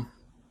you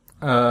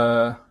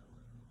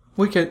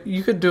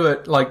could do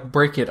it like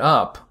break it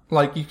up.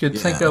 Like you could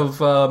think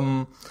of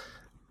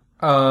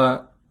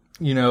I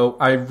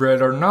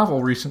read our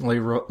novel recently,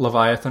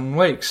 Leviathan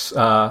Wakes.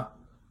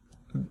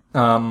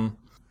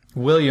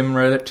 William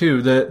read it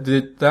too.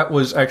 That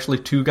was actually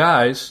two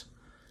guys,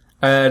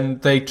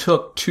 and they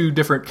took two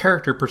different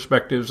character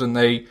perspectives, and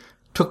they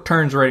took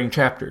turns writing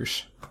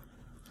chapters.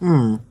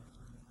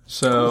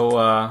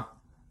 So,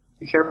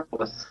 be careful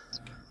with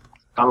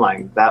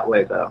online that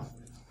way, though.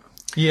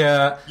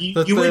 Yeah,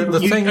 the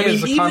thing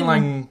is, the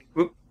conlang.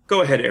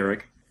 Go ahead,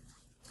 Eric.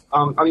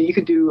 You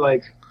could do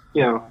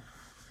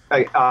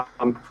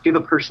give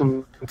a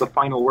person the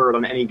final word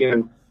on any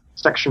given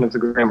section of the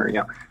grammar.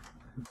 Yeah,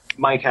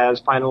 Mike has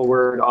final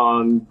word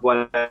on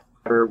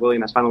whatever,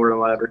 William has final word on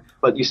whatever,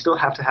 but you still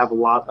have to have a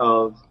lot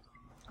of.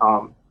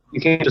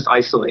 You can't just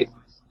isolate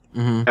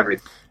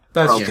everything.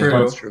 That's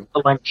true.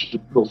 The language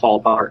will fall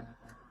apart.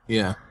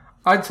 Yeah,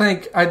 I'd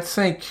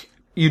think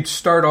you'd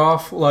start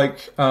off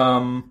like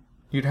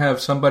you'd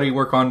have somebody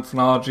work on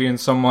phonology and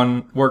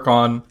someone work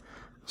on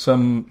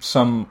some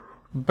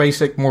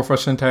basic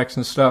morphosyntax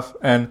and stuff,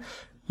 and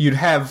you'd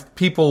have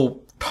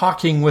people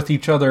talking with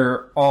each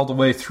other all the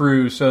way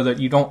through, so that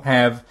you don't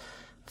have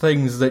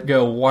things that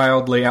go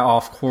wildly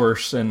off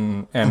course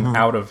and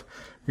out of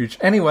reach.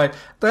 Anyway,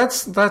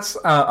 that's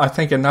I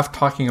think enough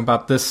talking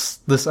about this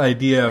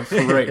idea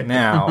for right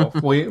now.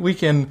 we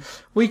can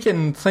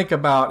think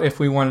about if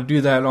we want to do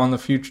that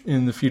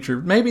in the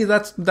future. Maybe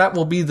that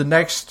will be the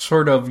next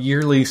sort of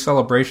yearly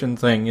celebration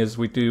thing, is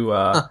we do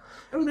live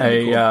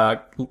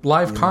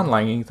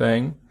conlanging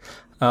thing.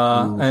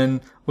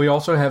 And we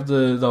also have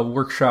the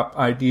workshop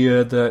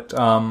idea that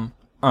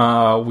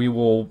we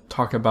will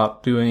talk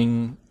about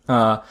doing,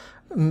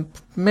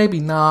 maybe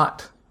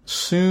not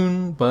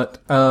soon,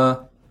 but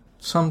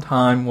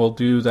sometime we'll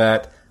do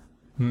that,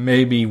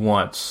 maybe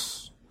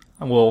once.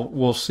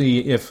 We'll see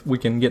if we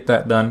can get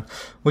that done.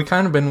 We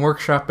kind of been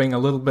workshopping a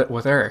little bit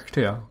with Eric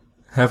too,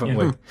 haven't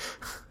we?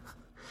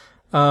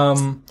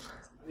 When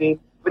you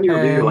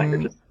review your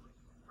languages.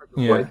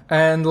 Yeah,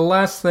 and the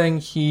last thing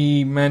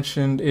he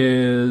mentioned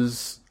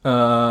is,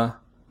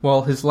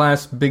 his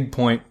last big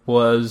point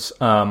was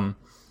UNLWS.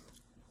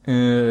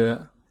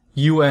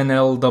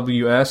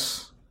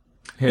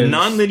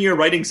 Non-linear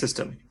writing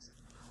system.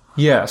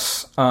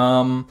 Yes,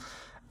 and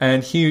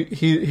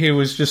he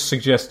was just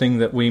suggesting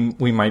that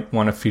we might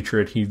want to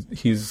feature it.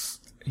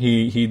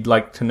 He'd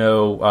like to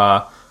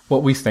know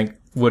what we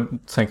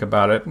would think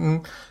about it,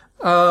 and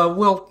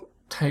we'll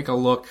take a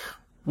look.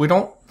 We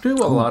don't do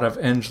a lot of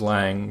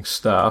Englang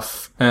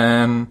stuff,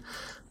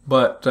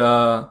 but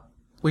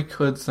we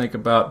could think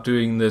about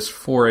doing this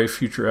for a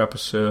future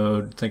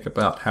episode. Think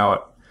about how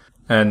it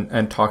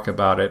and talk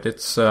about it.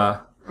 It's and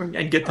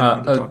get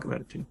them to talk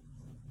about it too.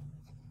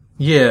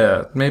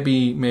 Yeah,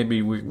 maybe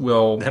we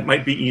will. That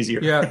might be easier.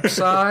 Yeah,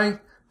 Sai,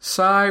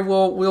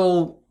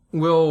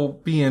 we'll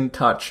be in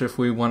touch if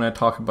we want to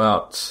talk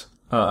about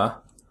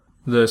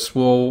this.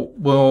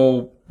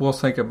 We'll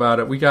think about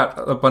it. We got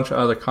a bunch of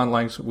other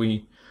conlangs that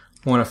we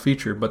want to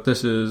feature, but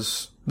this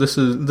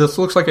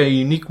looks like a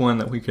unique one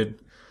that we could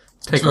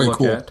take a look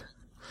at.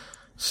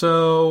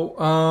 So,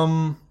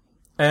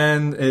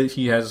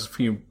 he has a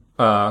few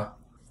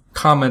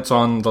comments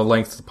on the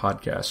length of the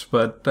podcast,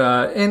 but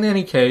in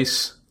any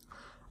case,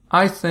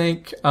 I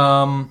think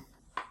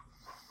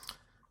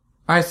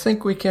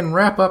we can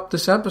wrap up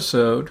this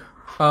episode.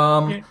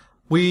 So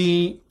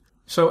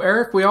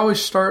Eric, we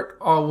always start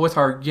with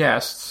our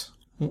guests,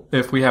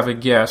 if we have a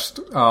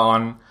guest,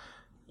 on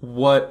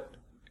what.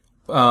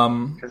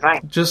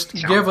 Just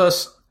give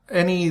us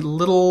any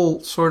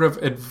little sort of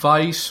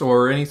advice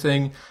or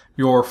anything.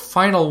 Your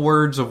final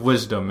words of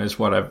wisdom is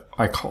what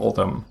I call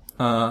them.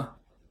 I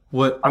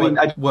listen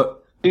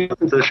to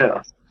the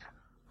show.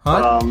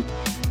 Huh?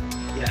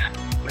 Yeah.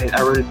 Wait,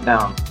 I wrote it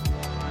down.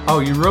 Oh,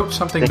 you wrote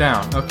something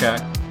down. Okay.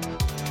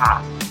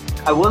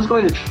 I was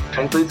going to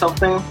translate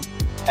something,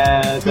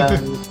 and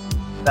then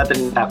that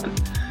didn't happen.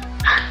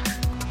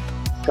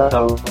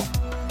 So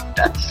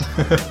that's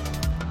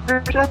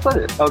where should I put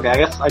it? Okay, I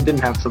guess I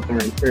didn't have something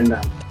written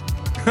down.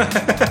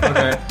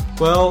 Okay.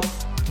 Well,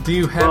 do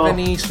you have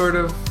any sort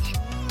of?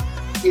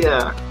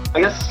 Yeah,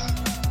 I guess.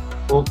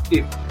 Well,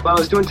 when I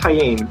was doing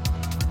Taiyin,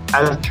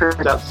 as it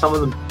turns out, some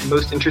of the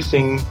most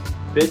interesting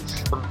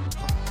bits of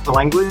the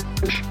language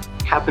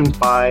happened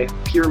by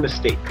pure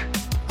mistake.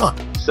 Huh.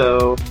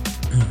 So,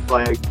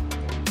 like,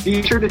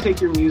 be sure to take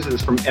your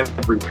muses from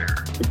everywhere.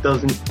 It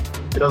doesn't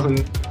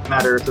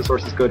matter if the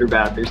source is good or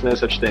bad. There's no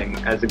such thing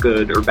as a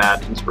good or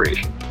bad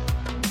inspiration.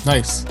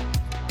 Nice.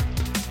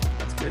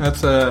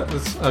 That's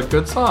a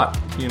good thought,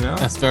 you know?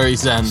 That's very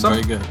zen,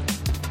 very good.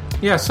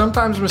 Yeah,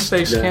 sometimes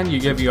mistakes can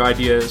give you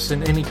ideas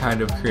in any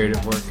kind of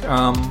creative work.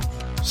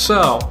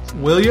 So,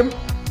 William?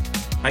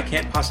 I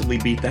can't possibly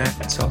beat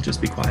that, so I'll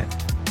just be quiet.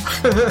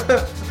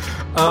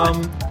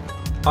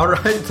 All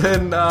right,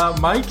 then,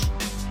 Mike?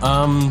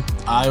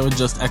 I would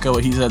just echo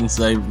what he said and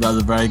say that was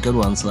a very good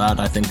one, so that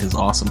I think is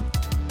awesome.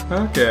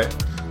 Okay.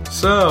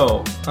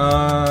 So,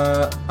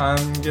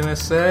 I'm gonna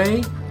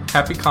say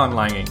happy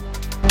conlanging.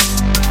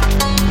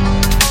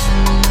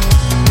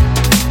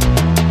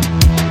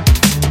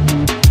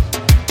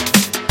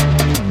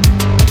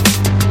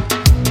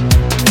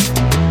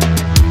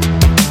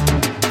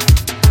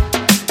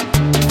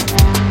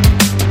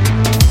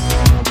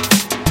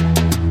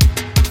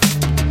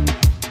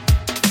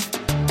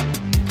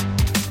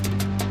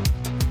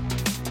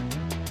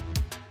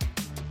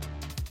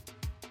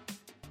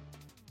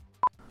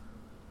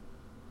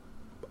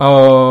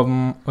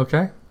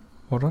 Okay.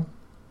 Hold on.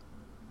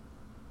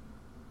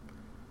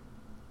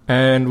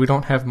 And we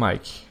don't have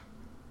Mike.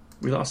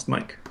 We lost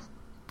Mike.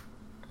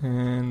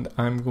 And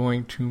I'm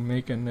going to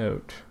make a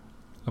note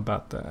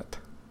about that.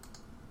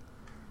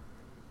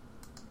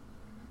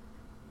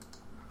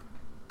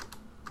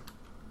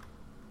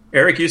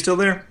 Eric, you still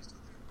there?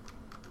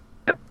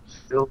 Yep,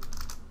 still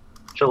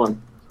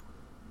chilling.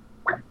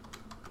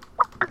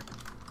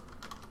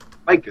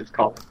 Mike is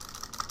calling.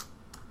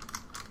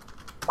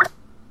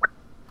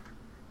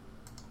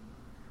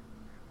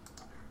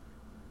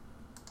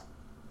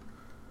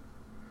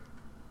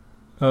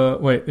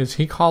 Wait, is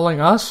he calling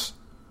us?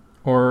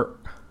 Or...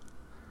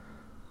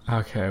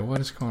 Okay, what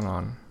is going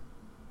on?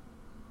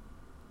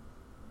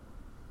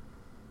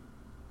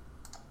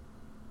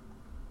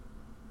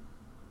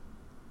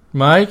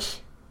 Mike?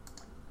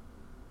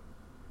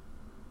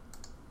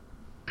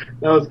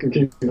 No, it's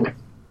continuing.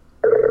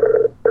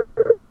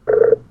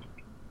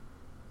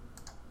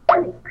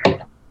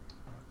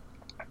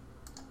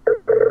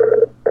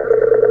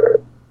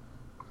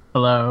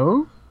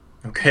 Hello?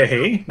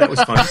 Okay, that was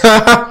fun.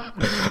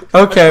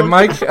 Okay,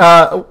 Mike,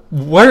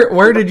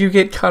 where did you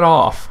get cut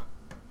off?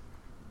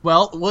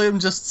 Well, William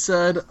just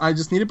said, I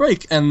just need a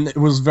break, and it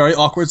was very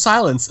awkward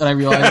silence, and I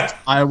realized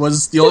I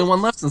was the only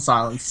one left in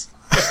silence.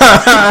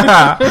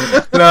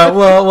 No,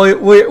 well,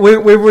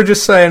 we were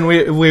just saying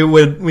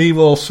we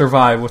will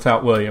survive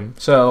without William.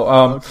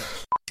 So,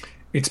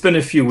 It's been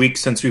a few weeks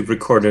since we've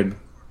recorded.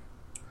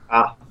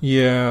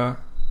 Yeah.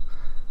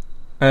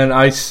 And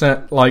I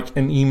sent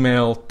an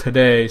email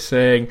today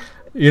saying,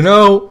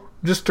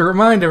 just to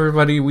remind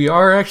everybody, we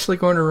are actually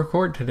going to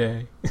record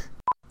today.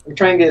 We're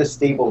trying to get a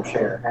stable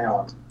chair. Hang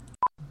on.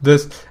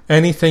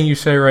 Anything you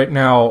say right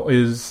now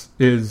is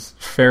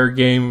fair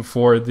game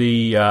for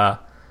the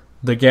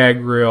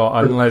gag reel,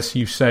 unless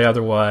you say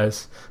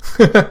otherwise.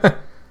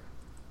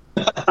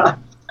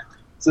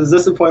 So is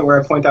this the point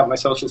where I point out my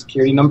social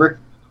security number?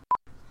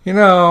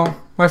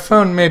 My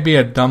phone may be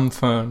a dumb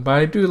phone, but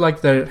I do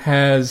like that it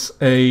has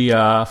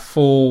a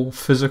full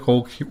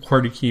physical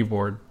QWERTY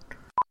keyboard.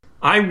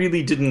 I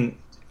really didn't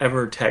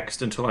ever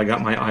text until I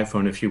got my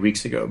iPhone a few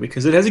weeks ago,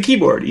 because it has a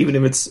keyboard. Even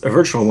if it's a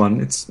virtual one,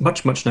 it's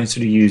much, much nicer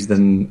to use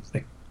than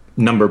a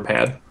number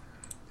pad.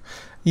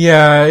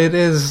 Yeah, it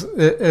is.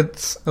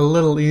 It's a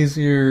little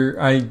easier.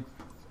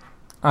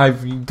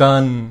 I've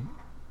done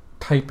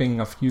typing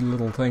a few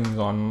little things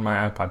on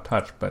my iPod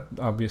Touch, but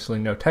obviously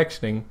no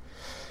texting.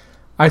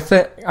 I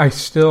think I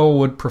still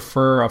would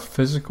prefer a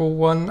physical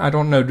one. I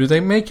don't know. Do they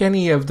make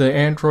any of the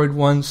Android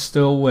ones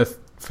still with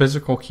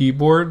physical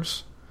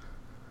keyboards?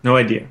 No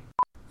idea.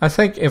 I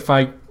think if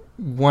I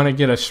want to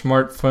get a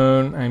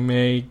smartphone, I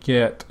may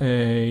get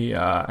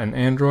an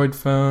Android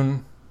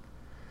phone.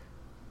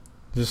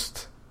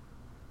 Just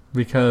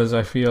because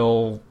I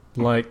feel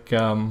like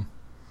going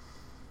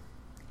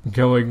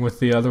with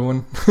the other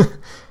one.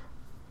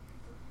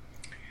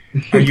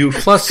 Are you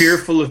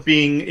fearful of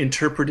being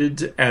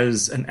interpreted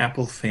as an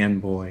Apple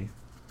fanboy?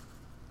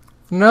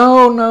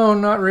 No,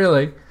 not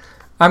really.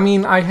 I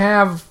mean, I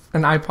have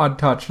an iPod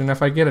Touch, and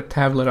if I get a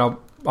tablet,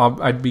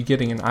 I'd be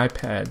getting an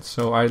iPad.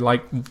 So I'd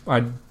like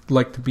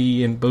to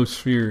be in both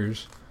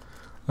spheres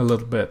a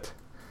little bit.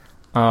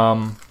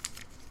 And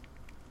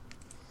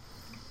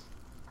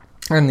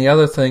the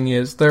other thing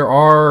is, there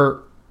are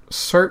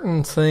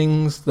certain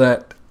things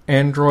that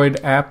Android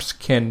apps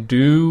can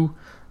do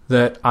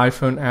that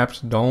iPhone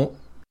apps don't.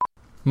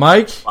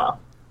 Mike? Wow.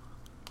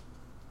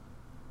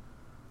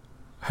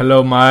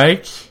 Hello,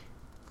 Mike?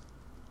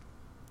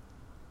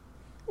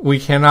 We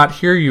cannot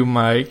hear you,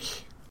 Mike.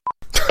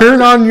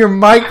 Turn on your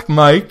mic,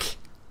 Mike.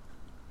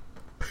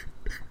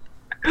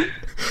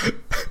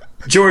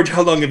 George,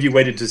 how long have you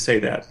waited to say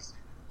that?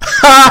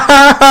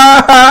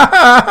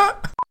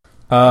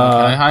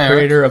 Hi,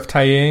 creator of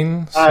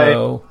Tyane.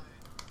 So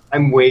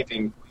I'm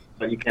waving,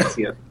 but you can't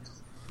see it.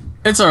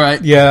 It's all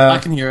right. Yeah, I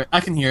can hear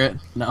it.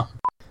 No.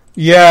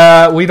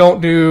 Yeah, we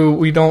don't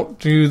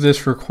do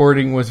this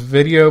recording with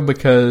video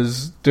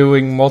because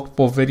doing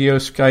multiple video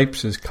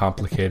Skypes is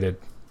complicated.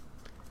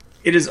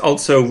 It is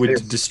also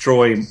would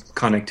destroy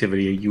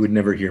connectivity. You would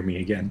never hear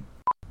me again.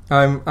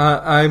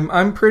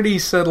 I'm pretty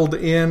settled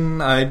in.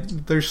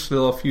 There's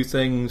still a few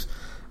things.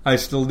 I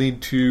still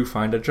need to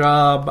find a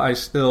job. I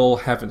still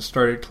haven't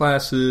started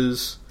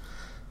classes.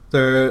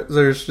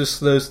 There's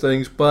just those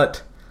things,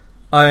 but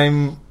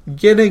I'm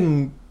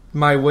learning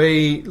my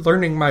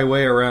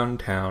way around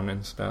town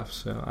and stuff.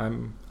 So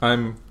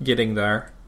I'm getting there.